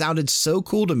like it sounded so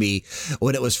cool to me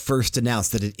when it was first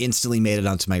announced that it instantly made it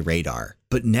onto my radar.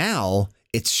 But now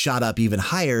it's shot up even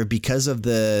higher because of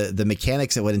the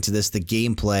mechanics that went into this, the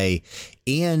gameplay,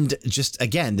 and just,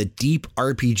 again, the deep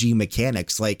RPG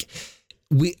mechanics. Like,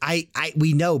 we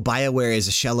know BioWare is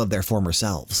a shell of their former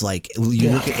selves. Like, you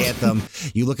look at Anthem,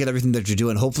 you look at everything that you're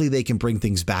doing. Hopefully they can bring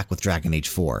things back with Dragon Age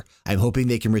 4. I'm hoping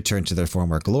they can return to their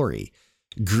former glory.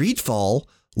 Greedfall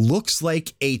looks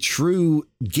like a true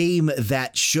game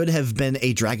that should have been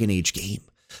a Dragon Age game.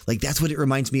 Like, that's what it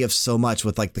reminds me of so much,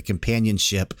 with like the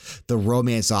companionship, the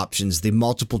romance options, the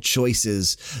multiple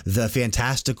choices, the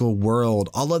fantastical world,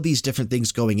 all of these different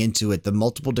things going into it, the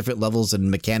multiple different levels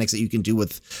and mechanics that you can do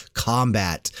with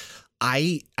combat.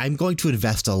 I'm going to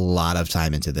invest a lot of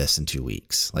time into this in 2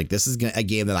 weeks. Like, this is a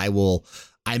game that I will,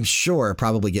 I'm sure,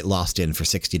 probably get lost in for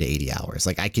 60 to 80 hours.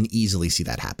 Like, I can easily see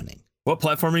that happening. What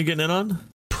platform are you getting in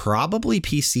on? Probably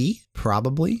PC.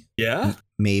 Probably. Yeah.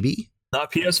 Maybe.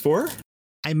 Not PS4?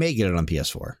 I may get it on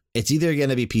PS4. It's either going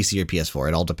to be PC or PS4.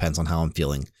 It all depends on how I'm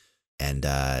feeling. And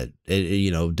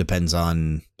it depends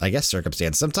on, I guess,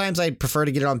 circumstance. Sometimes I prefer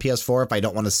to get it on PS4 if I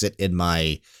don't want to sit in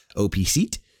my OP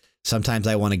seat. Sometimes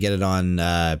I want to get it on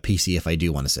PC if I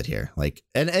do want to sit here. Like,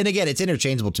 and again, it's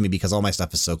interchangeable to me because all my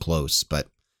stuff is so close. But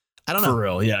I don't know. For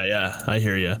real, yeah, I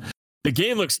hear you. The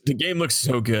game looks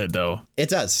so good, though. It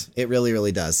does. It really,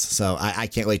 really does. So I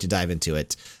can't wait to dive into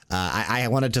it. I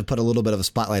wanted to put a little bit of a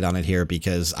spotlight on it here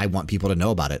because I want people to know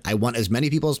about it. I want as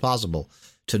many people as possible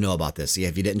to know about this. Yeah,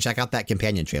 if you didn't check out that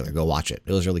companion trailer, go watch it.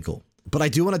 It was really cool. But I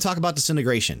do want to talk about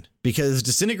Disintegration, because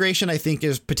Disintegration, I think,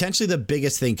 is potentially the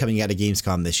biggest thing coming out of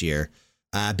Gamescom this year.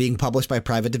 Being published by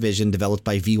Private Division, developed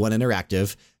by V1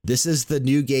 Interactive. This is the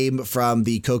new game from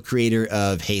the co-creator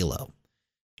of Halo.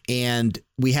 And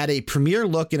we had a premiere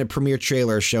look and a premiere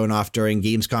trailer shown off during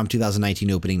Gamescom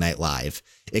 2019 opening night live.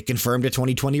 It confirmed a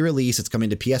 2020 release. It's coming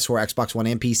to PS4, Xbox One,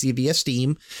 and PC via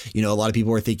Steam. You know, a lot of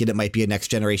people were thinking it might be a next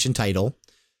generation title.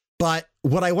 But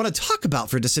what I want to talk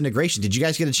about for Disintegration, did you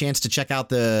guys get a chance to check out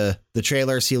the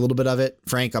trailer, see a little bit of it?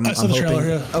 Frank, I'm hoping. Trailer,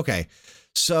 yeah. Okay.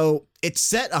 So it's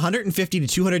set 150 to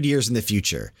 200 years in the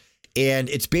future. And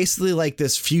it's basically like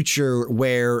this future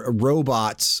where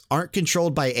robots aren't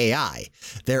controlled by AI.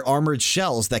 They're armored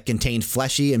shells that contain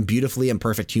fleshy and beautifully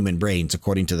imperfect human brains,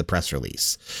 according to the press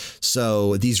release.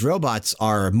 So these robots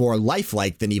are more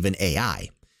lifelike than even AI.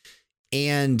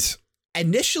 And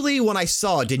initially when I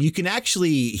saw it, and you can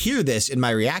actually hear this in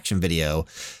my reaction video,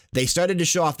 they started to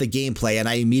show off the gameplay and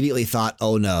I immediately thought,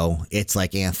 oh no, it's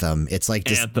like Anthem. It's like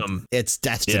Anthem. It's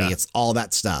Destiny. Yeah. It's all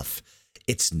that stuff.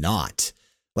 It's not.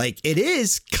 Like, it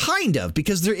is kind of,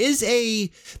 because there is a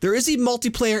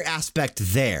multiplayer aspect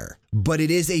there, but it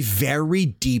is a very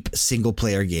deep single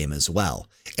player game as well.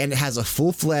 And it has a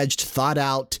full-fledged, thought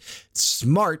out,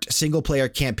 smart single player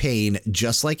campaign,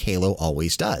 just like Halo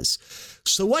always does.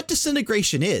 So what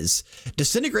Disintegration is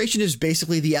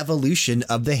basically the evolution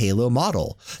of the Halo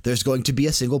model. There's going to be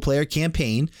a single player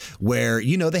campaign where,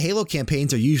 you know, the Halo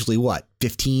campaigns are usually what,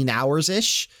 15 hours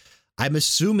ish? I'm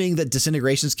assuming that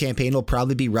Disintegration's campaign will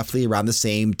probably be roughly around the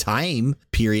same time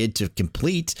period to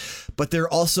complete, but there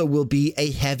also will be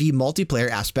a heavy multiplayer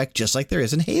aspect just like there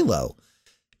is in Halo.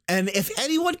 And if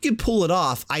anyone can pull it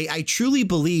off, I truly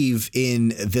believe in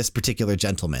this particular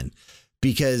gentleman,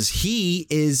 because he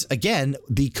is, again,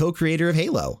 the co-creator of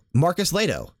Halo, Marcus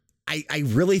Leto. I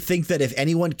really think that if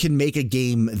anyone can make a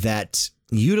game that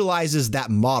utilizes that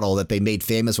model that they made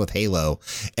famous with Halo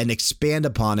and expand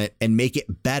upon it and make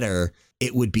it better,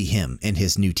 it would be him and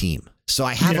his new team. So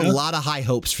I have a lot of high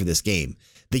hopes for this game.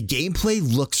 The gameplay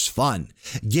looks fun.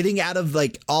 Getting out of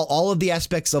like all of the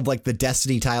aspects of like the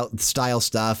Destiny style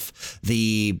stuff,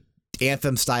 the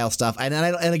Anthem style stuff.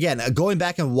 And again, going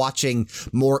back and watching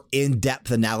more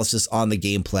in-depth analysis on the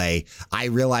gameplay, I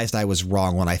realized I was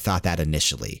wrong when I thought that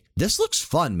initially. This looks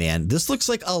fun, man. This looks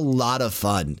like a lot of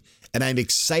fun. And I'm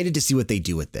excited to see what they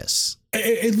do with this.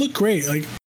 It looked great. Like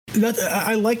that,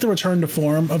 I like the return to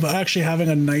form of actually having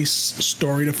a nice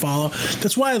story to follow.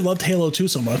 That's why I loved Halo 2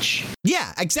 so much.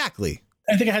 Yeah, exactly.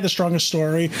 I think I had the strongest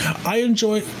story. I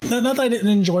enjoy, not that I didn't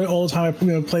enjoy all the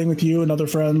time, playing with you and other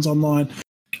friends online.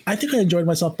 I think I enjoyed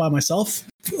myself by myself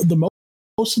the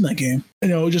most in that game. You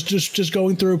know, just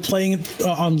going through playing it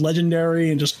on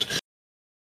Legendary and just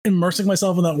immersing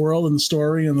myself in that world and the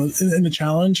story and the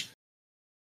challenge.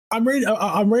 I'm ready to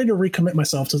recommit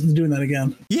myself to doing that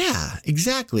again. Yeah,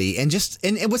 exactly. And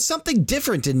it was something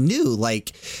different and new.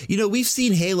 Like, you know, we've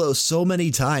seen Halo so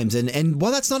many times and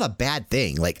well, that's not a bad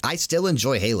thing. Like, I still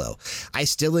enjoy Halo. I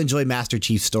still enjoy Master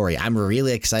Chief's story. I'm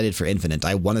really excited for Infinite.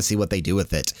 I want to see what they do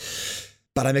with it.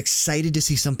 But I'm excited to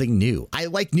see something new. I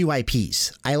like new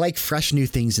IPs. I like fresh new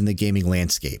things in the gaming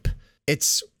landscape.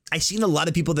 I've seen a lot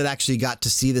of people that actually got to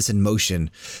see this in motion,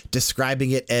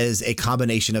 describing it as a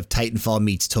combination of Titanfall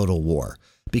meets Total War,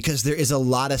 because there is a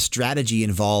lot of strategy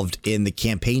involved in the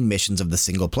campaign missions of the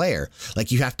single player.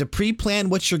 Like, you have to pre-plan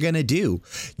what you're going to do.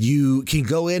 You can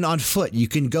go in on foot. You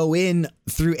can go in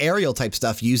through aerial type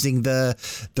stuff using the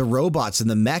robots and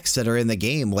the mechs that are in the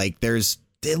game. Like,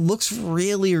 it looks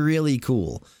really, really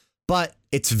cool, but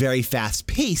it's very fast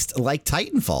paced like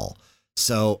Titanfall.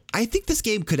 So I think this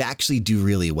game could actually do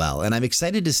really well, and I'm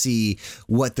excited to see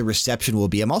what the reception will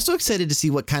be. I'm also excited to see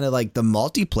what kind of like the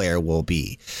multiplayer will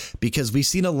be, because we've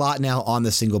seen a lot now on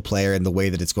the single player and the way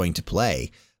that it's going to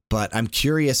play. But I'm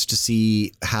curious to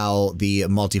see how the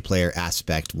multiplayer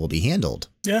aspect will be handled.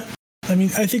 Yeah, I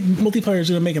mean, I think multiplayer is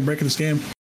going to make a break of this game.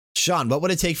 Sean, what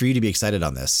would it take for you to be excited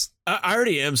on this? I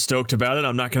already am stoked about it.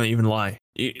 I'm not going to even lie.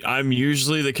 I'm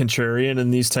usually the contrarian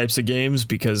in these types of games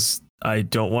because I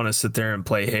don't want to sit there and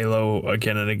play Halo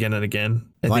again and again and again.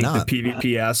 I think the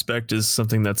PvP aspect is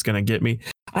something that's going to get me.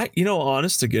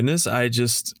 Honest to goodness, I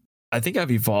think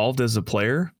I've evolved as a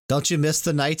player. Don't you miss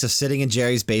the nights of sitting in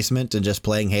Jerry's basement and just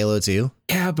playing Halo 2?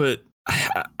 Yeah, but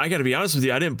I got to be honest with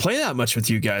you. I didn't play that much with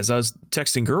you guys. I was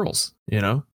texting girls, you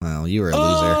know? Well, you were a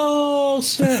loser.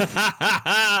 Snap.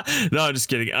 No, I'm just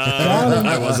kidding.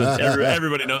 I wasn't.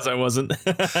 Everybody knows I wasn't.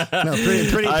 No,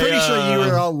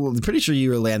 pretty sure you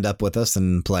were land up with us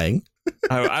and playing.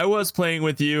 I was playing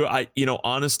with you.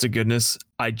 Honest to goodness,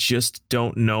 I just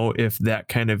don't know if that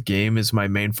kind of game is my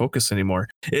main focus anymore.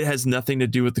 It has nothing to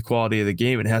do with the quality of the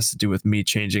game. It has to do with me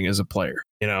changing as a player.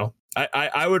 You know,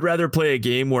 I would rather play a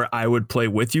game where I would play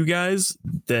with you guys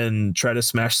than try to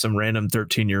smash some random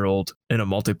 13-year-old in a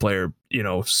multiplayer,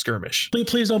 skirmish.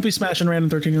 Please don't be smashing random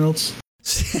 13-year-olds.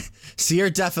 So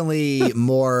you're definitely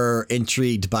more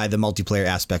intrigued by the multiplayer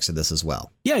aspects of this as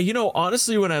well. Yeah,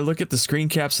 honestly, when I look at the screen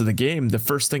caps of the game, the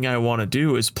first thing I want to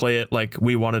do is play it like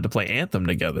we wanted to play Anthem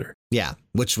together. Yeah,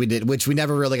 which we did, which we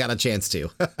never really got a chance to.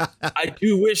 I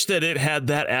do wish that it had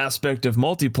that aspect of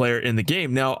multiplayer in the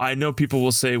game. Now, I know people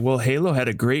will say, well, Halo had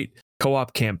a great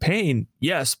co-op campaign.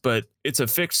 Yes, but it's a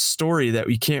fixed story that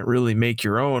you can't really make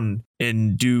your own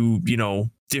and do,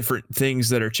 different things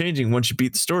that are changing. Once you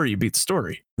beat the story, you beat the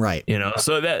story. Right.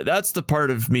 So that's the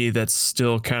part of me that's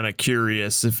still kind of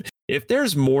curious. If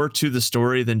there's more to the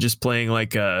story than just playing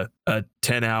like a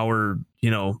 10-hour,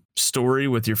 story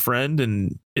with your friend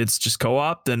and it's just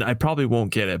co-op, then I probably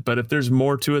won't get it. But if there's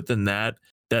more to it than that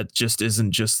just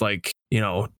isn't just like,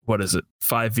 what is it,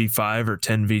 5v5 or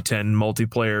 10v10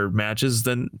 multiplayer matches,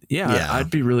 then yeah, I'd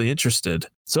be really interested.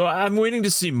 So I'm waiting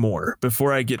to see more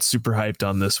before I get super hyped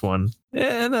on this one.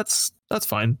 And that's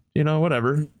fine.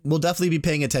 Whatever. We'll definitely be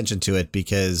paying attention to it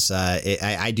because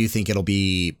I do think it'll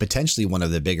be potentially one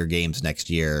of the bigger games next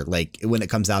year, like when it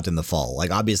comes out in the fall.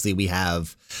 Like, obviously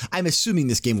I'm assuming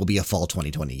this game will be a fall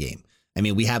 2020 game. I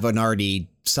mean, we have an already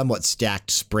somewhat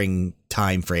stacked spring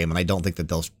time frame, and I don't think that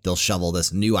they'll shovel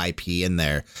this new IP in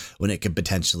there when it could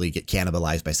potentially get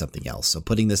cannibalized by something else. So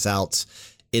putting this out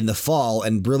in the fall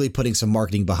and really putting some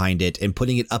marketing behind it and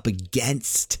putting it up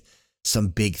against some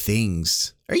big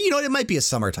things. Or, you know what, it might be a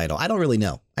summer title. I don't really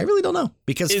know. I really don't know,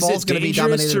 because fall's going to be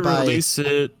dominated by release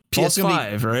it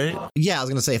PS5, right? Yeah, I was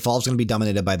going to say fall's going to be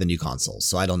dominated by the new consoles.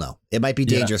 So I don't know. It might be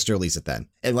dangerous to release it then,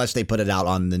 unless they put it out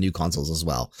on the new consoles as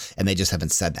well. And they just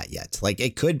haven't said that yet. Like,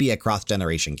 it could be a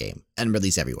cross-generation game and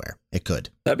release everywhere. It could.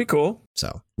 That'd be cool.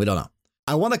 So we don't know.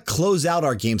 I want to close out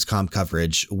our Gamescom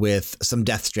coverage with some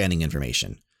Death Stranding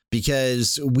information,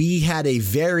 because we had a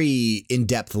very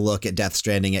in-depth look at Death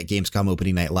Stranding at Gamescom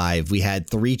opening night live. We had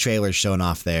 3 trailers shown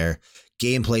off there,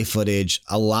 gameplay footage,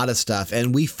 a lot of stuff.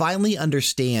 And we finally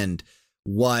understand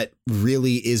what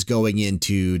really is going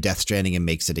into Death Stranding and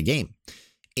makes it a game.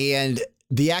 And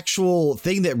the actual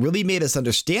thing that really made us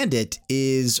understand it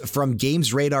is from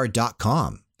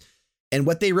gamesradar.com. And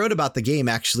what they wrote about the game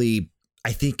actually,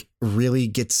 I think, really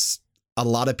gets a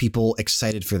lot of people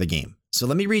excited for the game. So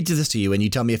let me read this to you, and you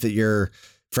tell me if you're,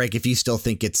 Frank, if you still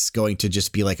think it's going to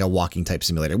just be like a walking type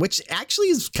simulator, which actually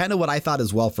is kind of what I thought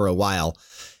as well for a while,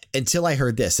 until I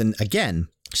heard this. And again,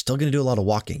 still going to do a lot of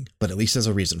walking, but at least there's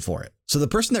a reason for it. So the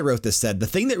person that wrote this said, the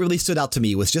thing that really stood out to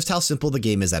me was just how simple the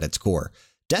game is at its core.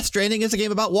 Death Stranding is a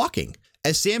game about walking.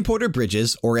 As Sam Porter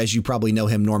Bridges, or as you probably know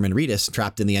him, Norman Reedus,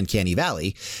 trapped in the Uncanny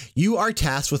Valley, you are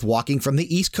tasked with walking from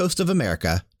the East Coast of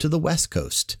America to the West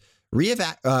Coast,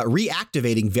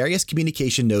 reactivating various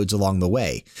communication nodes along the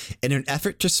way in an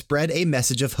effort to spread a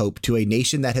message of hope to a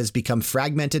nation that has become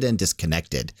fragmented and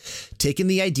disconnected, taking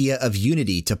the idea of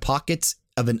unity to pockets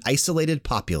of an isolated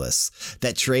populace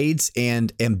that trades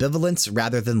and ambivalence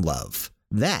rather than love.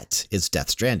 That is Death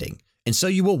Stranding. And so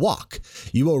you will walk.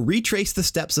 You will retrace the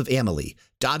steps of Amelie,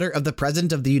 daughter of the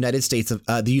president of the United States of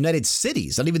the United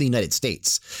Cities, not even the United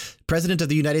States, president of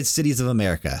the United Cities of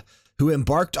America, who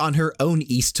embarked on her own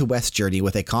east to west journey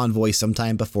with a convoy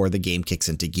sometime before the game kicks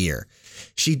into gear.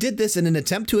 She did this in an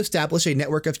attempt to establish a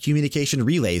network of communication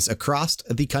relays across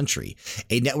the country,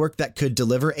 a network that could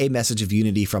deliver a message of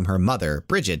unity from her mother,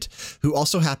 Bridget, who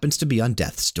also happens to be on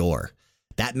death's door.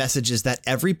 That message is that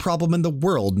every problem in the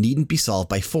world needn't be solved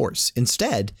by force.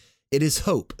 Instead, it is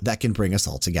hope that can bring us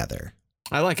all together.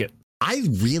 I like it. I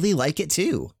really like it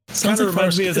too. Sounds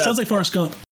like Forrest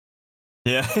Gump.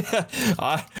 Yeah,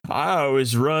 I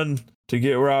always run to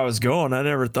get where I was going. I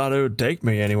never thought it would take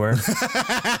me anywhere.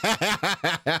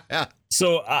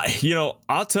 So,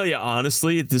 I'll tell you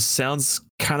honestly, this sounds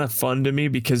kind of fun to me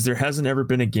because there hasn't ever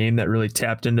been a game that really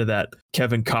tapped into that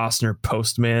Kevin Costner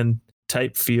Postman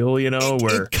type feel,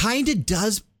 where it kind of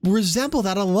does resemble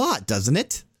that a lot, doesn't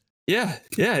it? Yeah,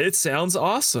 it sounds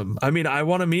awesome. I mean, I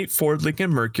want to meet Ford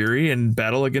Lincoln Mercury and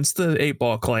battle against the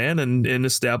 8-Ball Clan and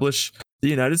establish the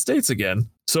United States again.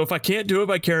 So if I can't do it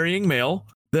by carrying mail,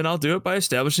 then I'll do it by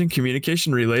establishing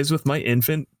communication relays with my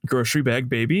infant grocery bag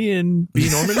baby and be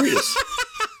Norman Reedus.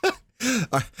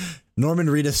 Norman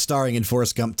Reedus starring in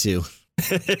Forrest Gump 2.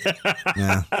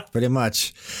 Yeah, pretty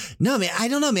much. No, man, I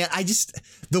don't know, man.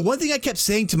 The one thing I kept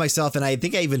saying to myself, and I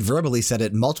think I even verbally said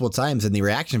it multiple times in the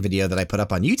reaction video that I put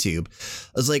up on YouTube,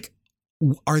 was like,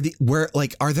 are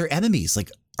there enemies?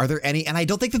 Like, are there any? And I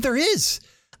don't think that there is.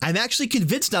 I'm actually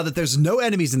convinced now that there's no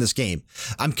enemies in this game.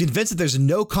 I'm convinced that there's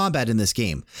no combat in this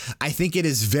game. I think it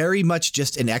is very much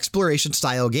just an exploration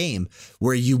style game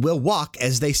where you will walk,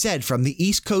 as they said, from the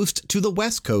East Coast to the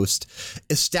West Coast,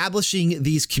 establishing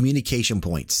these communication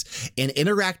points and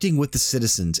interacting with the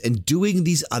citizens and doing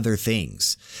these other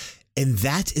things. And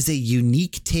that is a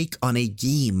unique take on a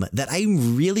game that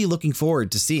I'm really looking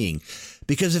forward to seeing,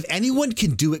 because if anyone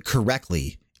can do it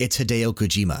correctly, it's Hideo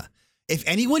Kojima. If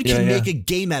anyone can make a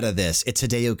game out of this, it's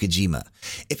Hideo Kojima.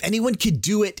 If anyone could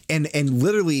do it and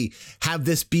literally have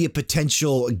this be a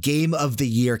potential Game of the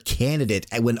Year candidate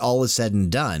when all is said and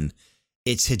done,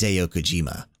 it's Hideo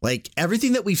Kojima. Like,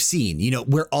 everything that we've seen,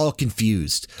 we're all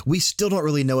confused. We still don't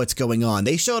really know what's going on.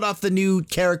 They showed off the new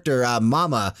character,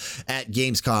 Mama, at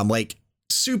Gamescom. Like,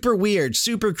 super weird,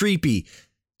 super creepy.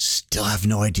 Still have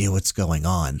no idea what's going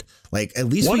on. Like, at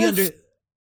least What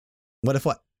if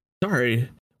what? Sorry.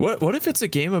 What if it's a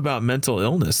game about mental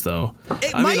illness, though?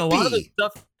 A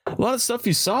lot of stuff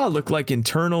you saw looked like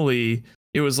internally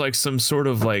it was like some sort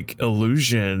of like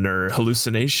illusion or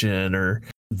hallucination, or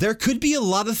there could be a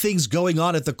lot of things going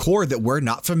on at the core that we're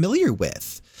not familiar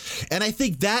with. And I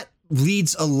think that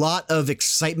leads a lot of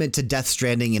excitement to Death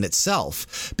Stranding in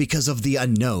itself, because of the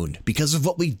unknown, because of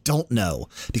what we don't know,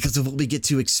 because of what we get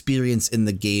to experience in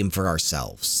the game for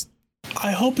ourselves.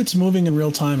 I hope it's moving in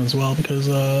real time as well, because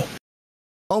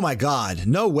Oh my God.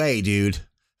 No way, dude.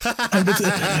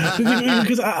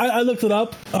 Because I looked it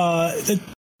up. A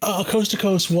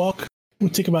coast-to-coast walk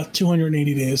would take about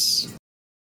 280 days.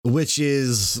 Which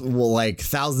is, well, like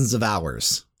thousands of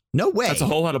hours. No way. That's a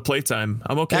whole lot of playtime.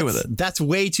 I'm okay with it. That's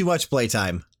way too much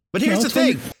playtime. But here's the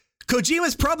thing.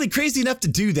 Kojima's probably crazy enough to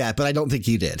do that, but I don't think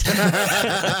he did.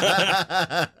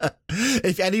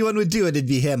 If anyone would do it, it'd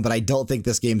be him. But I don't think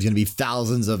this game's going to be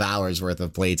thousands of hours worth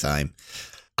of playtime.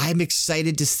 I'm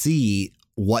excited to see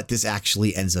what this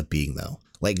actually ends up being, though.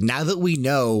 Like, now that we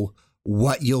know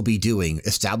what you'll be doing,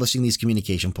 establishing these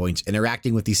communication points,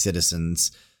 interacting with these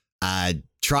citizens,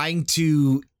 trying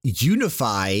to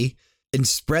unify and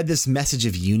spread this message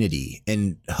of unity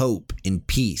and hope and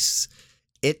peace.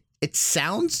 It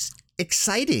sounds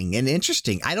exciting and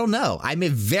interesting. I don't know. I'm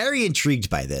very intrigued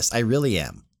by this. I really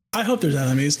am. I hope there's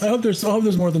enemies. I hope there's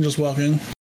more than just walking.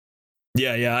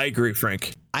 Yeah, I agree,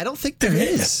 Frank. I don't think there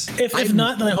is. If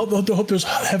not, then I hope there's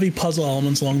heavy puzzle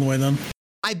elements along the way then.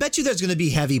 I bet you there's going to be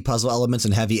heavy puzzle elements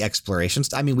and heavy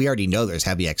explorations. I mean, we already know there's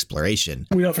heavy exploration.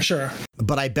 We know for sure.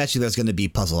 But I bet you there's going to be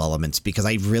puzzle elements because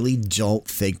I really don't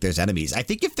think there's enemies. I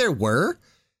think if there were,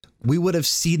 we would have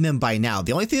seen them by now.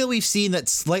 The only thing that we've seen that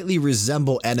slightly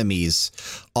resemble enemies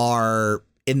are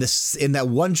in that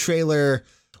one trailer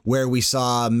where we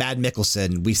saw Mad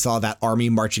Mikkelsen. We saw that army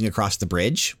marching across the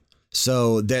bridge.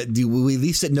 So we at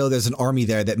least know there's an army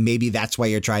there, that maybe that's why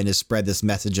you're trying to spread this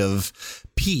message of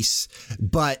peace.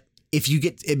 But if you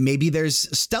maybe there's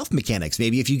stealth mechanics.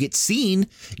 Maybe if you get seen,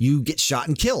 you get shot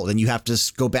and killed and you have to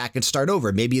go back and start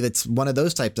over. Maybe that's one of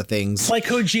those types of things. Like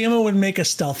Kojima would make a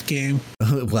stealth game.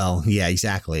 Well, yeah,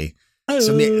 exactly.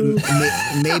 So maybe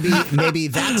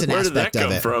that's an Where aspect did that come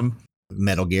of it. from?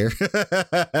 Metal Gear.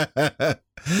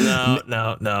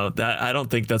 No. I don't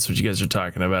think that's what you guys are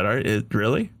talking about.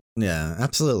 Really? Yeah,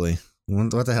 absolutely.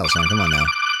 What the hell, Sean? Come on now.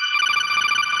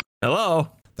 Hello.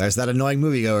 There's that annoying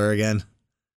moviegoer again.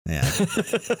 Yeah.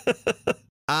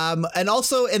 And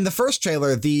also in the first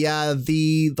trailer, the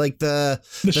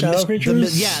shadow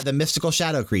creatures? The mystical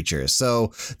shadow creatures.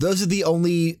 So those are the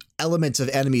only elements of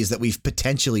enemies that we've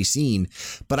potentially seen.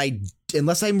 But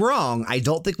unless I'm wrong, I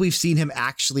don't think we've seen him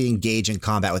actually engage in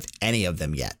combat with any of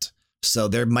them yet. So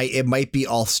it might be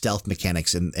all stealth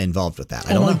mechanics involved with that.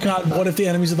 I don't know. God, what if the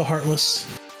enemies are the Heartless?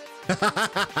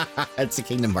 It's a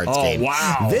Kingdom Hearts game. Oh,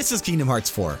 wow. This is Kingdom Hearts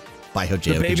 4 by Hideo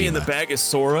The baby Kojima. in the bag is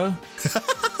Sora.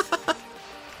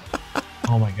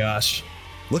 Oh my gosh.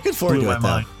 Looking forward Blew to my it, though.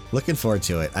 mind. Looking forward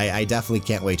to it. I definitely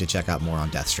can't wait to check out more on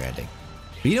Death Stranding.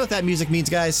 But you know what that music means,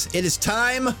 guys? It is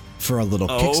time for a little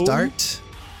Kickstart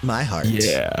My Heart.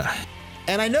 Yeah.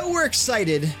 And I know we're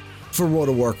excited for World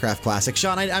of Warcraft Classic.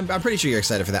 Sean, I'm pretty sure you're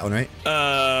excited for that one, right?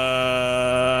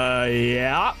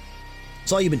 Yeah.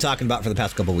 It's all you've been talking about for the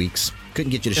past couple weeks.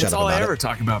 Couldn't get you to shut That's up all about I ever it.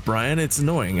 talk about, Brian. It's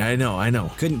annoying. I know.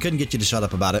 Couldn't get you to shut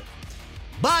up about it.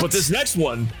 But this next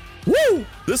one, woo!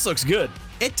 This looks good.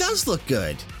 It does look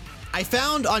good. I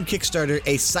found on Kickstarter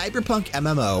a cyberpunk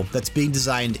MMO that's being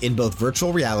designed in both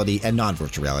virtual reality and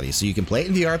non-virtual reality. So you can play it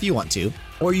in VR if you want to,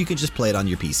 or you can just play it on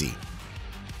your PC.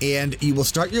 And you will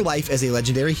start your life as a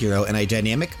legendary hero in a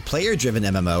dynamic, player-driven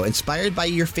MMO inspired by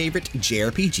your favorite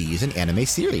JRPGs and anime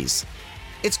series.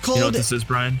 It's called... You know what this is,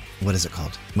 Brian? What is it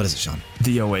called? What is it, Sean?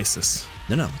 The Oasis.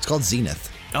 No, it's called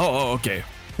Zenith. Oh, okay.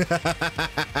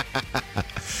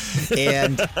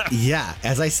 And yeah,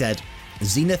 as I said,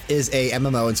 Zenith is a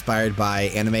MMO inspired by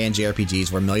anime and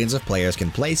JRPGs where millions of players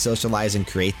can play, socialize, and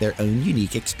create their own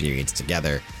unique experience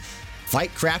together.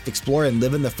 Fight, craft, explore, and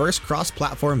live in the first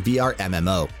cross-platform VR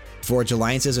MMO. Forge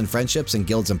alliances and friendships in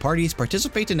guilds and parties,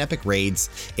 participate in epic raids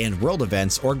and world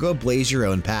events, or go blaze your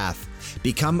own path.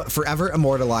 Become forever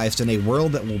immortalized in a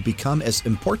world that will become as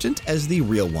important as the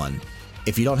real one.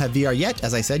 If you don't have VR yet,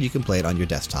 as I said, you can play it on your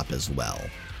desktop as well.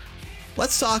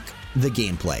 Let's talk the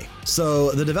gameplay.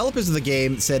 So the developers of the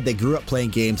game said they grew up playing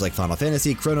games like Final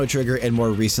Fantasy, Chrono Trigger, and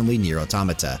more recently Nier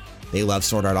Automata. They love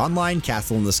Sword Art Online,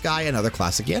 Castle in the Sky, and other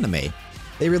classic anime.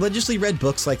 They religiously read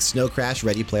books like Snow Crash,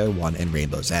 Ready Player One, and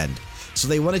Rainbow's End. So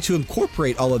they wanted to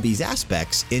incorporate all of these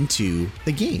aspects into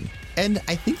the game. And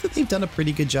I think that they've done a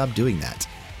pretty good job doing that.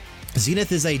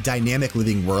 Zenith is a dynamic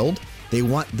living world. They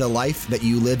want the life that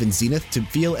you live in Zenith to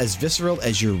feel as visceral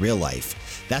as your real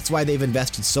life. That's why they've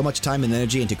invested so much time and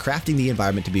energy into crafting the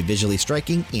environment to be visually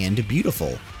striking and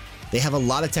beautiful. They have a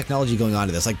lot of technology going on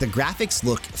to this. Like, the graphics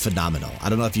look phenomenal. I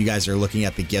don't know if you guys are looking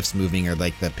at the GIFs moving or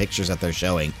like the pictures that they're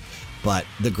showing, but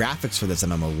the graphics for this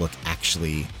MMO look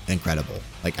actually incredible.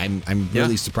 Like, I'm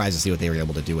really surprised to see what they were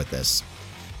able to do with this.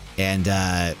 And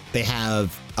they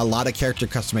have a lot of character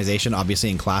customization, obviously,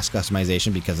 and class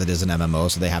customization because it is an MMO,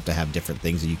 so they have to have different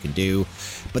things that you can do.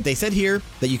 But they said here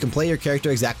that you can play your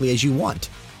character exactly as you want.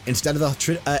 Instead of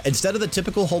the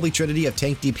typical holy trinity of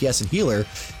tank, DPS, and healer,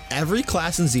 every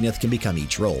class in Zenith can become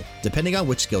each role, depending on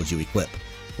which skills you equip.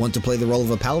 Want to play the role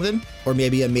of a paladin, or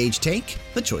maybe a mage tank?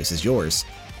 The choice is yours.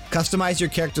 Customize your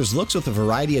character's looks with a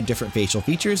variety of different facial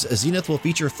features. Zenith will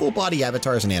feature full-body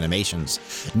avatars and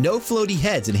animations. No floaty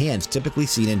heads and hands typically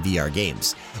seen in VR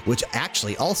games, which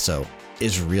actually also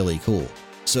is really cool.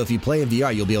 So if you play in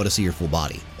VR, you'll be able to see your full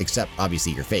body, except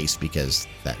obviously your face, because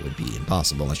that would be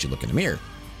impossible unless you look in a mirror.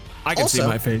 I can see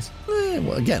my face.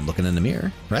 Well, again, looking in the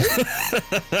mirror, right?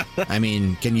 I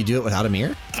mean, can you do it without a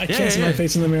mirror? I can't see my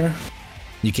face in the mirror.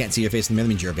 You can't see your face in the mirror? That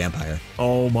means you're a vampire.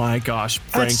 Oh my gosh,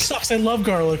 Frank. That sucks. I love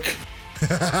garlic.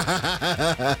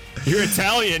 You're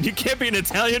Italian. You can't be an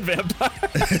Italian vampire.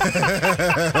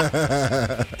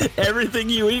 Everything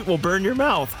you eat will burn your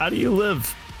mouth. How do you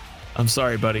live? I'm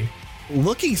sorry, buddy.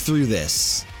 Looking through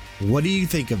this, what do you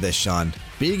think of this, Sean?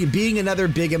 Being another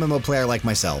big MMO player like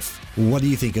myself, what do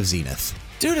you think of Zenith?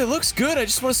 Dude, it looks good. I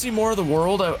just want to see more of the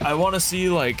world. I want to see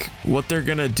like what they're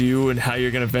gonna do and how you're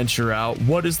gonna venture out.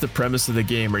 What is the premise of the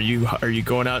game? Are you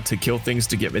going out to kill things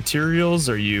to get materials?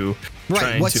 Are you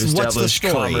trying to establish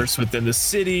commerce within the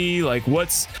city? Like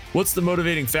what's the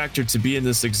motivating factor to be in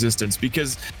this existence?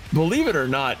 Because believe it or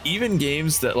not, even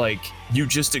games that like you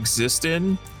just exist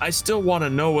in, I still want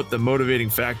to know what the motivating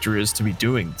factor is to be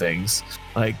doing things.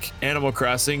 Like Animal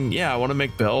Crossing, yeah, I want to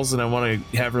make bells and I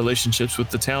want to have relationships with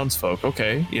the townsfolk.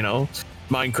 Okay, you know,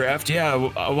 Minecraft, yeah,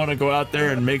 I want to go out there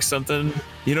and make something.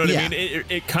 You know what I mean?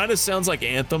 It kind of sounds like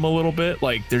Anthem a little bit.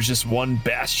 Like there's just one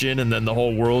bastion and then the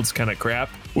whole world's kind of crap,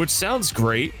 which sounds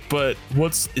great. But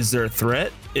is there a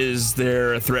threat? Is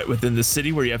there a threat within the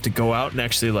city where you have to go out and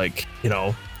actually like, you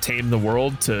know, tame the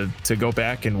world to go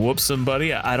back and whoop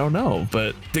somebody? I don't know,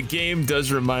 but the game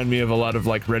does remind me of a lot of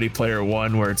like Ready Player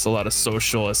One, where it's a lot of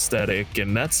social aesthetic,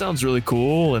 and that sounds really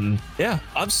cool. And yeah,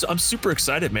 I'm super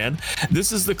excited, man.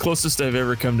 This is the closest I've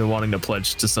ever come to wanting to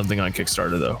pledge to something on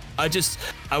Kickstarter, though.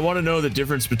 I want to know the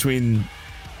difference between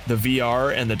the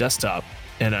VR and the desktop,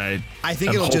 and I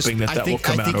think it'll just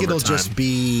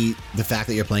be the fact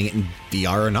that you're playing it in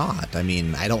VR or not. I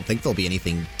mean, I don't think there'll be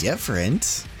anything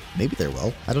different. Maybe there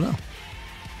will. I don't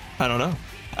know.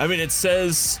 I mean, it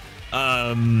says,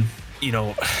 you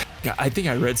know, I think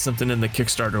I read something in the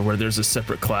Kickstarter where there's a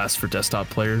separate class for desktop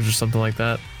players or something like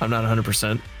that. I'm not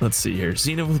 100%. Let's see here.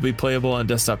 Zenith will be playable on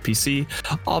desktop PC.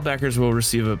 All backers will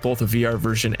receive both a VR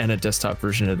version and a desktop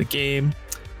version of the game.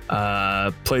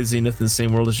 Play Zenith in the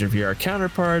same world as your VR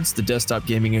counterparts. The desktop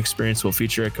gaming experience will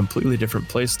feature a completely different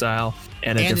play style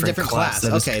and a different class.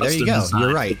 Okay, there you go.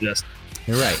 You're right.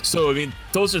 You're right. So, I mean,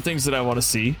 those are things that I want to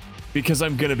see because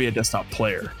I'm going to be a desktop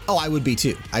player. Oh, I would be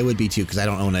too. Because I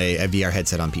don't own a VR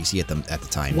headset on PC at the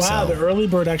time. Wow, so. The early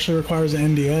bird actually requires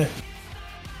an NDA.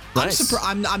 Nice.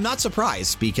 I'm not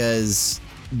surprised because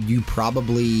you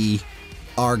probably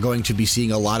are going to be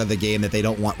seeing a lot of the game that they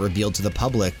don't want revealed to the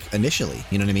public initially.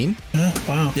 You know what I mean?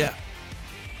 Wow. Yeah.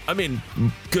 I mean,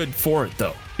 good for it,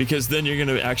 though, because then you're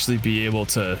going to actually be able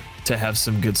to have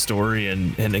some good story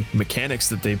and mechanics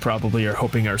that they probably are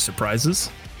hoping are surprises,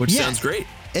 which sounds great.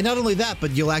 And not only that,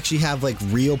 but you'll actually have like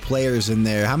real players in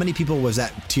there. How many people was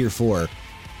that tier 4?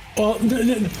 Well,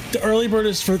 the early bird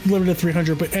is for limited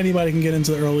 300, but anybody can get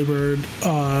into the early bird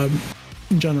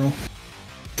in general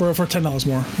for $10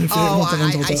 more.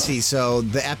 I see. So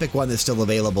the epic one is still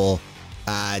available.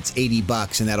 It's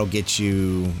 $80 and that'll get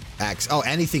you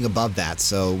anything above that.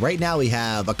 So right now we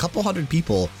have a couple hundred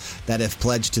people that have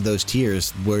pledged to those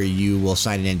tiers where you will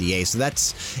sign an NDA. So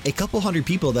that's a couple hundred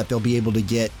people that they'll be able to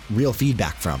get real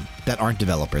feedback from that aren't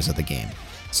developers of the game,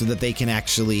 so that they can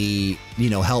actually, you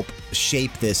know, help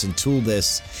shape this and tool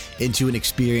this into an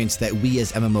experience that we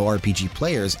as MMORPG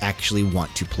players actually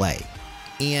want to play.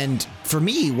 And for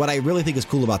me, what I really think is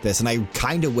cool about this, and I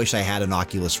kind of wish I had an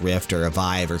Oculus Rift or a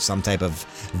Vive or some type of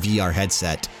VR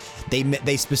headset,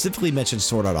 they specifically mentioned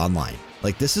Sword Art Online.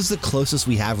 Like, this is the closest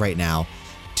we have right now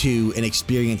to an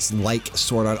experience like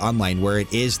Sword Art Online, where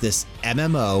it is this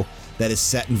MMO that is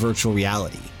set in virtual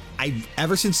reality.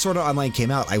 Ever since Sword Art Online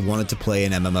came out, I wanted to play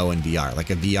an MMO in VR,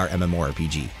 like a VR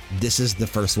MMORPG. This is the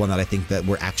first one that I think that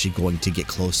we're actually going to get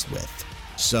close with.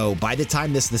 So by the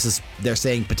time this is, they're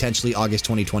saying potentially August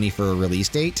 2020 for a release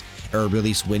date or a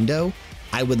release window,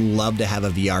 I would love to have a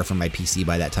VR for my PC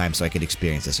by that time so I could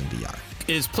experience this in VR.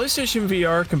 Is PlayStation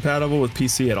VR compatible with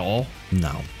PC at all?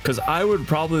 No. Because I would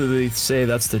probably say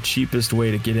that's the cheapest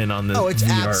way to get in on the VR. Oh, it's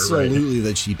absolutely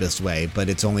the cheapest way, but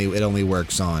it only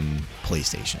works on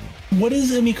PlayStation. What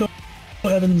is Emiko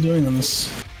Evans doing on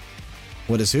this?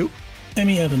 What is who?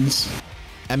 Emmy Evans.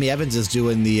 Emmy Evans is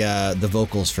doing the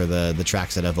vocals for the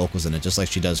tracks that have vocals in it, just like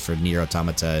she does for Nier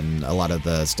Automata and a lot of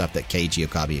the stuff that Keiji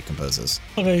Okabe composes.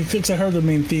 Okay, because I heard the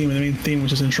main theme, and the main theme was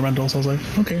just instrumental, so I was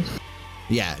like, okay.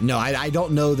 Yeah, no, I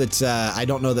don't know that I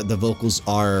don't know that the vocals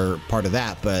are part of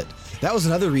that, but that was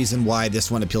another reason why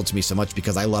this one appealed to me so much,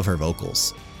 because I love her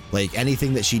vocals. Like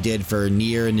anything that she did for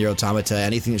Nier and Nier Automata,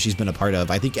 anything that she's been a part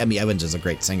of, I think Emmy Evans is a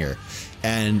great singer.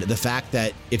 And the fact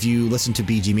that if you listen to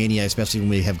BG Mania, especially when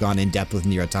we have gone in depth with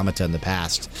Nier Automata in the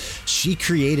past, she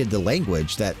created the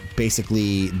language that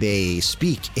basically they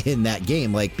speak in that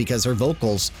game, like because her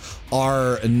vocals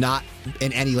are not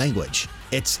in any language.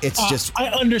 It's just. I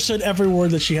understood every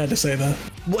word that she had to say, though.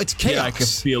 Well, it's chaos. Yeah, I can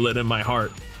feel it in my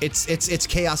heart. It's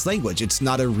chaos language. It's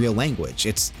not a real language.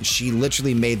 She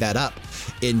literally made that up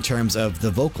in terms of the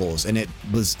vocals, and it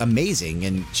was amazing.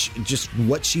 And just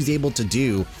what she's able to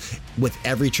do with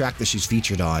every track that she's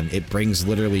featured on, it brings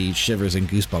literally shivers and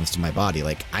goosebumps to my body.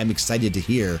 Like, I'm excited to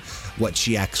hear what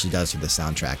she actually does for the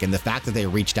soundtrack. And the fact that they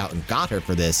reached out and got her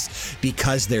for this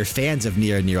because they're fans of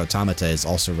Nier and Nier Automata is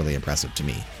also really impressive to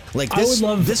me. Like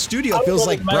this studio feels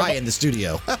like Brian, the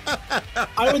studio.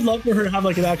 I would love for her to have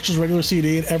like an actual regular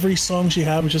CD, and every song she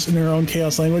had was just in her own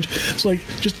chaos language. So like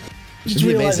just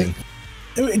realizing,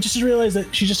 just realize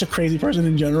that she's just a crazy person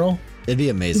in general. It'd be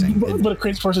amazing, but a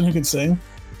crazy person who can sing.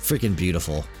 Freaking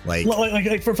beautiful, like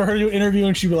for her to do an interview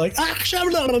and she'd be like,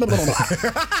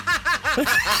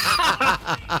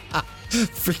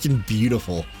 freaking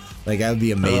beautiful. Like that would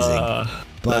be amazing.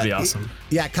 But that'd be awesome.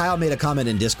 Yeah, Kyle made a comment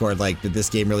in Discord like that this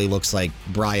game really looks like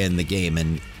Brian the game,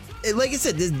 and like I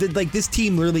said, this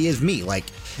team really is me. Like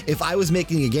if I was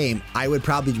making a game, I would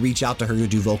probably reach out to her to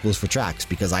do vocals for tracks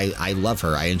because I love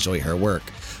her. I enjoy her work.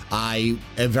 I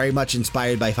am very much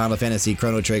inspired by Final Fantasy,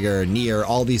 Chrono Trigger, Nier,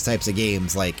 all these types of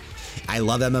games. Like I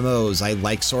love MMOs. I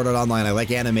like Sword Art Online. I like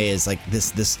animes. Like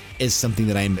this is something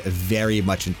that I'm very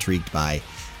much intrigued by.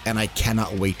 And I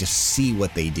cannot wait to see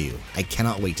what they do.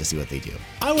 Can we get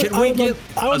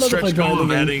a stretch goal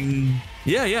of adding?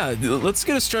 Yeah. Let's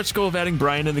get a stretch goal of adding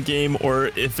Brian in the game, or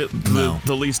if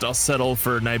the least, I'll settle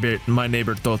for My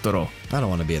Neighbor Totoro. I don't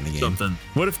want to be in the game. Something.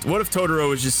 What if Totoro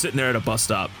was just sitting there at a bus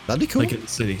stop? That'd be cool. Like in the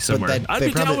city somewhere. I'd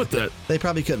be down with that. They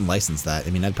probably couldn't license that. I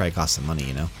mean, that'd probably cost some money,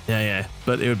 you know? Yeah.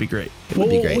 But it would be great.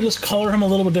 We'll just color him a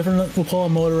little bit different. We'll call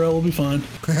him Motorola. We'll be fine.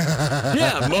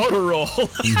 Yeah, Motorola.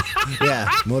 Yeah,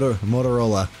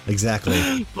 Motorola.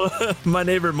 Exactly. My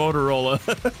neighbor Motorola.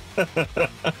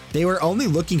 They were only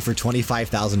looking for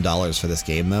 $25,000 for this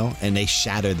game, though, and they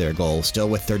shattered their goal, still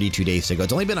with 32 days to go.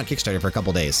 It's only been on Kickstarter for a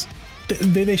couple days.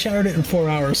 They shattered it in 4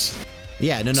 hours.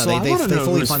 Yeah, no, so they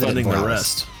fully funded it in 4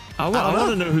 hours. I want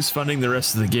to know who's funding the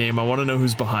rest of the game. I want to know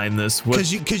who's behind this.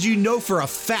 Because you know for a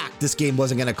fact this game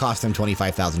wasn't going to cost them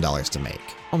 $25,000 to make.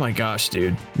 Oh my gosh,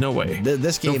 dude! No way.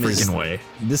 This game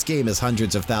This game is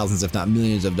hundreds of thousands, if not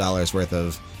millions of dollars worth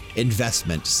of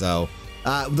investment. So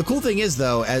the cool thing is,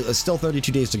 though, still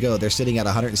 32 days to go. They're sitting at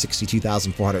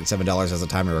 $162,407 as of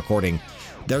time of recording.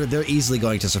 They're easily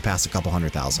going to surpass a couple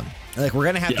 100,000. Like we're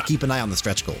going to have to keep an eye on the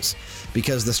stretch goals,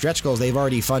 because the stretch goals, they've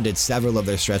already funded several of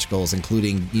their stretch goals,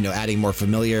 including, adding more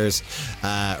familiars,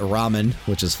 ramen,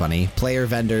 which is funny, player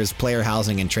vendors, player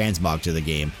housing, and transmog to the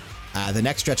game. The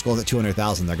next stretch goal is at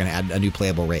 200,000. They're going to add a new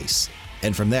playable race.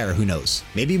 And from there, who knows?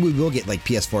 Maybe we will get like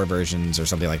PS4 versions or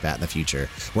something like that in the future,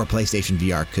 where PlayStation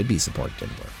VR could be supported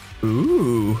and work.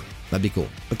 Ooh. That'd be cool.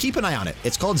 But keep an eye on it.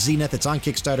 It's called Zenith. It's on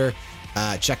Kickstarter.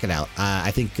 Check it out.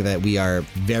 I think that we are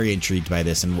very intrigued by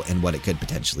this and what it could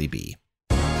potentially be.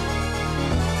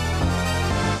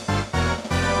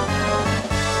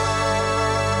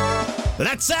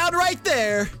 That sound right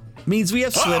there means we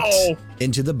have slipped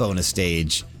into the bonus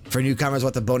stage. For newcomers,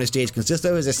 what the bonus stage consists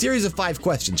of is a series of 5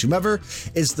 questions. Whomever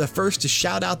is the first to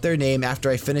shout out their name after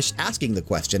I finish asking the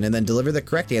question and then deliver the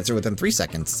correct answer within 3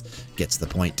 seconds gets the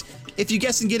point. If you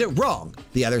guess and get it wrong,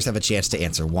 the others have a chance to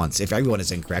answer once. If everyone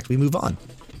is incorrect, we move on.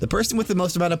 The person with the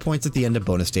most amount of points at the end of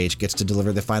bonus stage gets to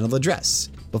deliver the final address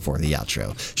before the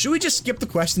outro. Should we just skip the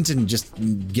questions and just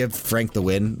give Frank the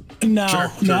win? No,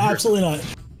 absolutely not.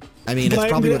 I mean, it's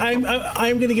probably. I'm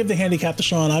going to give the handicap to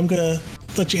Sean. I'm going to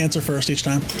let you answer first each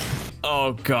time.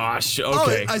 Oh gosh.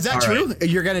 Okay. Oh, is that true? Right.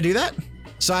 You're going to do that?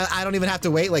 So I don't even have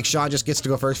to wait. Like Sean just gets to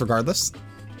go first, regardless.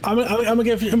 I'm gonna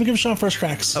give Sean first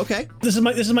cracks. Okay. This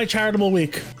is my charitable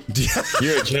week.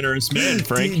 You're a generous man,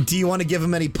 Frank. Do you want to give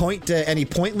him any point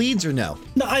leads or no?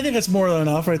 No, I think that's more than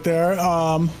enough right there.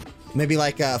 Maybe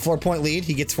like a 4-point lead.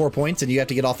 He gets 4 points, and you have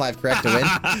to get all 5 correct to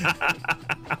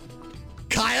win.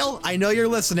 Kyle, I know you're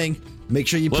listening. Make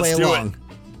sure you play along.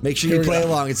 Make sure you play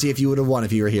along and see if you would have won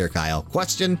if you were here, Kyle.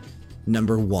 Question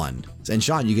number 1. And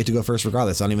Sean, you get to go first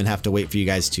regardless. I don't even have to wait for you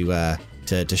guys to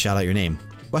shout out your name.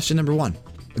 Question number 1.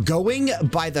 Going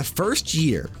by the first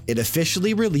year it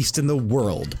officially released in the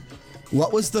world,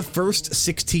 what was the first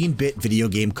 16-bit video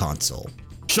game console?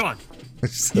 Sean.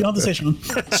 You don't have to say Sean.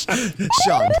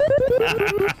 Sean.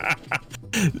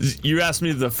 You asked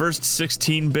me the first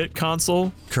 16-bit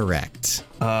console? Correct.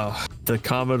 The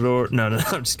Commodore. No,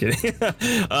 I'm just kidding.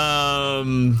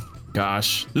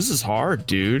 Gosh, this is hard,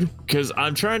 dude. Because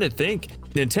I'm trying to think.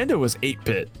 Nintendo was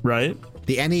 8-bit, right?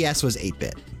 The NES was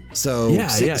 8-bit. So Yeah.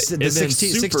 the And then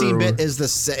 16-bit is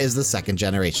the second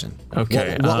generation.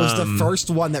 Okay. What was the first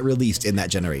one that released in that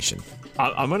generation?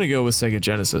 I'm going to go with Sega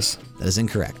Genesis. That is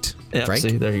incorrect. Yeah, Frank?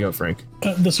 see, there you go, Frank.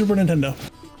 The Super Nintendo.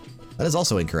 That is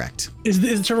also incorrect. Is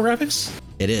it TurboGrafx?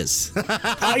 It is.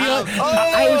 I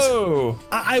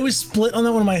was split on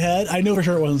that one in my head. I know for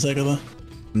sure it wasn't Sega though.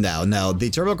 No. The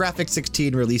TurboGrafx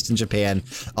 16 released in Japan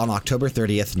on October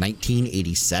 30th,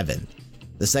 1987.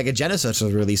 The Sega Genesis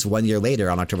was released 1 year later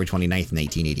on October 29th,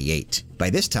 1988. By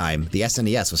this time, the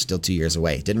SNES was still 2 years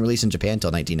away. Didn't release in Japan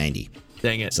until 1990.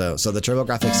 Dang it. So the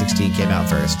TurboGrafx 16 came out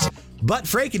first. But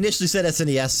Frank initially said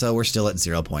SNES, so we're still at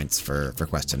 0 points for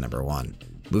question number 1.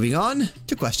 Moving on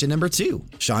to question number 2.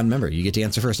 Sean, remember, you get to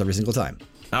answer first every single time.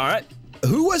 All right.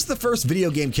 Who was the first video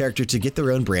game character to get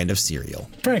their own brand of cereal?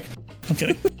 Frank. I'm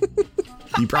kidding.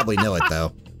 You probably know it,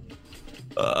 though.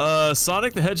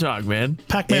 Sonic the Hedgehog, man.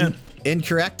 Pac-Man.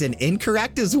 Incorrect and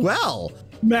incorrect as well.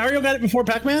 Mario got it before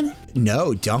Pac-Man?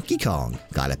 No, Donkey Kong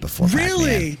got it before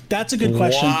Really? Pac-Man. That's a good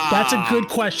question. Wow. That's a good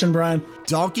question, Brian.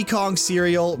 Donkey Kong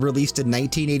cereal released in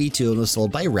 1982 and was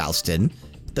sold by Ralston.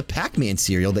 The Pac-Man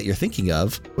cereal that you're thinking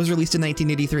of was released in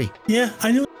 1983. Yeah,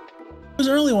 I knew it was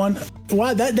an early one.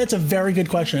 Wow, that's a very good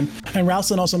question. And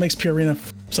Ralston also makes Purina,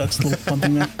 so that's the little fun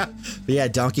thing there. But yeah,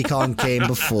 Donkey Kong came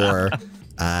before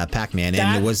Pac-Man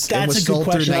and it was that's a good sold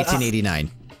through question. 1989.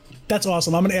 That's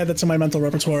awesome. I'm going to add that to my mental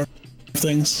repertoire of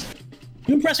things.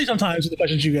 You impress me sometimes with the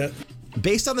questions you get.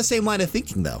 Based on the same line of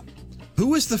thinking, though, who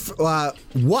was what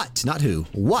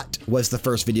was the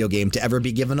first video game to ever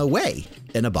be given away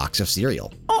in a box of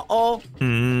cereal?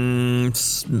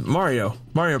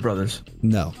 Mario Brothers.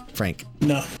 No, Frank.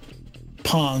 No.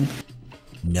 Pong.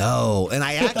 No, and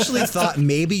I actually thought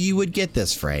maybe you would get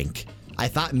this, Frank. I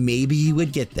thought maybe you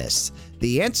would get this.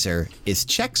 The answer is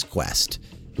Chex Quest,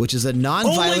 which is a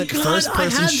non-violent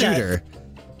first-person shooter.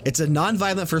 It's a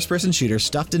non-violent first-person shooter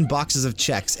stuffed in boxes of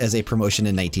Chex as a promotion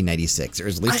in 1996. It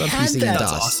was released on PC and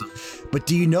DOS. Awesome. But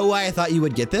do you know why I thought you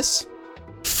would get this?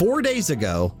 4 days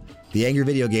ago, the Angry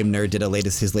Video Game Nerd did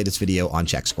his latest video on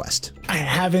Chex Quest. I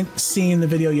haven't seen the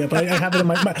video yet, but I have it in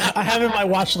my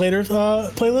watch later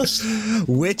playlist.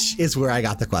 Which is where I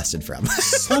got the question from.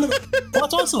 Well,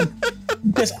 that's awesome.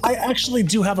 Because I actually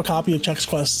do have a copy of Chex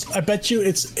Quest. I bet you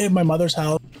it's in my mother's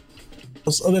house,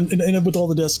 and with all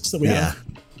the discs that we have.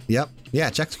 Yep. Yeah,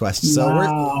 Chex Quest. So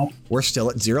Wow. we're still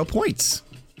at 0 points.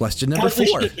 Question number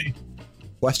 4.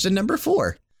 Question number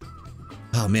 4.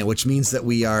 Oh man, which means that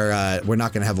we're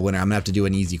not going to have a winner. I'm going to have to do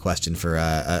an easy question for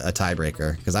a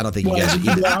tiebreaker because I don't think you guys.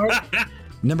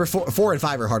 Number 4 and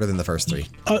 5 are harder than the first 3.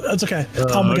 That's okay.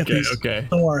 I'll get these. Okay.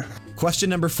 Don't worry. Question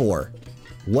number 4.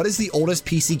 What is the oldest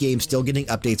PC game still getting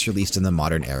updates released in the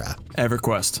modern era?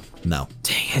 EverQuest. No.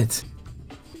 Dang it.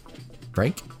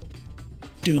 Frank?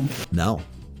 Doom. No.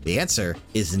 The answer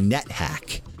is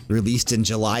NetHack, released in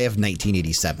July of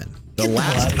 1987. The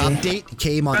last update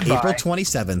came on April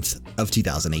 27th of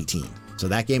 2018. So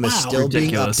that game is still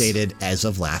ridiculous. being updated as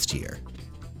of last year.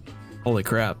 Holy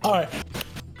crap. All right.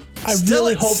 I Still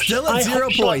really at- hope still at I 0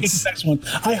 hope Sean points. gets the next one.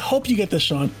 I hope you get this,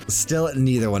 Sean. Still,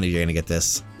 neither one of you are going to get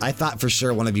this. I thought for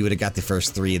sure one of you would have got the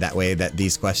first 3. That way that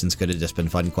these questions could have just been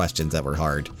fun questions that were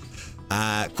hard.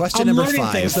 Question I'm number learning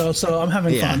 5. things though, so I'm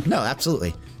having Yeah, fun. no,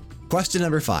 absolutely. Question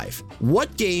number 5.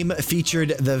 What game featured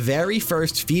the very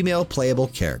first female playable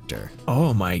character?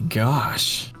 Oh my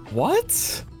gosh. What?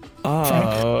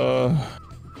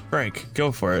 Frank,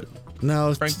 go for it.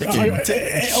 No, Frank,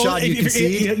 Sean, you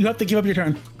concede? You have to give up your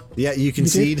turn. Yeah, you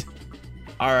concede.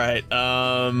 All right.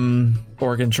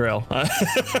 Oregon Trail.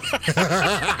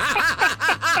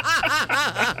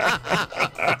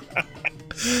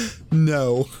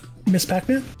 No. Miss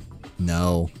Pac-Man?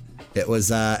 No. It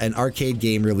was an arcade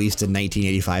game released in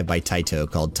 1985 by Taito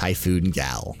called Typhoon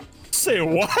Gal, Say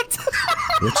what?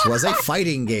 which was a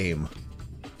fighting game.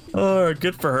 Oh,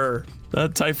 good for her.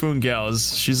 That Typhoon Gal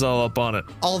she's all up on it.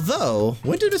 Although,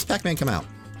 when did Miss Pac-Man come out?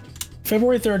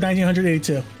 February 3rd,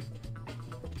 1982.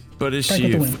 But is Frank she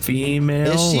with a the win.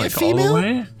 female? Is she a like female? all the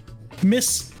way?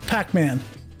 Miss Pac-Man.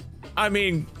 I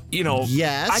mean, you know,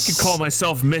 Yes. I could call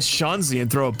myself Miss Shanzi and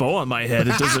throw a bow on my head.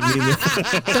 It doesn't mean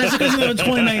that. That's because it's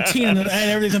 2019 and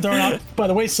everything's thrown out by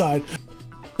the wayside.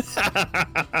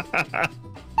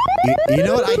 You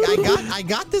know what? I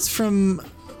got this from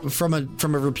a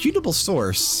reputable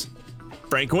source.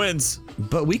 Frank wins.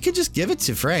 But we could just give it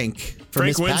to Frank for Frank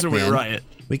Miss wins, or we Pac-Man. riot.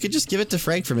 We could just give it to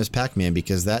Frank for Miss Pac-Man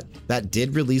because that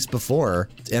did release before,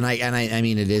 and I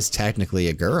mean it is technically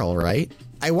a girl, right?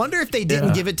 I wonder if they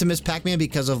didn't give it to Miss Pac-Man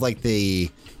because of like the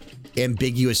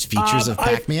ambiguous features of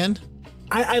Pac-Man.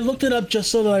 I looked it up just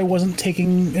so that I wasn't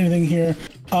taking anything here.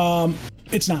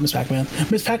 It's not Miss Pac-Man.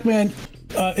 Miss Pac-Man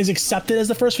is accepted as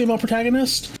the first female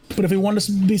protagonist, but if we want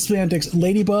to be semantics,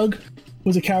 Ladybug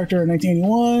was a character in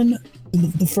 1981,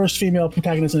 the first female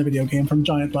protagonist in a video game from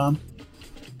Giant Bomb.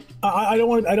 I don't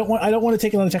want to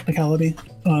take it on a technicality.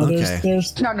 Okay.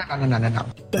 There's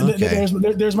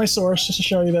my source just to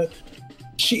show you that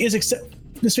she is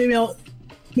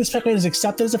Miss Pac-Man is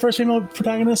accepted as the first female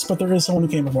protagonist, but there is someone who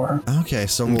came before her. Okay,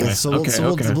 so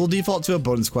we'll default to a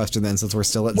bonus question then, since we're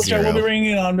still at Which 0. I will be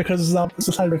bringing it on because it's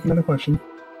a tiebreaking kind of question.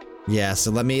 Yeah, so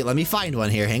let me find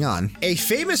one here. Hang on. A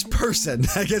famous person,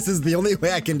 I guess is the only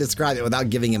way I can describe it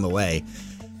without giving him away,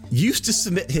 used to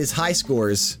submit his high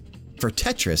scores for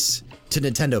Tetris to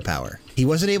Nintendo Power. He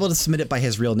wasn't able to submit it by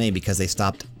his real name because they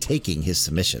stopped taking his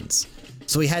submissions.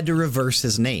 So he had to reverse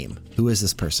his name. Who is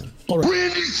this person?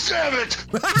 Randy Savage!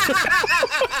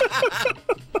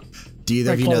 Do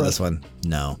either of you know this one?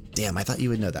 No. Damn, I thought you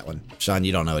would know that one. Sean,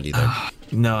 you don't know it either.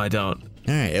 No, I don't.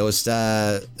 All right, it was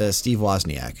Steve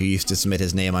Wozniak, who used to submit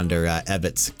his name under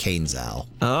Evitz Kainzow.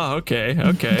 Oh, okay.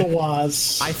 The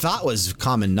Woz. I thought was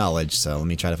common knowledge, so let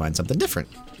me try to find something different.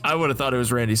 I would have thought it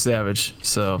was Randy Savage,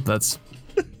 so that's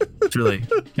really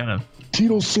kind of...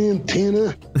 Tito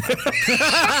Santana.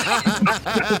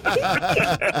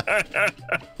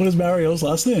 What is Mario's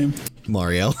last name?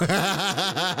 Mario.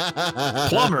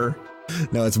 Plumber.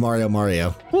 No, it's Mario.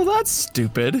 Well, that's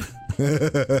stupid.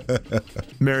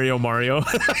 Mario. All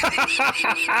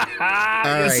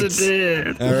Yes, it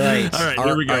did. All right. All right,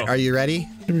 here we go. Are you ready?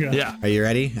 Here we go. Yeah. Are you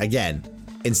ready? Again,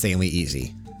 insanely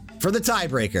easy. For the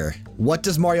tiebreaker, what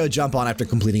does Mario jump on after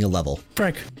completing a level?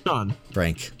 Frank. Sean.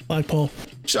 Frank. Flagpole.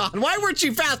 Sean, why weren't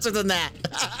you faster than that?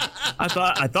 I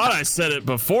thought I said it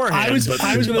beforehand. I was but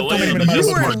gonna the throw delay him in in the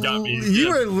the part mouth. got me. You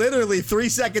were literally 3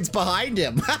 seconds behind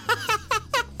him.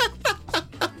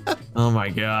 Oh my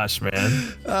gosh,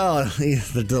 man. Oh,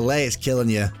 the delay is killing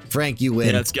you. Frank, you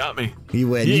win. Yeah, it's got me. You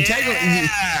win.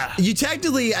 Yeah! You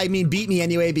technically, I mean, beat me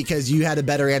anyway because you had a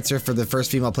better answer for the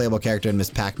first female playable character in Miss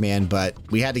Pac-Man, but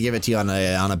we had to give it to you on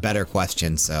a better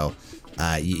question, so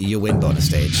you win bonus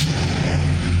stage.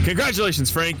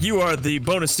 Congratulations, Frank. You are the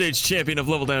bonus stage champion of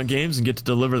Level Down Games and get to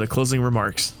deliver the closing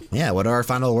remarks. Yeah, what are our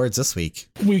final words this week?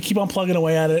 We keep on plugging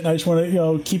away at it, and I just want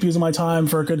to keep using my time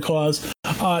for a good cause.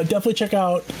 Definitely check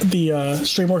out the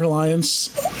Streamwork Alliance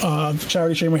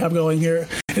charity stream we have going here.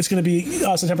 It's going to be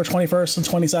September 21st and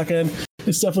 22nd.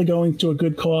 It's definitely going to a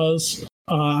good cause.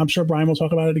 I'm sure Brian will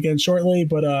talk about it again shortly,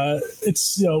 but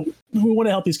it's we want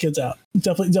to help these kids out.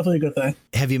 Definitely a good thing.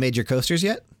 Have you made your coasters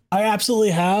yet? I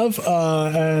absolutely have,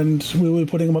 and we will be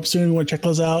putting them up soon. We want to check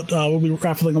those out. We'll be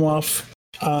raffling them off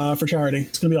for charity.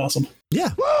 It's going to be awesome. Yeah.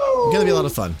 Gonna be a lot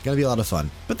of fun.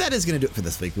 But that is gonna do it for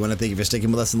this week. We want to thank you for sticking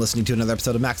with us and listening to another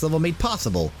episode of Max Level made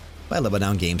possible by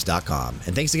LevelDownGames.com.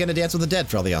 And thanks again to Dance with the Dead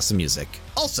for all the awesome music.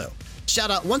 Also,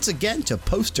 shout out once again to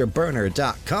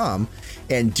PosterBurner.com.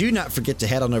 And do not forget to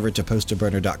head on over to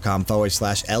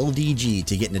PosterBurner.com/LDG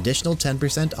to get an additional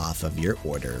 10% off of your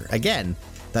order. Again,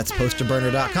 that's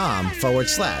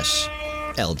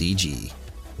PosterBurner.com/LDG.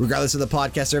 Regardless of the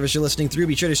podcast service you're listening through,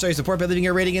 be sure to show your support by leaving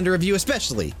a rating and a review,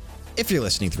 especially if you're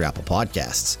listening through Apple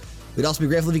Podcasts. We'd also be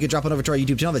grateful if you could drop on over to our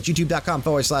YouTube channel. That's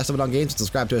youtube.com/LevelDownGames and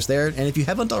subscribe to us there. And if you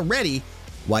haven't already,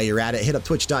 while you're at it, hit up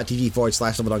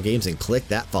twitch.tv/LevelDownGames and click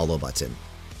that follow button.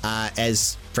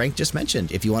 As Frank just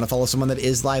mentioned, if you want to follow someone that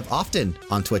is live often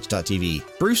on twitch.tv,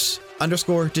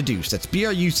 Bruce_Deduce. That's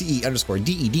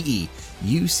BRUCE_DEDEUCE.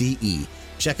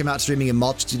 Check him out streaming a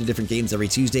multitude of different games every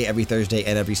Tuesday, every Thursday,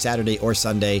 and every Saturday or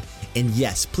Sunday. And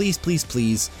yes, please,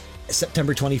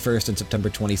 September 21st and September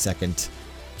 22nd,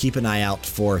 keep an eye out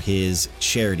for his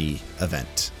charity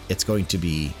event. It's going to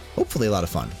be hopefully a lot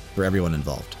of fun for everyone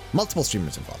involved. Multiple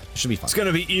streamers involved. It should be fun. It's going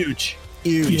to be huge.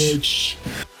 Huge.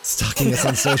 Stalking us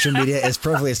on social media is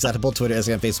perfectly acceptable. Twitter,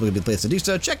 Instagram, Facebook would be the place to do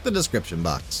so. Check the description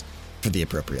box for the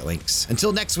appropriate links.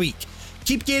 Until next week,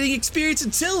 keep gaining experience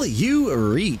until you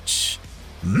reach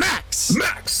Max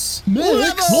Level!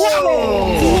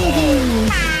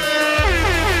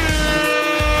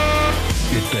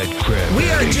 Get that crap. We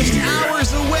are just hours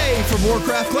hours away from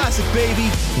Warcraft Classic, baby.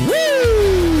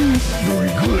 Woo! Very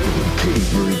good, okay,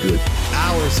 very good.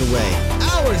 Hours away.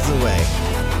 Hours away.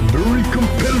 Very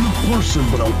competitive person,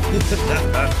 but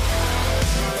I'll...